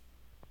 like,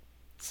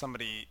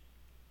 somebody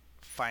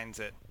finds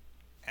it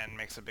and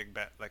makes a big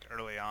bet like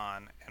early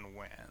on and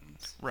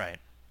wins. Right.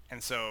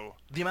 And so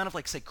the amount of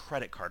like say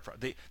credit card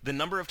fraud, the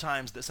number of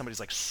times that somebody's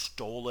like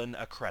stolen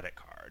a credit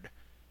card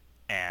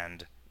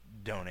and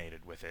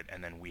donated with it,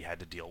 and then we had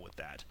to deal with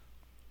that,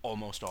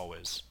 almost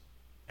always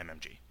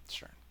MMG.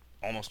 Sure.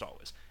 Almost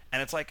always.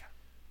 And it's like,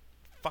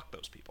 fuck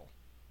those people,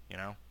 you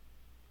know?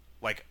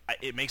 Like,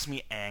 it makes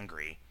me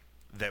angry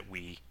that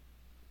we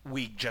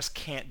just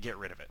can't get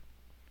rid of it.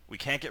 We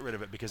can't get rid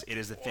of it because it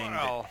is the thing.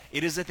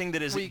 It is the thing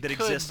that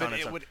exists on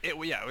its own. It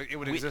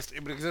would exist.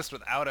 It would exist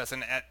without us,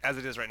 and as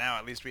it is right now,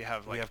 at least we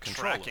have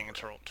tracking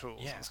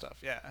tools and stuff.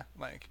 Yeah,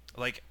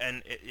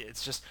 and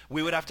it's just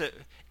we would have to.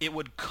 It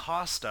would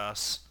cost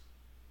us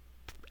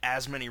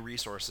as many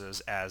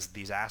resources as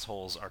these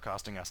assholes are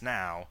costing us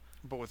now,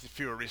 but with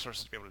fewer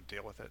resources to be able to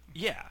deal with it.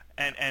 Yeah,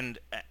 and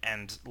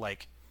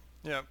like,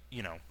 yeah,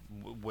 you know,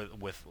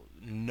 with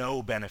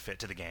no benefit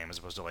to the game as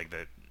opposed to like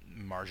the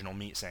marginal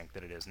meat sink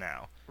that it is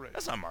now. Right.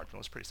 That's not marginal.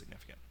 It's pretty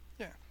significant.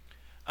 Yeah.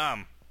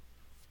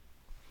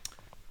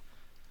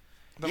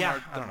 The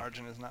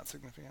margin is not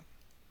significant.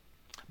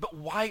 But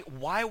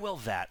why will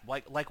that?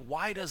 Like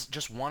why does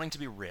just wanting to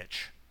be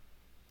rich?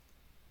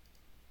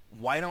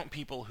 Why don't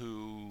people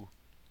who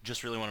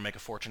just really want to make a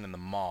fortune in the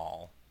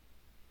mall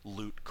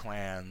loot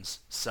clans,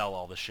 sell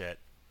all the shit,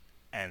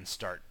 and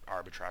start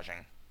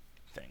arbitraging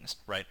things,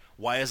 right?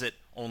 Why is it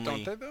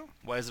only... Don't they, though?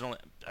 Why is it only...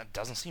 It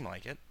doesn't seem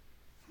like it.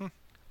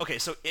 Okay,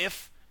 so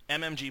if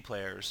MMG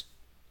players...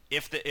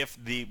 If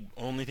the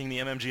only thing the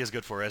MMG is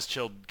good for, as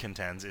Chilled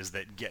contends, is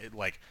that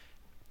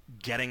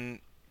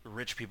getting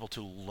rich people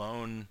to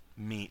loan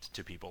meat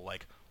to people,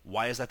 like,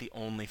 why is that the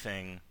only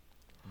thing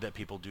that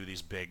people do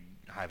these big,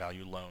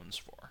 high-value loans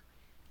for?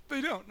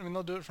 They don't. I mean,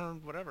 they'll do it for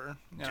whatever.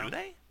 Do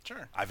they?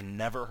 Sure. I've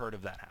never heard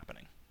of that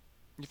happening.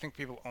 You think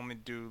people only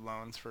do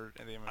loans for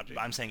the MMG?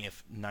 I'm saying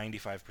if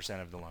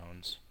 95% of the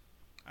loans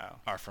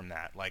are from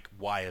that, like,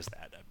 why is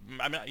that?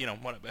 I mean, you know,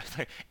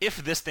 if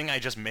this thing I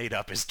just made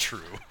up is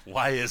true,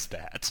 why is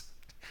that?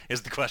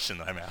 Is the question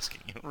that I'm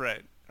asking you.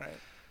 Right.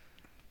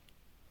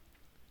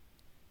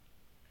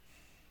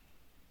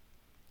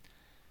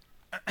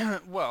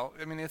 Well,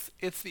 I mean,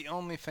 it's the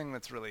only thing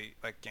that's really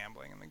like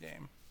gambling in the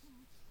game,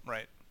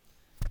 right?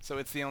 So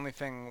it's the only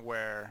thing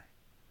where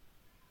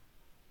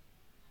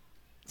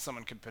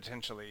someone could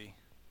potentially,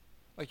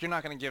 like, you're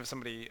not going to give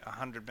somebody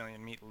 $100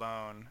 million meat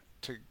loan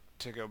to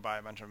go buy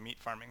a bunch of meat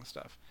farming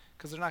stuff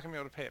because they're not going to be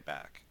able to pay it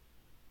back,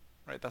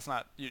 right? That's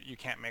not, you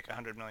can't make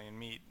 $100 million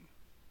meat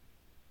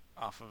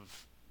off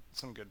of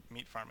some good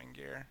meat farming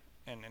gear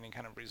in any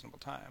kind of reasonable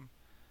time.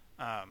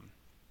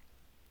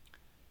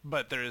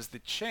 But there is the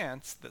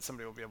chance that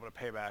somebody will be able to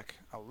pay back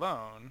a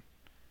loan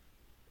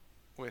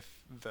with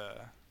the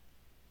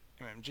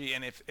MMG,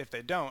 and if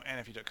they don't, and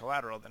if you took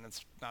collateral, then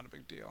it's not a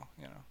big deal,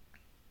 you know.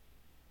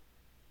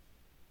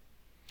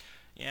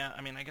 Yeah,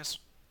 I mean, I guess.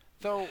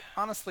 Though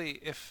honestly,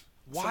 if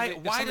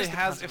somebody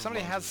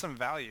has some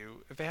value,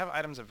 if they have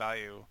items of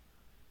value,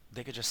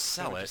 they could just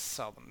sell it, just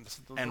sell them,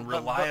 and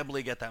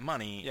reliably get that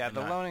money. Yeah,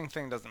 the loaning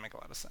thing doesn't make a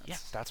lot of sense. Yeah,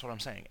 that's what I'm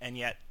saying, and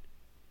yet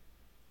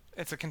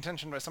it's a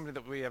contention by somebody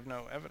that we have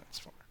no evidence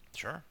for.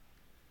 Sure.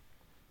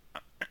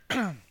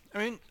 I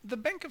mean, the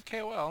Bank of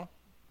KoL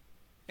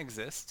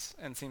exists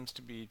and seems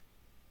to be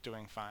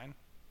doing fine,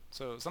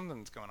 so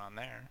something's going on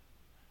there,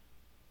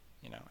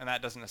 you know, and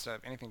that doesn't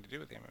necessarily have anything to do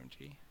with the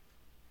MMG,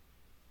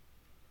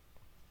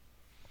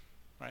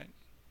 right?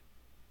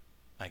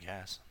 I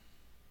guess.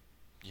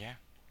 Yeah.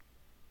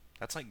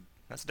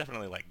 That's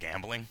definitely like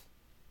gambling.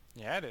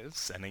 Yeah, it is.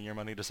 Sending your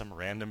money to some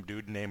random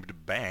dude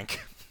named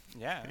Bank.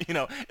 Yeah. You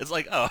know, it's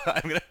like, oh,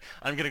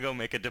 I'm gonna go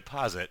make a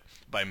deposit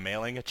by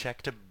mailing a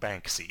check to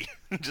Banksy,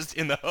 just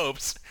in the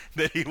hopes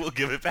that he will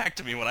give it back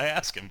to me when I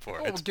ask him for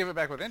it. We'll give it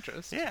back with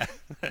interest. Yeah.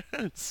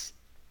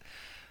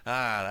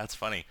 That's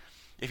funny.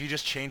 If you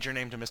just change your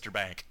name to Mr.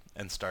 Bank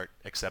and start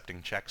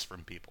accepting checks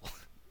from people.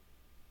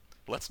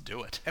 Let's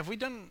do it. Have we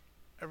done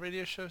a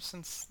radio show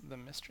since the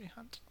Mystery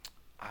Hunt?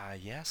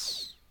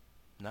 Yes.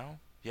 No?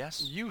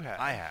 Yes? You have.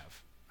 I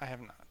have. I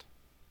have not.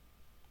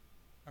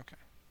 Okay.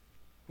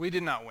 We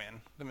did not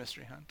win the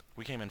Mystery Hunt.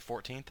 We came in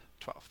 14th?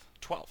 12th.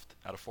 12th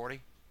out of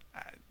 40?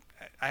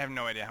 I have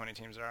no idea how many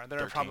teams there are. There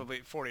 13. are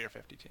probably 40 or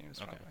 50 teams,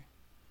 probably.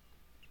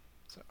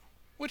 So,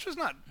 which was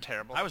not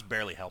terrible. I was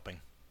barely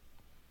helping.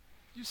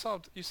 You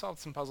solved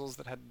some puzzles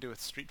that had to do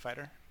with Street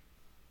Fighter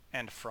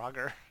and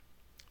Frogger.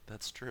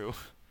 That's true.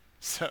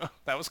 So,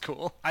 that was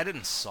cool. I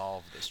didn't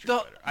solve the Street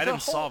Fighter. I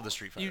didn't solve the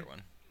Street Fighter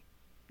one.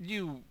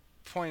 You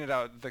pointed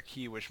out the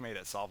key which made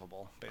it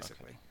solvable,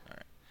 basically.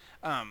 Okay.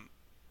 All right.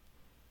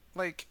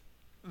 Like,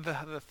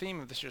 the theme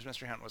of this year's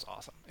Mystery Hunt was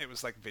awesome. It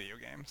was like video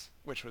games,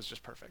 which was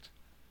just perfect.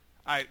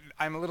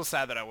 I'm a little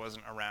sad that I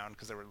wasn't around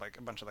because there were like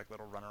a bunch of like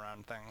little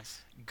runaround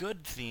things.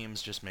 Good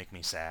themes just make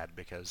me sad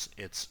because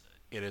it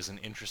is an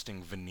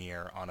interesting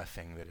veneer on a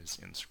thing that is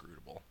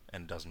inscrutable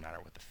and doesn't matter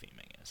what the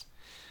theming is.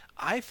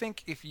 I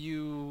think if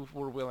you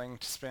were willing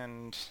to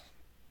spend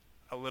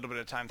a little bit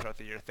of time throughout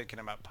the year thinking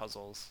about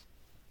puzzles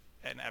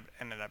in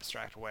an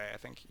abstract way, I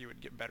think you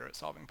would get better at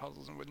solving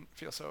puzzles and wouldn't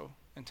feel so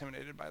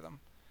intimidated by them.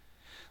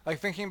 Like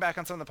thinking back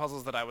on some of the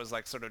puzzles that I was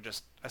like sort of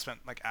just I spent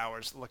like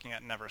hours looking at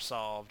and never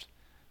solved.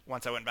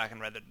 Once I went back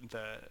and read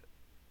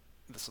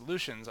the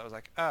solutions, I was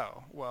like,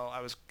 oh, well,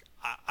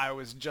 I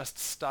was just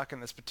stuck in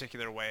this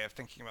particular way of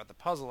thinking about the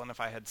puzzle, and if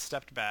I had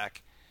stepped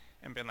back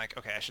and been like,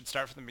 okay, I should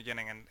start from the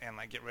beginning and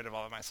like get rid of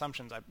all of my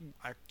assumptions, I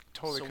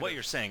totally. So what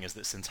you're saying is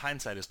that since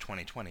hindsight is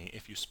 20/20,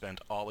 if you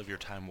spent all of your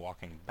time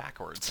walking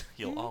backwards,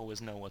 you'll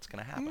always know what's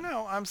going to happen.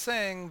 No, I'm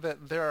saying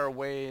that there are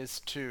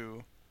ways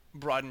to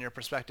broaden your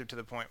perspective to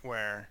the point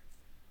where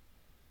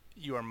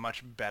you are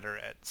much better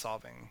at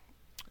solving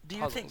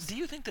puzzles. Do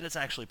you think that it's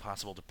actually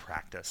possible to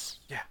practice?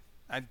 Yeah,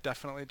 I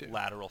definitely do.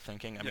 Lateral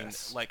thinking. I mean,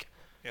 like.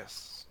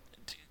 Yes.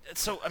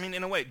 So, I mean,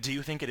 in a way, do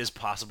you think it is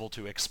possible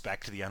to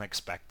expect the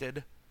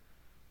unexpected?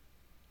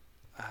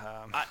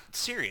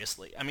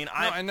 Seriously, I mean,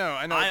 I know.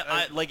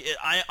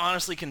 I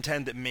honestly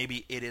contend that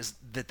maybe it is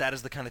that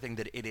is the kind of thing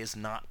that it is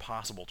not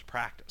possible to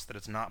practice. That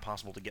it's not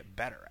possible to get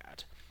better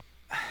at.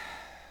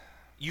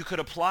 You could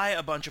apply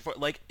a bunch of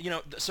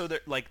so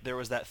there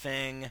was that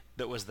thing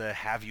that was the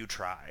Have You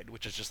Tried,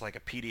 which is just like a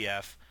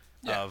PDF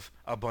of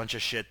a bunch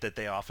of shit that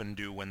they often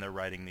do when they're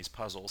writing these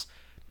puzzles.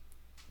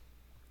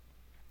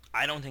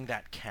 I don't think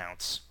that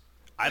counts.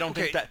 I don't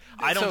think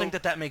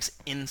that makes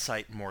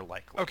insight more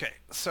likely. Okay,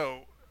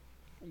 so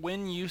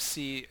when you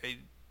see a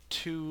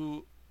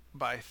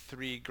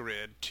 2x3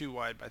 grid, 2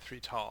 wide by 3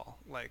 tall,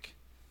 like,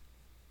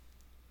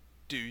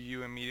 do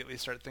you immediately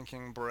start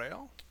thinking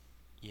Braille?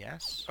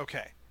 Yes.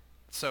 Okay,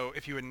 so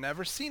if you had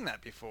never seen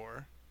that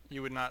before,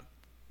 you would not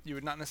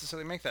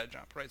necessarily make that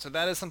jump, right? So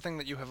that is something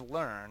that you have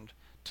learned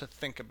to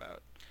think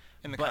about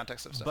in the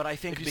context of stuff. But I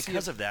think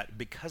because of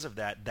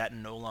that, that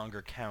no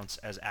longer counts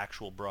as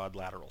actual broad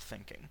lateral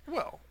thinking.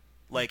 Well,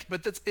 like,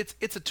 but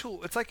it's a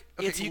tool. It's like,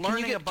 okay,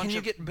 can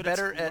you get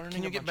better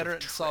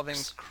at solving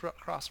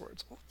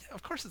crosswords? Well, yeah,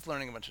 of course, it's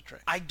learning a bunch of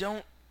tricks. I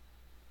don't.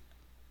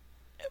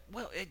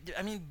 Well,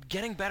 I mean,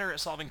 getting better at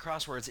solving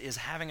crosswords is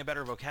having a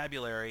better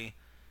vocabulary,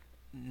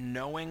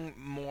 knowing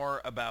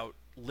more about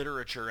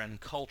literature and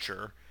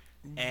culture.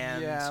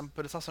 And yeah,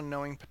 but it's also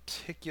knowing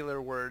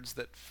particular words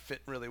that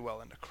fit really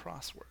well into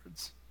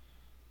crosswords.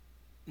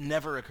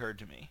 Never occurred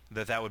to me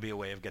that would be a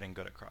way of getting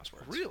good at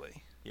crosswords.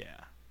 Really? Yeah.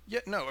 Yeah,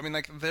 no, I mean,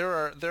 like,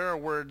 there are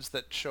words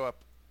that show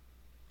up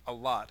a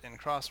lot in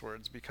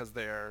crosswords because of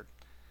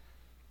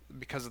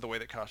the way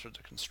that crosswords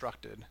are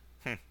constructed.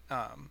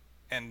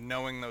 And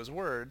knowing those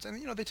words, and,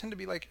 they tend to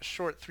be, like,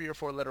 short 3 or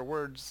 4 letter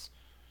words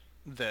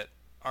that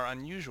are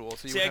unusual.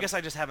 So I guess I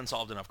just haven't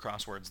solved enough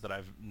crosswords that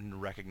I've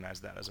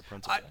recognized that as a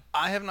principle.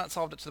 I have not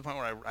solved it to the point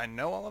where I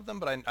know all of them,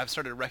 but I've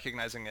started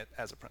recognizing it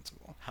as a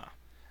principle.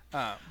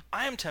 I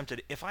am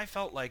tempted, if I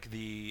felt like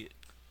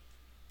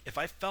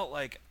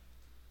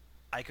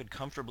I could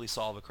comfortably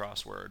solve a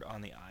crossword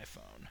on the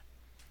iPhone.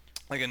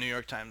 Like a New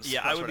York Times.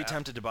 Yeah, I would be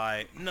tempted to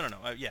buy.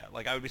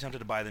 I would be tempted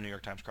to buy the New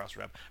York Times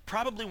crossword app.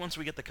 Probably once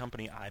we get the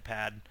company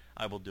iPad,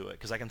 I will do it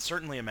because I can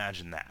certainly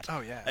imagine that. Oh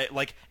yeah.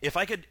 Like if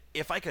I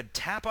could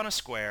tap on a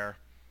square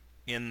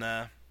in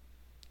the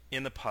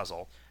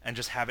puzzle and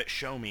just have it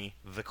show me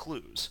the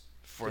clues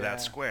for that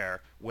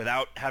square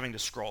without having to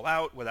scroll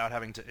out, without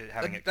having to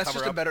that's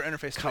just a better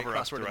interface to cover a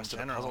up the rest of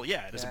the puzzle.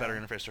 Yeah, it is a better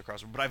interface to a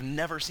crossword. But I've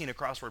never seen a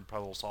crossword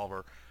puzzle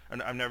solver,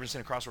 and I've never seen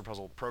a crossword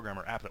puzzle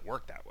programmer app that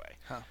worked that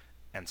way.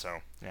 And so,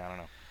 yeah, I don't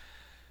know.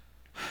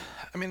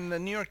 I mean, the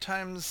New York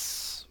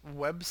Times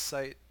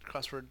website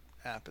crossword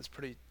app is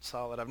pretty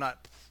solid. I've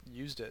not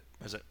used it.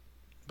 Is it?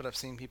 But I've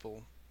seen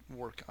people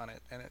work on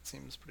it, and it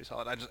seems pretty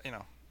solid. I just,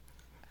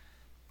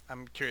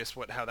 I'm curious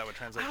how that would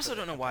translate. I also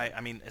don't know why.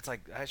 I mean, it's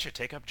like I should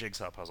take up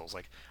jigsaw puzzles.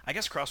 Like, I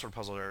guess crossword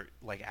puzzles are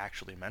like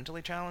actually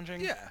mentally challenging.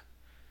 Yeah.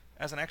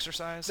 As an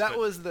exercise. That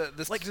was the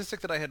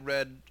statistic that I had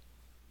read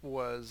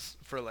was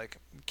for like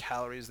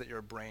calories that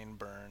your brain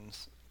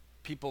burns.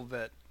 People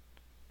that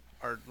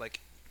are like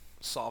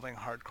solving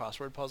hard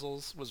crossword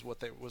puzzles was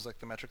like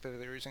the metric that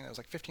they were using. It was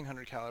like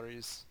 1,500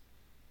 calories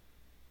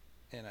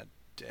in a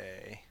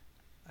day,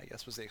 I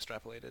guess, was the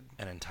extrapolated.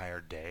 An entire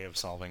day of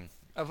solving.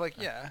 Of like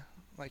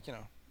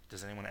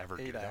Does anyone ever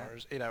do 8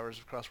 that? 8 hours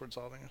of crossword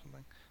solving or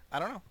something. I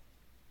don't know.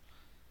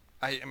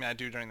 I mean, I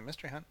do during the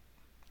mystery hunt.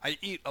 I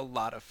eat a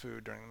lot of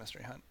food during the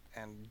mystery hunt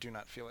and do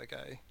not feel like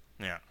I,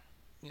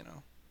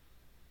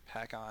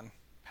 pack on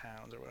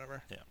pounds or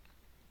whatever. Yeah.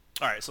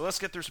 All right, so let's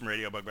get through some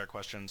radio bugbear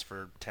questions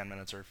for 10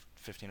 minutes or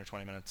 15 or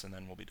 20 minutes, and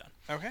then we'll be done.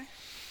 Okay.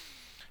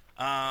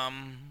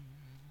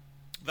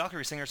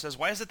 Valkyrie Singer says,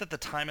 why is it that the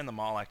time in the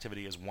mall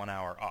activity is 1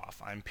 hour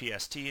off? I'm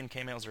PST and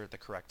K-mails are at the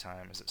correct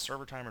time. Is it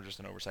server time or just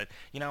an oversight?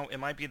 It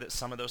might be that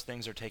some of those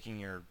things are taking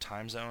your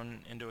time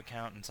zone into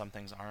account and some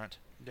things aren't.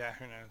 Yeah,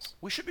 who knows?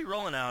 We should be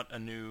rolling out a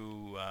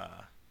new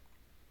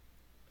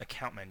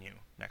account menu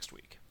next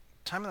week.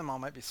 Time in the mall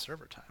might be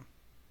server time.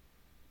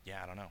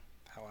 Yeah, I don't know.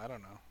 I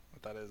don't know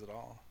what that is at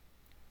all.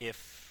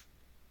 If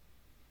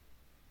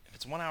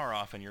it's 1 hour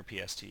off in your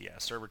PST, yeah,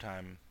 server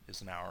time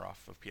is an hour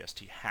off of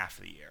PST half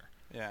the year.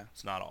 Yeah.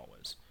 It's not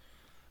always.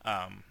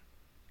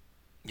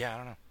 Yeah, I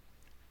don't know.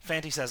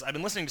 Fanti says, I've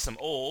been listening to some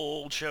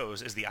old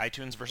shows. Is the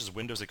iTunes versus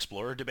Windows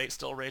Explorer debate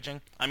still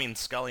raging? I mean,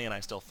 Scully and I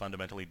still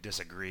fundamentally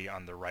disagree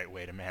on the right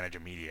way to manage a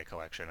media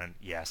collection, and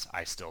yes,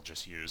 I still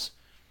just use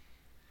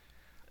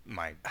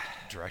my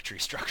directory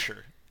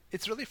structure.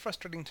 It's really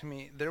frustrating to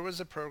me. There was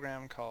a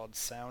program called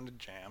Sound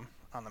Jam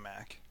on the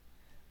Mac,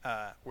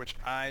 which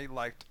I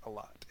liked a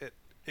lot. It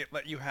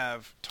let you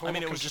have total... I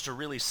mean, it was just a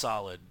really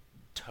solid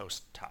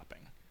toast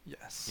topping.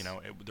 Yes. You know,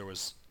 it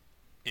was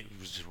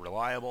just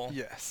reliable.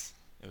 Yes.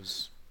 It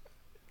was...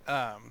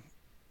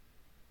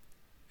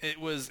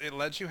 It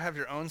lets you have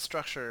your own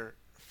structure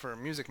for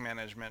music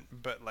management,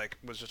 but like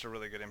was just a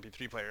really good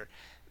MP3 player.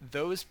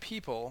 Those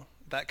people,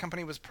 that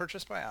company was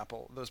purchased by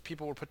Apple. Those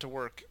people were put to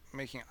work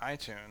making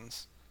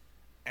iTunes,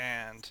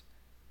 and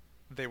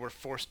they were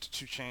forced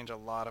to change a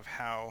lot of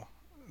how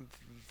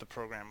the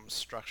program was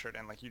structured,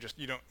 and like you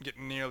don't get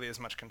nearly as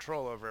much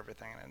control over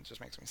everything, and it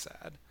just makes me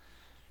sad.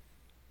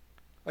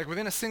 Like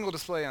within a single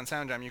display on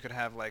SoundJam, you could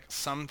have like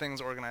some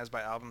things organized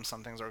by album,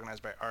 some things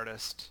organized by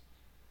artist,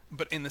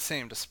 but in the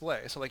same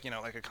display. So like, you know,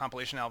 like a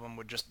compilation album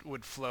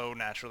would flow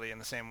naturally in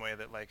the same way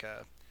that like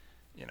a,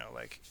 you know,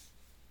 like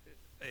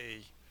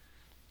a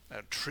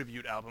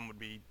tribute album would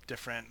be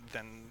different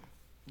than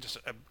just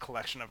a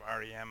collection of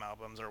REM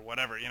albums or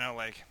whatever, you know,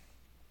 like.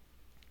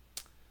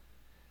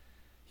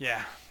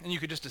 Yeah, and you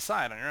could just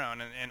decide on your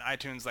own, and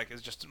iTunes like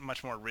is just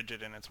much more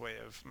rigid in its way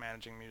of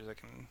managing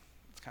music, and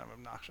it's kind of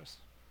obnoxious.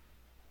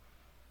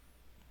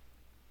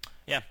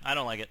 Yeah, I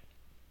don't like it.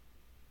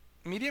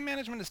 Media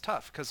management is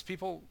tough because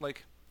people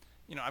like,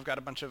 you know, I've got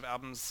a bunch of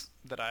albums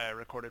that I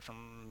recorded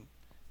from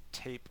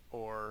tape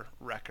or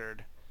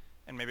record,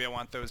 and maybe I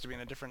want those to be in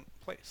a different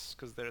place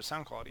because their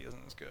sound quality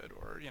isn't as good.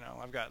 Or, you know,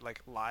 I've got like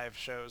live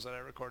shows that I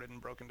recorded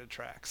and broke into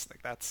tracks.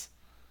 Like that's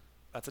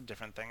a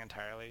different thing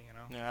entirely, you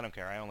know. Yeah, I don't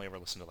care. I only ever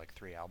listen to like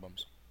 3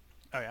 albums.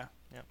 Oh yeah?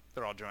 Yeah.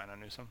 They're all Joanna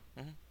Newsom?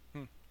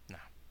 Mm-hmm. No.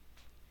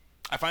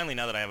 I finally,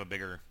 now that I have a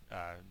bigger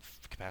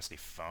capacity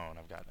phone,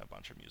 I've got a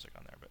bunch of music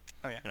on there. But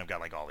oh yeah. And I've got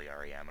like all the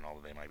REM and all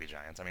the They Might Be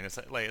Giants. I mean, it's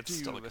like it's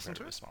still a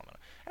comparatively small amount.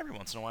 Every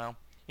once in a while,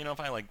 you know, if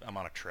I'm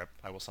on a trip,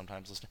 I will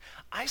sometimes listen.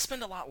 I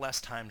spend a lot less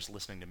time just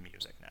listening to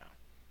music now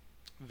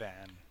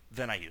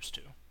than I used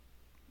to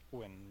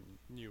when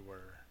you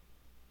were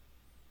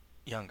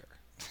younger.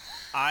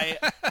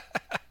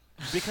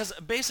 Because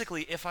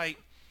basically, if I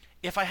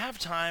have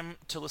time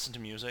to listen to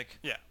music,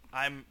 yeah,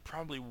 I'm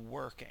probably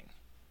working.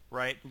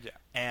 Right? Yeah.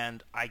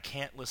 And I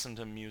can't listen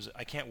to music.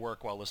 I can't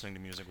work while listening to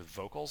music with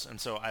vocals, and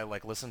so I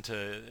like listen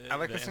to. I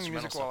like listening to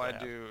music while I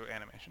do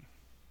animation.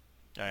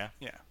 Oh yeah.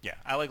 Yeah. Yeah.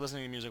 I like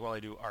listening to music while I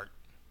do art.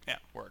 Yeah.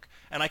 Work.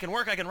 And I can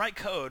write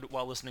code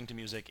while listening to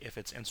music if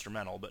it's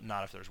instrumental, but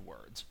not if there's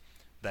words.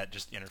 That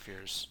just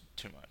interferes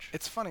too much.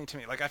 It's funny to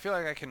me. Like I feel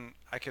like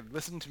I could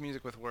listen to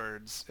music with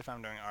words if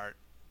I'm doing art.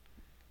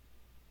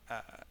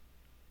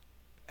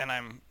 And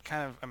I'm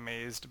kind of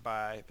amazed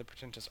by the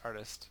pretentious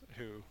artist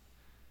who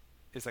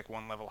is like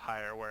one level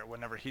higher, where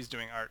whenever he's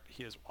doing art,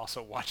 he is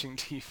also watching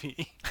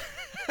TV.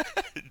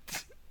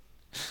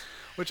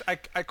 Which I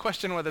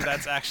question whether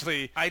that's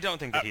actually I don't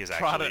think that he's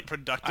actually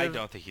productive. I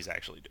don't think he's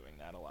actually doing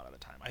that a lot of the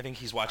time. I think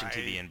he's watching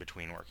TV in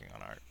between working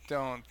on art.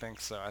 Don't think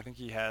so. I think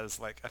he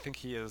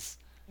is.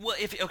 Well,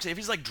 if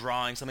he's like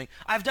drawing something,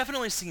 I've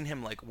definitely seen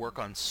him like work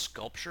on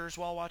sculptures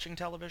while watching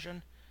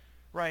television.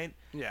 Right?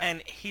 Yeah.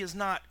 And he is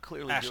not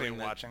clearly actually doing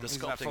watching. The he's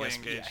sculpting. not fully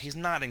engaged. Yeah, he's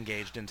not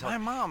engaged in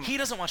television. My mom. He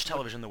doesn't watch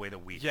television the way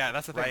that we do. Yeah,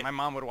 that's the thing. Right? My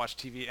mom would watch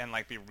TV and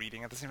like be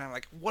reading at the same time.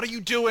 Like, what are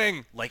you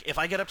doing? Like, if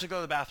I get up to go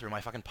to the bathroom,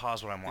 I fucking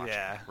pause what I'm watching.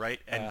 Yeah.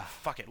 Right? And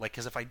fuck it. Like,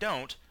 because if I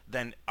don't,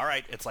 then all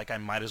right, it's like I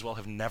might as well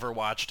have never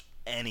watched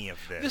any of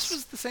this. This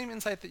was the same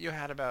insight that you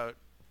had about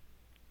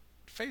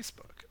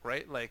Facebook,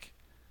 right? Like,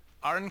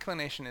 our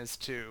inclination is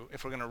to,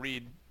 if we're going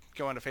to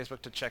go onto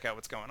Facebook to check out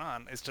what's going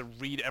on, is to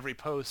read every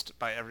post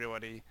by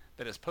everybody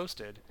that is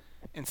posted,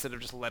 instead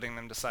of just letting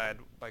them decide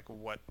like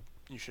what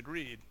you should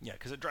read. Yeah,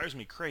 because it drives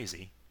me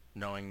crazy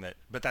knowing that,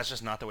 but that's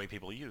just not the way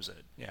people use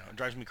it. Yeah. You know, it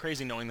drives me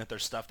crazy knowing that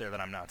there's stuff there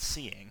that I'm not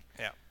seeing.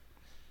 Yeah.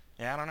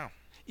 Yeah, I don't know.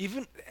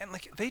 And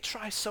like they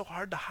try so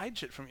hard to hide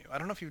shit from you. I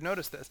don't know if you've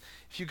noticed this.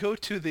 If you go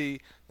to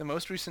the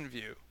most recent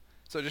view,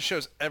 so it just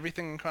shows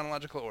everything in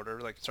chronological order,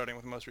 like starting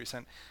with the most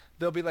recent,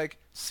 they'll be like,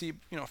 see,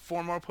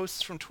 4 more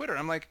posts from Twitter.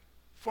 I'm like,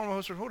 4 more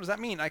posts from Twitter, what does that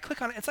mean? I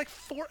click on it, it's like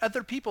 4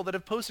 other people that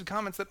have posted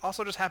comments that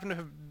also just happen to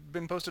have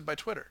been posted by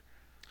Twitter.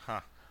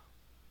 Huh.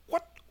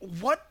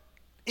 What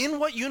in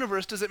what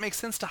universe does it make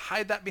sense to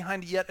hide that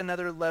behind yet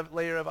another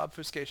layer of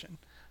obfuscation?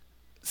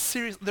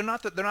 Seriously, they're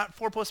not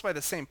 4 posts by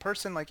the same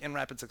person like in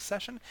rapid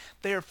succession.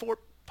 They are 4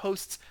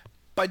 posts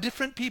by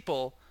different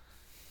people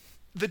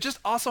that just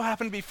also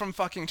happen to be from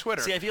fucking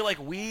Twitter. See, I feel like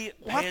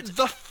What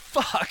the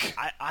fuck?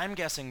 I'm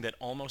guessing that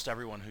almost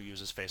everyone who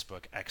uses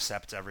Facebook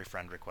accepts every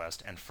friend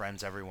request and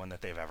friends everyone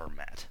that they've ever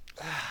met.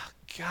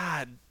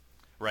 God.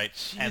 Right?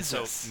 Jesus. And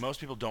so most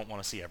people don't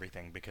want to see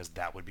everything because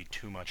that would be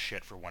too much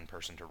shit for one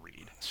person to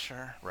read.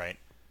 Sure. Right?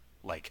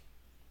 Like,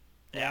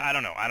 Yeah, I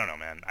don't know,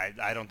 man.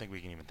 I don't think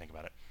we can even think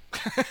about it.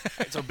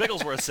 So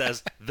Bigglesworth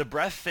says, the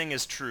breath thing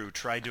is true.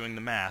 Try doing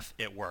the math.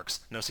 It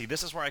works. No, see,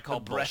 this is where I call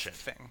bullshit.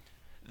 Breath thing.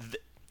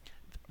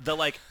 The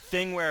like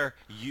thing where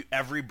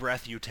every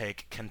breath you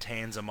take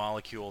contains a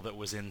molecule that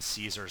was in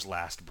Caesar's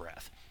last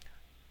breath.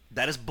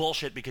 That is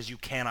bullshit because you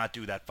cannot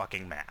do that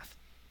fucking math.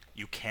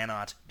 You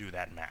cannot do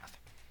that math.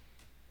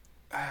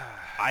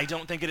 I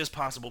don't think it is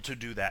possible to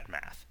do that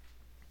math.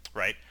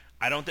 Right?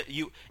 I don't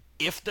think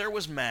if there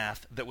was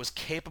math that was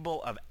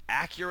capable of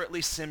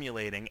accurately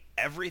simulating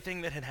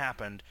everything that had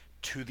happened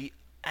to the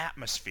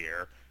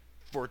atmosphere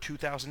for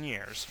 2,000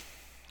 years,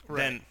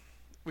 then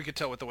we could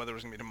tell what the weather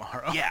was going to be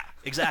tomorrow. Yeah,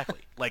 exactly.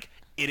 Like,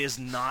 it is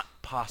not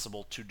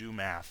possible to do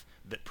math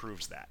that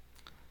proves that.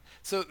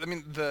 So, I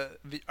mean, the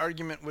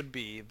argument would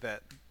be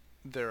that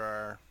there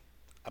are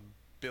a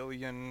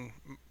billion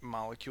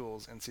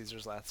molecules in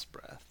Caesar's last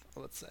breath,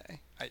 let's say.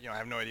 I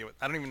have no idea.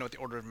 I don't even know what the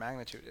order of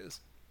magnitude is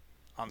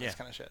on this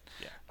kind of shit.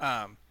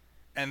 Yeah.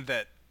 And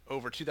that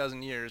over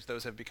 2,000 years,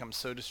 those have become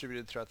so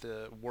distributed throughout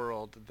the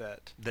world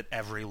that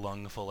every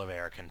lungful of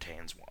air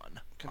contains one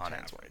on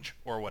average,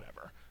 or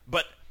whatever.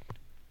 But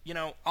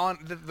on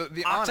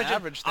the oxygen, on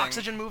average thing,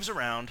 oxygen moves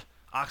around.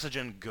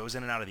 Oxygen goes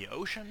in and out of the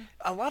ocean.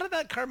 A lot of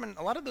that carbon,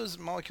 a lot of those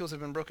molecules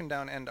have been broken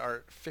down and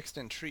are fixed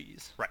in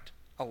trees. Right.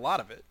 A lot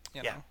of it.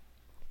 You know.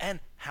 And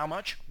how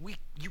much?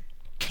 You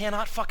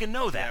cannot fucking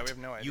know that. Yeah, we have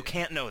no idea. You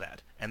can't know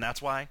that, and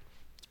that's why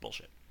it's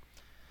bullshit.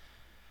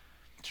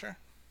 Sure.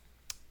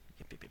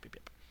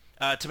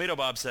 Yep. Tomato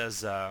Bob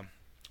says,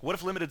 what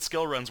if limited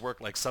skill runs work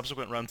like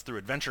subsequent runs through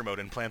Adventure Mode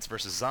in Plants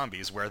vs.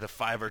 Zombies, where the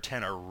 5 or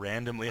 10 are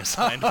randomly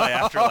assigned by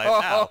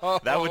Afterlife Al?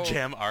 That would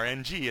jam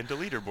RNG into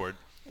leaderboard.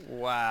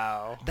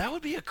 Wow. That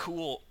would be a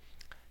cool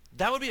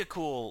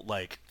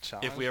like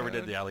challenge if we ever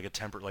mode? did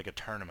a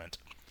tournament.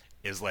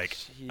 Is like,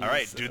 all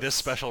right, do this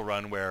special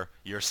run where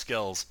your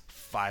skills,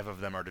 5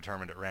 of them are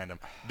determined at random.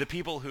 The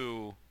people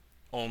who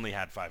only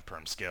had 5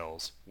 perm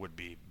skills would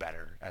be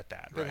better at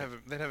that, right?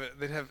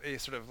 They'd have a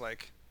sort of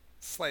like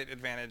slight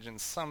advantage in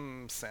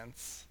some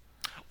sense.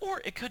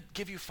 Or it could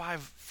give you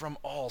 5 from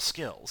all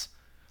skills.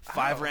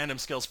 5 random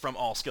skills from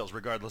all skills,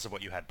 regardless of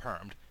what you had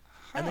permed.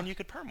 And then you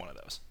could perm one of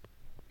those.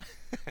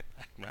 I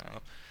don't know.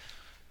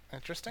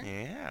 Interesting.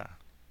 Yeah.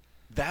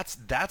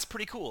 That's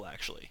pretty cool,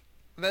 actually.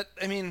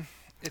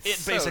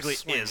 It basically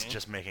is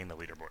just making the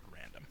leaderboard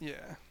random.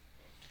 Yeah.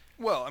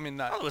 Well, I mean,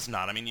 not... Although it's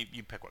not. I mean,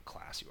 you pick what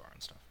class you are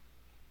and stuff.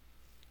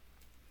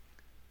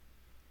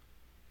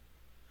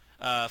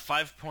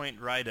 5 Point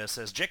Rida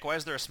says, Jake, why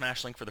is there a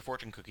smash link for the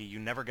fortune cookie? You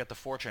never get the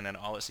fortune, and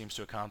all it seems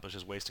to accomplish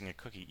is wasting a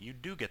cookie. You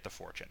do get the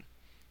fortune.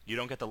 You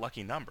don't get the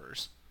lucky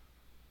numbers,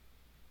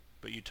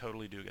 but you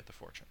totally do get the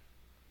fortune.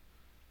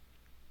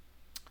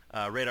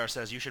 Radar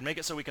says, you should make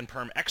it so we can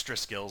perm extra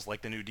skills,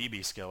 like the new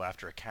DB skill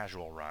after a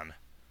casual run.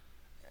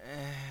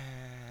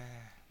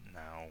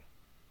 No.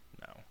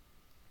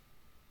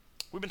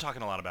 We've been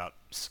talking a lot about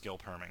skill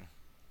perming.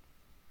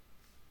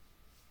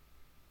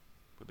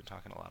 We've been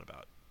talking a lot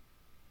about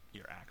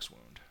your axe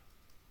wound.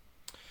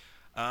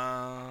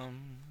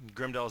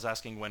 Grimdell is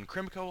asking when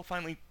Crimco will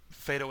finally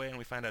fade away and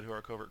we find out who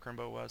our covert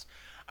Crimbo was.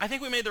 I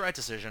think we made the right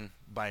decision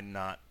by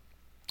not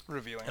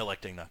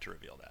electing not to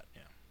reveal that.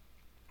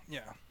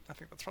 Yeah, I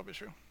think that's probably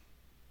true.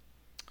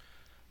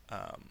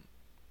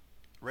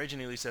 Rage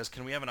and Ely says,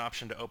 can we have an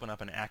option to open up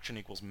an action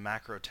equals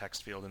macro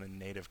text field in the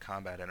native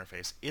combat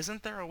interface?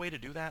 Isn't there a way to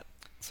do that?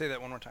 Say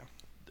that one more time.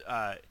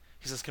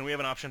 He says, can we have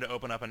an option to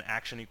open up an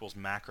action equals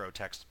macro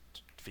text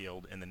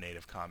field in the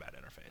native combat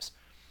interface?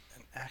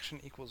 An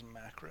action equals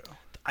macro.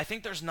 I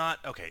think there's not...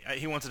 Okay,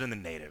 he wants it in the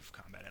native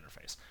combat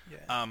interface.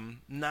 Yeah.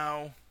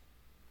 No.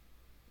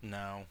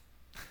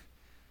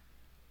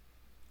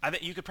 I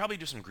think you could probably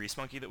do some Grease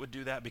Monkey that would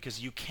do that, because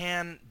you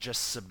can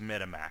just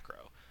submit a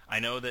macro. I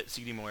know that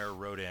CD Moyer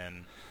wrote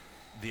in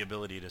the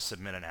ability to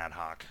submit an ad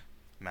hoc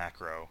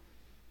macro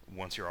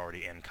once you're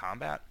already in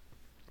combat.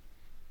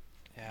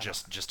 Yeah,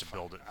 just to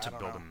build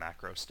a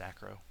macro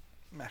stackro.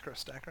 Macro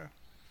stackro.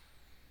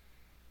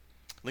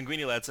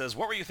 Linguini Lad says,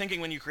 what were you thinking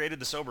when you created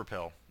the sober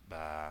pill?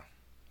 Wow.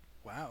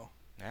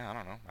 Yeah, I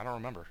don't know. I don't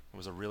remember. It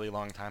was a really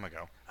long time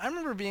ago. I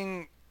remember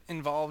being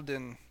involved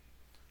in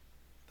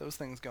those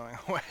things going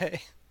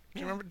away. Do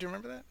you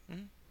remember that?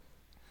 Mm-hmm.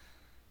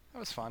 That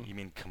was fun. You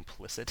mean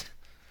complicit?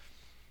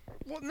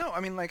 Well, no. I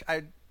mean, like yeah.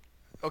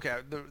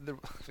 I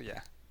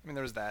mean,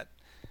 there was that,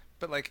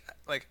 but like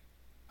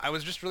I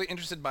was just really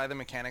interested by the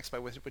mechanics by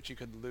which you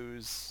could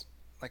lose,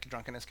 like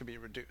drunkenness could be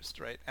reduced,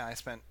 right?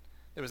 And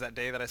there was that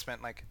day that I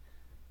spent like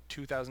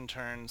 2,000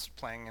 turns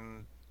playing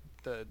in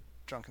the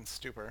drunken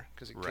stupor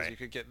because you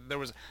could get, there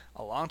was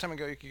a long time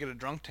ago you could get a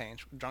drunk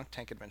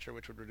tank adventure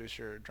which would reduce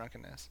your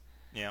drunkenness.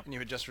 Yeah. And you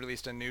had just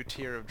released a new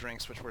tier of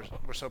drinks which were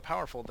so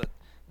powerful that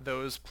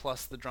those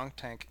plus the drunk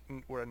tank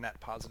were net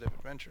positive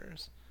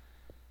adventures.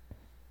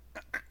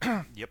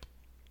 Yep.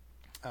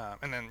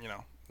 And then,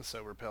 the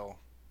sober pill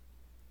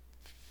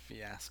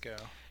fiasco.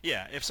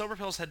 Yeah, if sober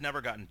pills had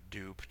never gotten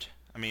duped,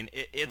 I mean,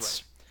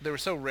 it's... Right. They were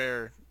so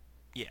rare.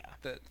 Yeah.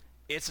 That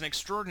it's an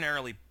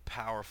extraordinarily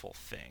powerful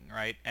thing,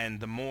 right? And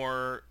the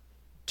more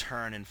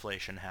turn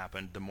inflation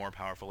happened, the more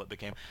powerful it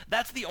became.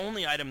 That's the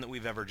only item that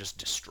we've ever just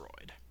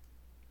destroyed.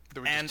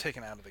 That we just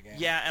taken out of the game.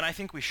 Yeah, and I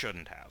think we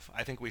shouldn't have.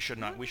 I think we should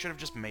not. We should have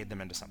just made them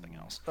into something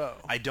else. Oh.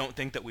 I don't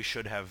think that we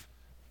should have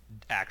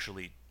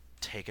actually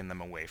taken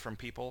them away from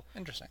people.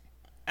 Interesting.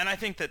 And I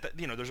think that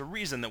there's a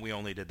reason that we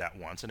only did that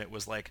once, and it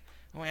was like,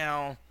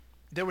 well,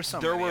 there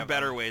were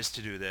better ways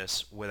to do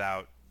this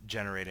without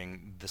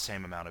generating the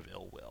same amount of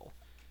ill will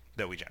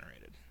that we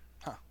generated.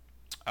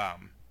 Huh.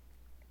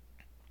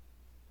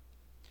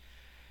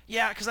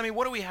 Yeah, because I mean,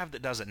 what do we have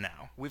that does it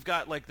now? We've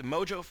got like the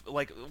Mojo.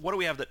 Like, what do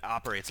we have that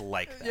operates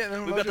like that?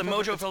 Yeah, we've got the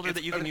Mojo filter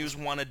that you can use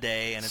one a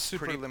day, and it's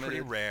pretty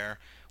limited. rare.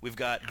 We've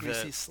got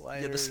Greasy the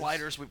sliders.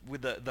 sliders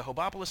with the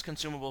Hobopolis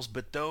consumables,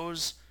 but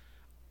those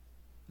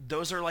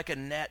are like a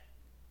net.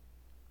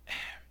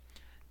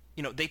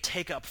 They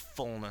take up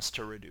fullness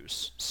to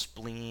reduce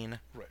spleen,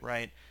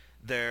 right?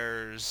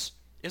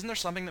 Isn't there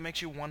something that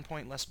makes you 1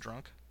 point less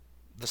drunk?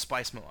 The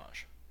Spice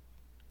Melange.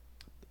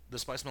 The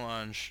Spice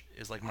Melange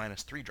is like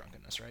 -3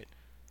 drunkenness, right?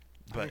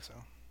 I think so.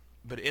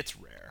 But it's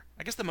rare.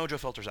 I guess the Mojo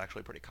filter is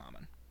actually pretty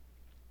common.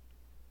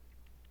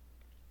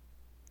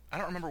 I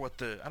don't remember what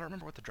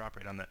the drop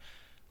rate on the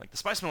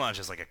Spice Melange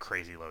is like a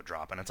crazy low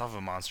drop, and it's off of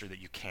a monster that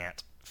you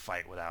can't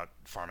fight without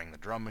farming the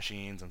drum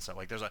machines and stuff.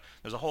 Like there's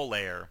a whole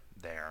layer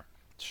there.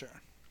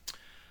 Sure.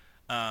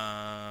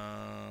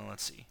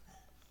 Let's see.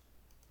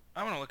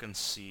 I want to look and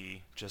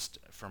see, just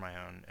for my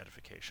own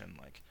edification,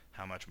 like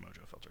how much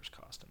Mojo filters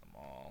cost in the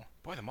mall.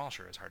 Boy, the mall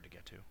sure is hard to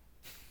get to.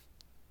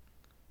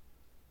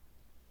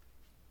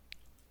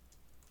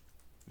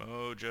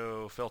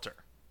 Mojo filter.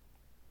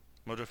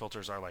 Mojo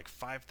filters are like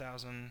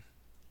 5,000.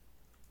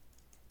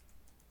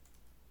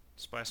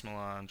 Spice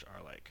Melange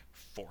are like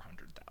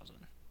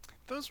 400,000.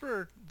 Those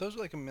were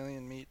like a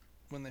million meat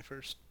when they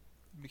first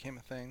became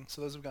a thing,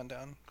 so those have gone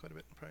down quite a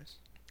bit in price.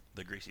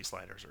 The greasy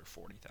sliders are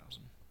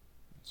 40,000.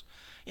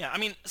 Yeah, I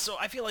mean, so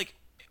I feel like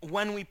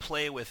when we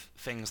play with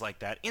things like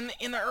that in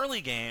the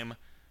early game,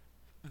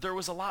 there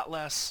was a lot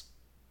less.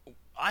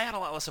 I had a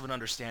lot less of an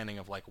understanding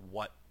of like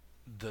what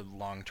the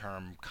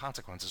long-term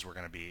consequences were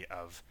going to be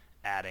of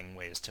adding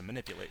ways to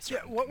manipulate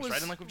certain things,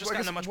 right? And like we've just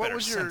gotten a much better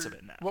sense of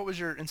it now. What was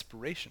your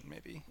inspiration?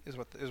 Maybe is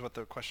what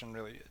the question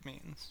really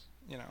means.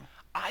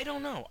 I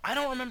don't know. I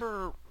don't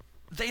remember.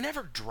 They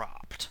never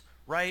dropped,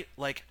 right?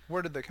 Like,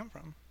 where did they come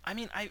from? I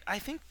mean, I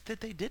think that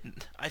they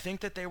didn't. I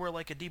think that they were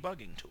like a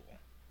debugging tool.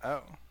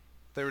 Oh.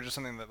 They were just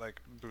something that like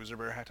Boozer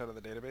Bear hacked out of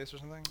the database or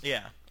something?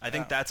 Yeah. I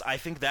think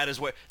that is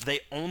what they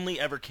only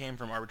ever came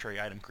from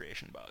arbitrary item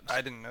creation bugs.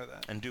 I didn't know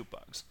that. And dupe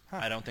bugs. Huh.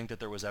 I don't think that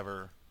there was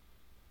ever.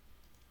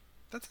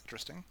 That's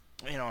interesting.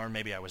 Or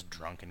maybe I was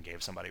drunk and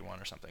gave somebody one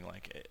or something.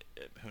 Like,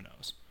 who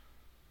knows?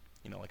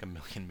 Like a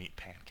million meat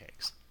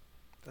pancakes.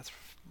 That's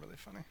really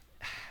funny.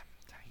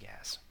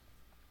 Yes.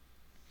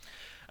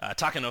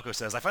 Takanoko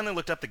says, I finally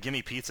looked up the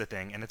Gimme Pizza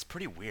thing, and it's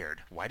pretty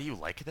weird. Why do you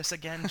like this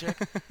again, Jick?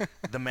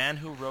 The man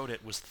who wrote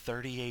it was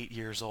 38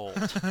 years old.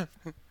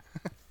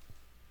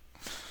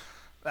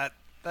 That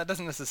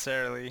doesn't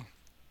necessarily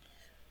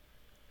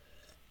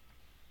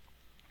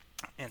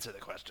answer the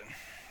question.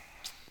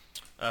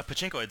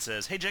 Pachinkoid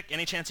says, hey, Jick,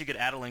 any chance you could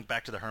add a link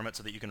back to the Hermit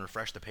so that you can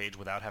refresh the page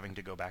without having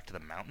to go back to the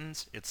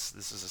mountains? This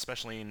is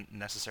especially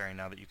necessary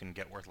now that you can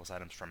get worthless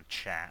items from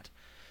chat.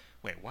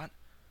 Wait, what?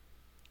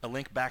 A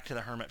link back to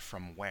the Hermit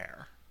from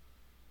where?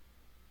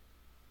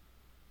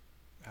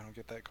 I don't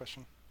get that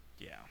question.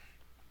 Yeah.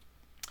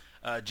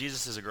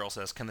 Jesus is a Girl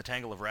says, can the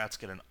Tangle of Rats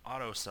get an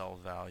auto sell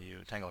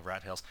value? Tangle of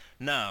Rat Tails?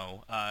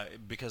 No,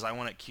 because I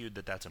want it queued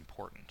that's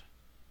important.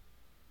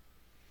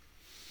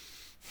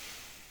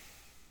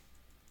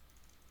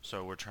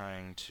 So we're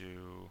trying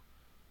to...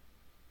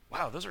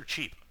 Wow, those are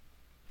cheap.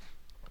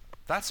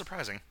 That's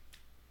surprising.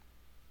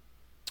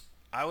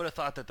 I would have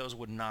thought that those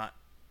would not...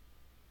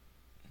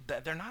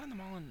 They're not in the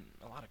mall in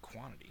a lot of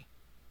quantity.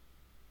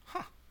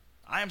 Huh.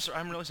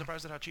 I'm really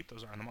surprised at how cheap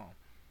those are in the mall.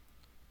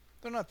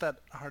 They're not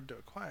that hard to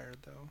acquire,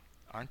 though.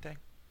 Aren't they?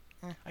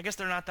 I guess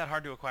they're not that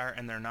hard to acquire,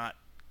 and they're not,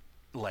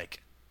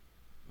 like,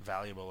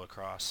 valuable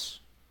across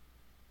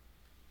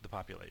the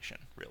population,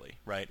 really,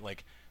 right?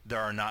 Like, there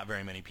are not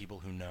very many people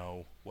who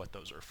know what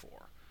those are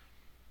for.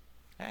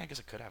 I guess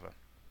it could have a...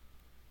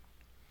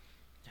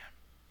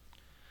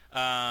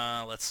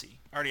 Let's see.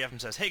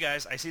 RDFM says, hey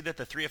guys, I see that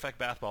the 3-effect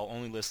bath ball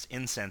only lists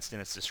incensed in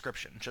its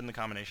description. Shouldn't the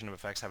combination of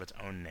effects have its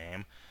own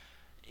name?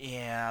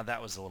 Yeah,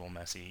 that was a little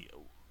messy.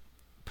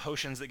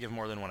 Potions that give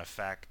more than one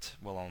effect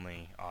will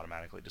only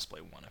automatically display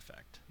one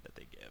effect that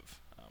they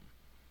give.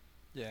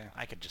 Yeah.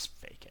 I could just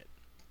fake it.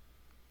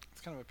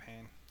 It's kind of a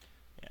pain.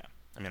 Yeah.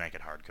 I mean, I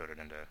could hard-code it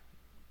into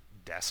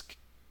desk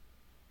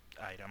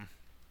item.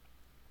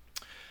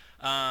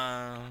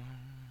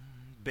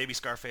 Baby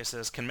Scarface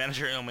says, can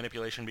managerial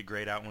manipulation be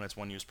grayed out when its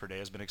one use per day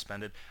has been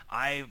expended?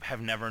 I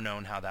have never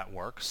known how that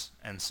works,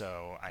 and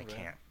so I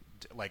can't...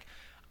 Like,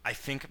 I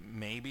think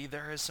maybe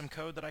there is some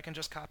code that I can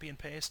just copy and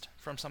paste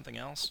from something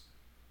else.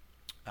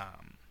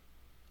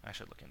 I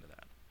should look into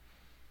that.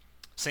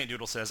 St.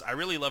 Doodle says, I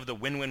really love the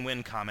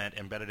win-win-win comment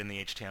embedded in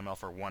the HTML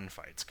for one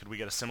fights. Could we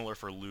get a similar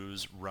for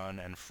lose, run,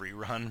 and free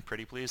run,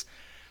 pretty please?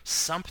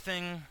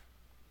 Something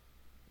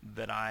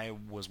that I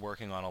was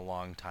working on a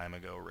long time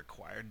ago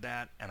required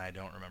that, and I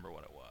don't remember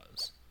what it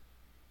was.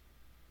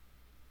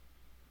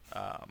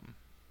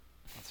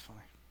 That's funny.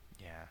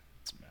 Yeah,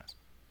 it's a mess.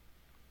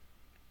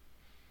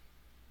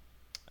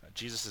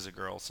 Jesus is a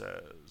Girl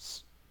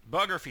says,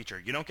 bug or feature,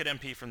 you don't get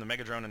MP from the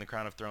Megadrone in the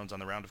Crown of Thrones on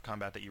the round of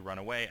combat that you run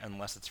away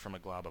unless it's from a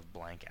glob of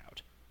blank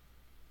out.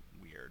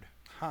 Weird.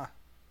 Huh.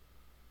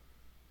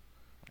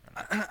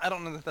 I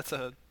don't know that that's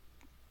a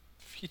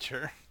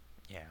feature.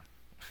 Yeah.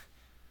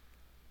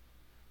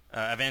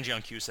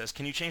 Evangeon Q says,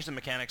 can you change the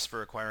mechanics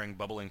for acquiring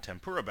bubbling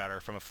tempura batter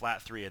from a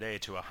flat 3 a day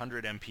to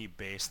 100 MP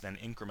base, then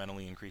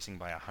incrementally increasing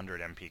by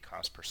 100 MP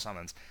cost per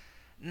summons?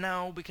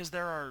 No, because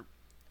there are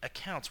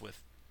accounts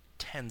with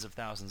tens of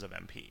thousands of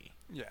MP.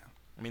 Yeah.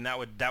 I mean, that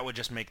would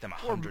just make them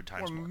 100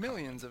 times more common. Or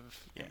millions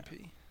of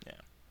MP. Yeah.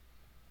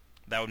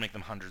 That would make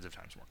them hundreds of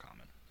times more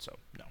common. So,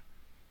 no.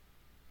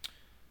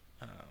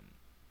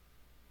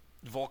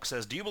 Volk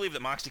says, do you believe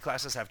that Moxie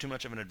classes have too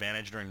much of an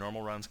advantage during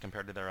normal runs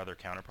compared to their other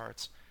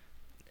counterparts?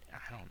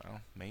 I don't know.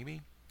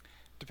 Maybe.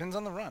 Depends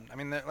on the run. I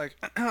mean,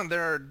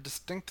 there are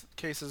distinct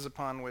cases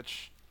upon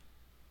which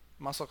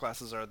muscle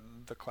classes are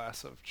the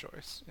class of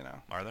choice, you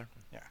know. Are there?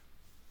 Yeah.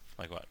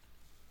 Like what?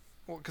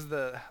 Well, because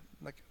the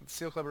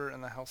Seal Clubber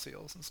and the Hell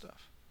Seals and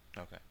stuff.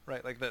 Okay.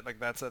 Right,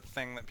 that's a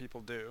thing that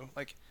people do.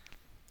 Like,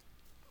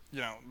 you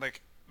know,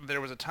 like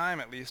there was a time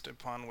at least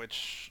upon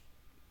which,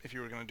 if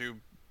you were going to do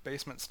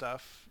basement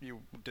stuff,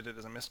 you did it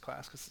as a missed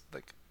class because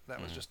that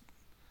was just.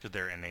 Because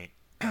they're innate.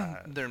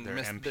 Their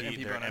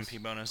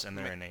MP bonus and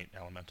their innate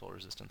elemental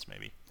resistance,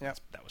 maybe. Yeah.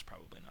 That was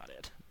probably not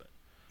it. But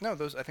no,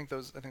 I think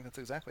that's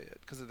exactly it.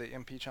 Because the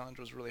MP challenge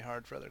was really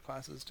hard for other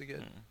classes to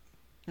get.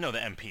 No, the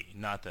MP,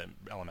 not the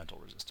elemental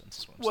resistance.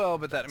 Is what I'm well,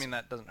 saying. but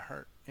that doesn't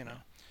hurt, you know.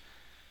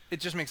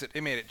 It just makes it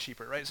made it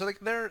cheaper, right? So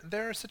there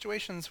are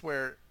situations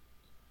where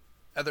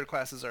other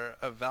classes are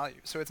of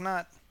value. So it's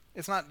not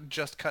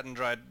just cut and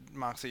dried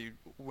Moxie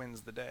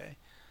wins the day,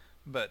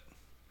 but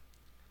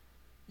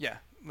yeah,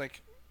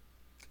 like.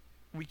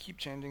 We keep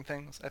changing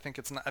things. I think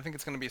it's going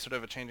to be sort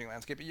of a changing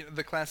landscape.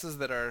 The classes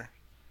that are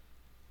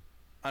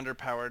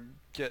underpowered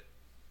get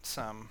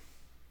some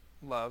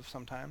love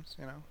sometimes,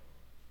 you know.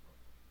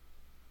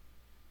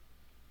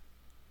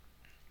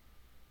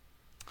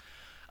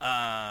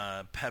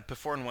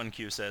 Before in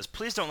 1Q says,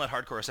 please don't let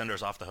hardcore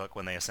ascenders off the hook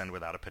when they ascend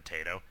without a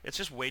potato. It's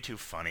just way too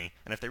funny,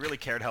 and if they really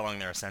cared how long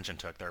their ascension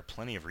took, there are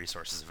plenty of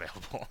resources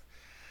available.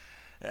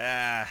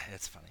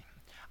 It's funny.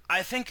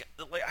 I think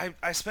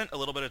I spent a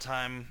little bit of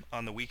time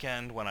on the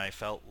weekend when I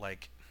felt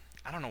like,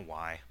 I don't know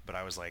why, but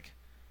I was like,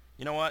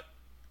 you know what?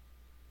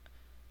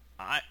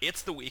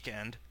 It's the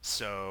weekend,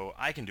 so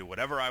I can do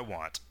whatever I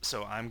want.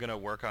 So I'm going to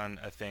work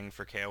on a thing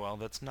for KoL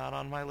that's not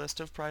on my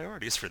list of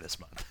priorities for this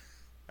month.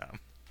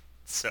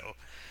 So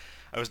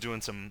I was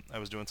doing some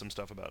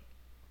stuff about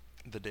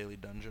the daily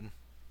dungeon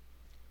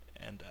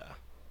and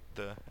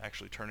the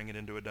actually turning it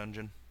into a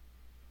dungeon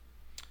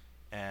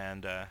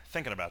and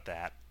thinking about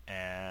that.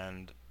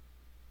 And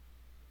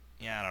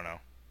yeah, I don't know.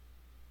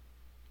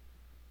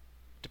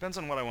 Depends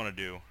on what I want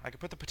to do. I could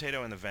put the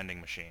potato in the vending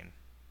machine,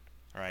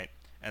 right?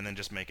 And then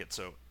just make it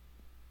so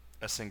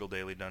a single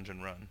daily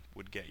dungeon run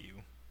would get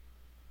you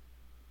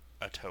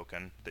a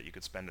token that you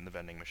could spend in the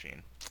vending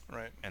machine.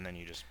 Right. And then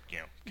you just,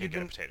 can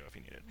get a potato if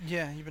you need it.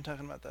 Yeah, you've been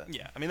talking about that.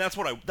 Yeah. I mean, that's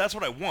what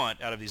I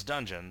want out of these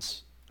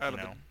dungeons. Out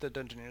of the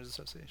Dungeoneers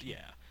Association.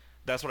 Yeah.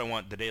 That's what I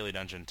want the daily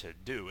dungeon to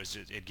do, is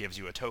it gives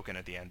you a token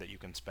at the end that you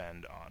can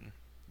spend on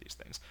these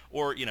things.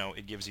 Or,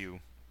 it gives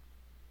you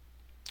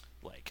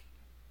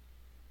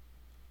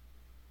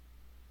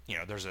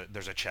there's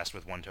a chest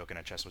with 1 token,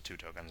 a chest with 2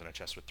 tokens, and a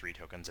chest with 3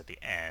 tokens at the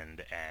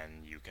end,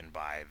 and you can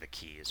buy the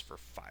keys for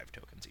 5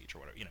 tokens each, or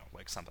whatever,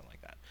 something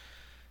like that.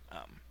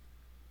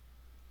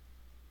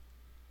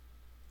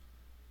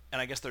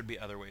 And I guess there'd be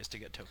other ways to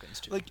get tokens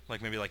too,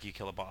 like maybe you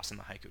kill a boss in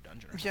the Haiku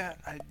dungeon. Or yeah,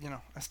 something.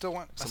 I still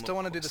want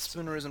to do the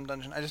Spoonerism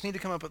dungeon. I just need to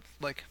come up with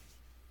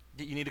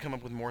You need to come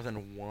up with more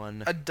than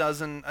one. A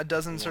dozen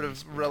sort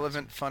of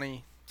relevant,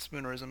 funny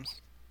Spoonerisms.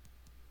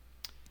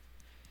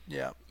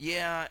 Yeah.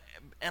 Yeah,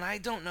 and I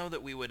don't know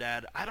that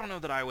I don't know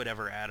that I would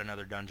ever add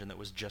another dungeon that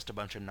was just a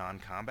bunch of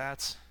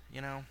non-combats,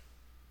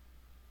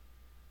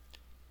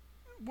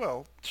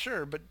 Well,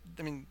 sure, but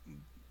I mean,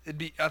 I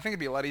think it'd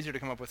be a lot easier to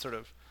come up with sort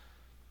of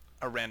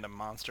a random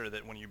monster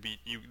that when you beat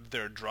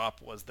their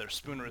drop was their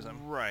Spoonerism.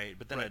 Right,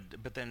 but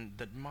then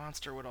the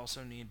monster would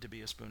also need to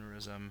be a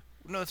Spoonerism.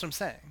 No, that's what I'm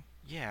saying.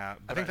 Yeah,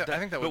 but I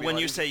think that would be. But when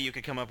you say you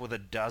could come up with a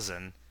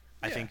dozen,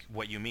 I think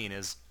what you mean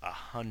is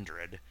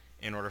 100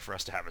 in order for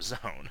us to have a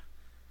zone.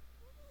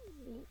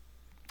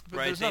 But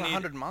right? There's not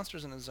 100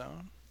 monsters in a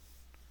zone.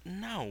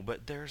 No,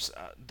 but there's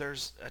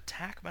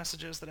attack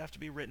messages that have to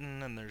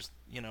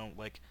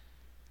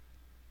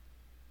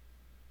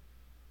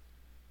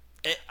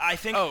I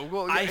think. Oh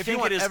well, I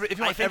think it is.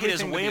 I think it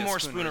is way more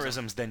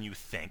spoonerisms than you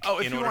think. Oh,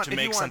 in order to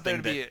make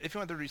something that if you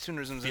want there to be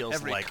spoonerisms in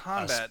every like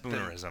combat, a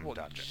spoonerism well,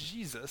 dungeon.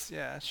 Jesus,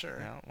 yeah, sure.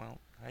 Yeah, well,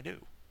 I do.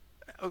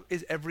 Oh,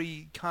 is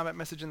every combat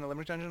message in the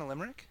Limerick dungeon a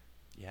limerick?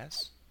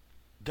 Yes.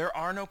 There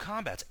are no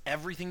combats.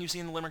 Everything you see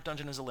in the Limerick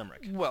dungeon is a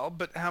limerick. Well,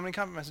 but how many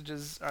combat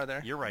messages are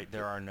there? You're right.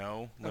 There are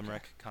no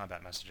limerick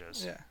combat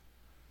messages. Yeah.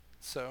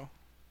 So,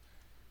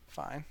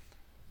 fine.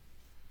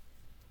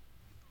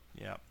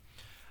 Yeah.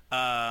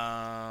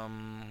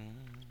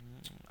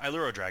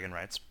 Iluro Dragon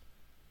writes,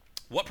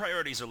 what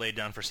priorities are laid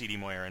down for CD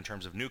Moyer in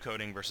terms of new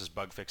coding versus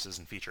bug fixes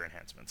and feature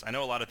enhancements? I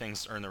know a lot of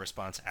things earn the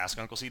response, ask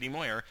Uncle CD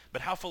Moyer,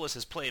 but how full is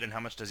his plate and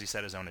how much does he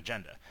set his own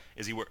agenda?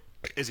 Is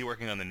he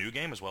working on the new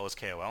game as well as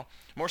KoL?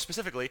 More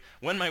specifically,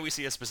 when might we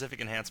see a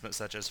specific enhancement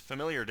such as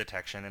familiar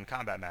detection and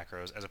combat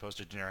macros as opposed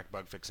to generic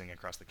bug fixing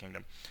across the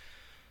kingdom?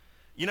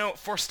 You know,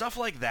 for stuff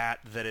like that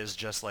is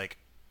just like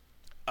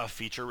a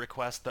feature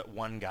request that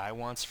one guy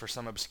wants for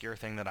some obscure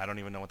thing that I don't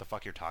even know what the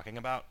fuck you're talking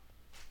about,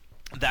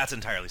 that's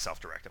entirely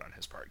self-directed on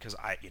his part, because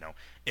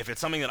if it's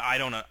something that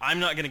I'm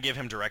not going to give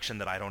him direction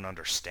that I don't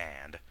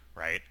understand,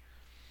 right?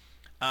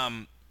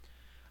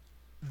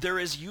 There are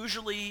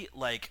usually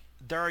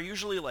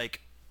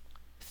like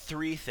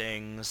 3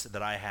 things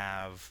that I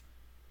have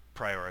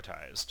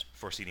prioritized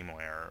for CD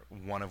Moyer,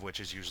 one of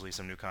which is usually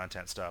some new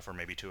content stuff, or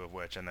maybe 2 of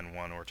which, and then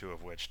 1 or 2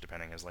 of which,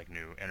 depending, is like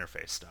new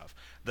interface stuff,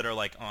 that are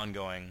like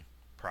ongoing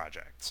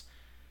projects.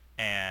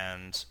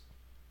 And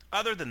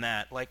other than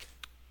that, like,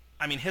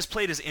 I mean, his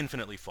plate is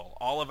infinitely full.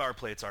 All of our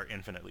plates are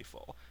infinitely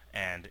full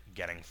and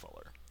getting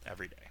fuller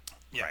every day.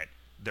 Yeah. Right?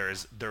 There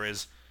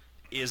is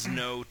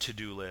no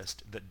to-do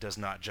list that does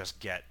not just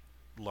get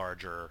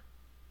larger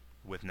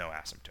with no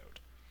asymptote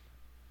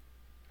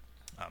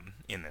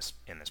in this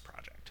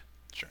project.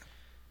 Sure.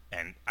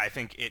 And I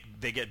think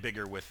they get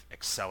bigger with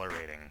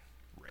accelerating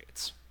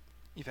rates.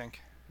 You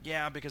think?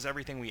 Yeah, because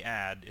everything we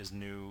add is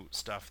new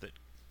stuff that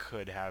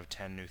could have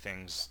 10 new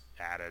things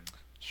added.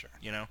 Sure.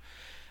 You know?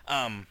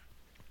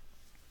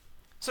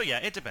 So yeah,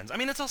 it depends. I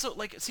mean, it's also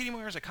like CD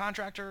Moyer is a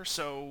contractor,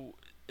 so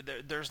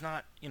there's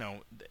not,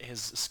 his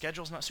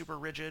schedule's not super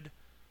rigid.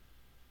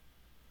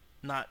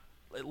 Not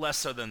less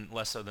so than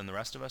the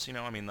rest of us,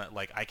 I mean,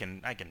 like I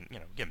can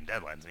give him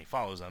deadlines and he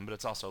follows them, but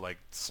it's also like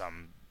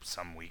some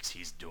weeks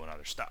he's doing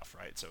other stuff,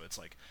 right? So it's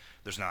like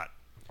there's not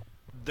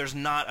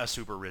a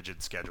super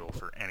rigid schedule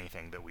for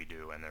anything that we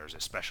do, and there's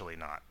especially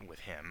not with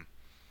him.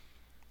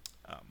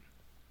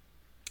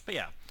 But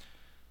yeah,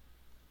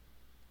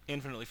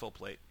 infinitely full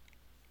plate.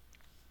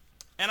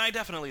 And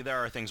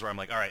there are things where I'm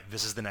like, all right,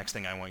 this is the next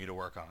thing I want you to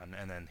work on,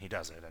 and then he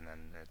does it, and then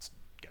it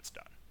gets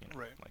done.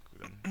 Right. Like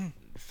we've been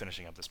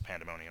finishing up this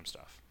Pandemonium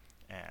stuff,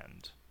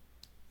 and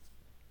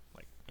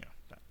like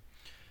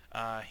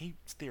that. He's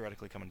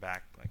theoretically coming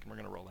back. Like we're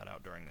gonna roll that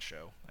out during the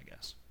show, I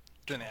guess.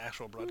 During the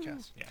actual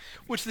broadcast. Yeah.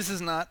 Which this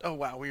is not. Oh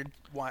wow, weird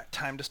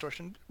time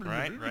distortion.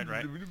 Right.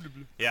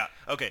 Yeah.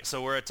 Okay,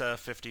 so we're at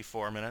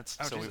 54 minutes,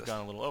 so Jesus. We've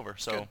gone a little over.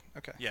 So good.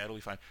 Okay. Yeah, it'll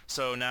be fine.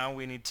 So now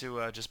we need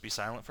to just be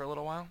silent for a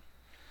little while.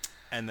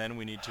 And then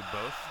we need to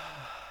both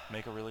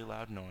make a really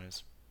loud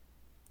noise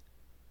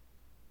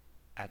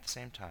at the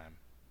same time.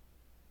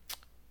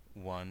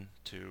 1,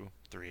 2,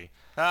 3.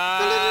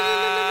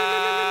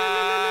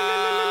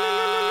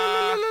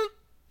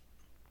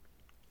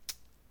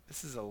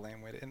 This is a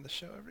lame way to end the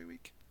show every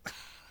week.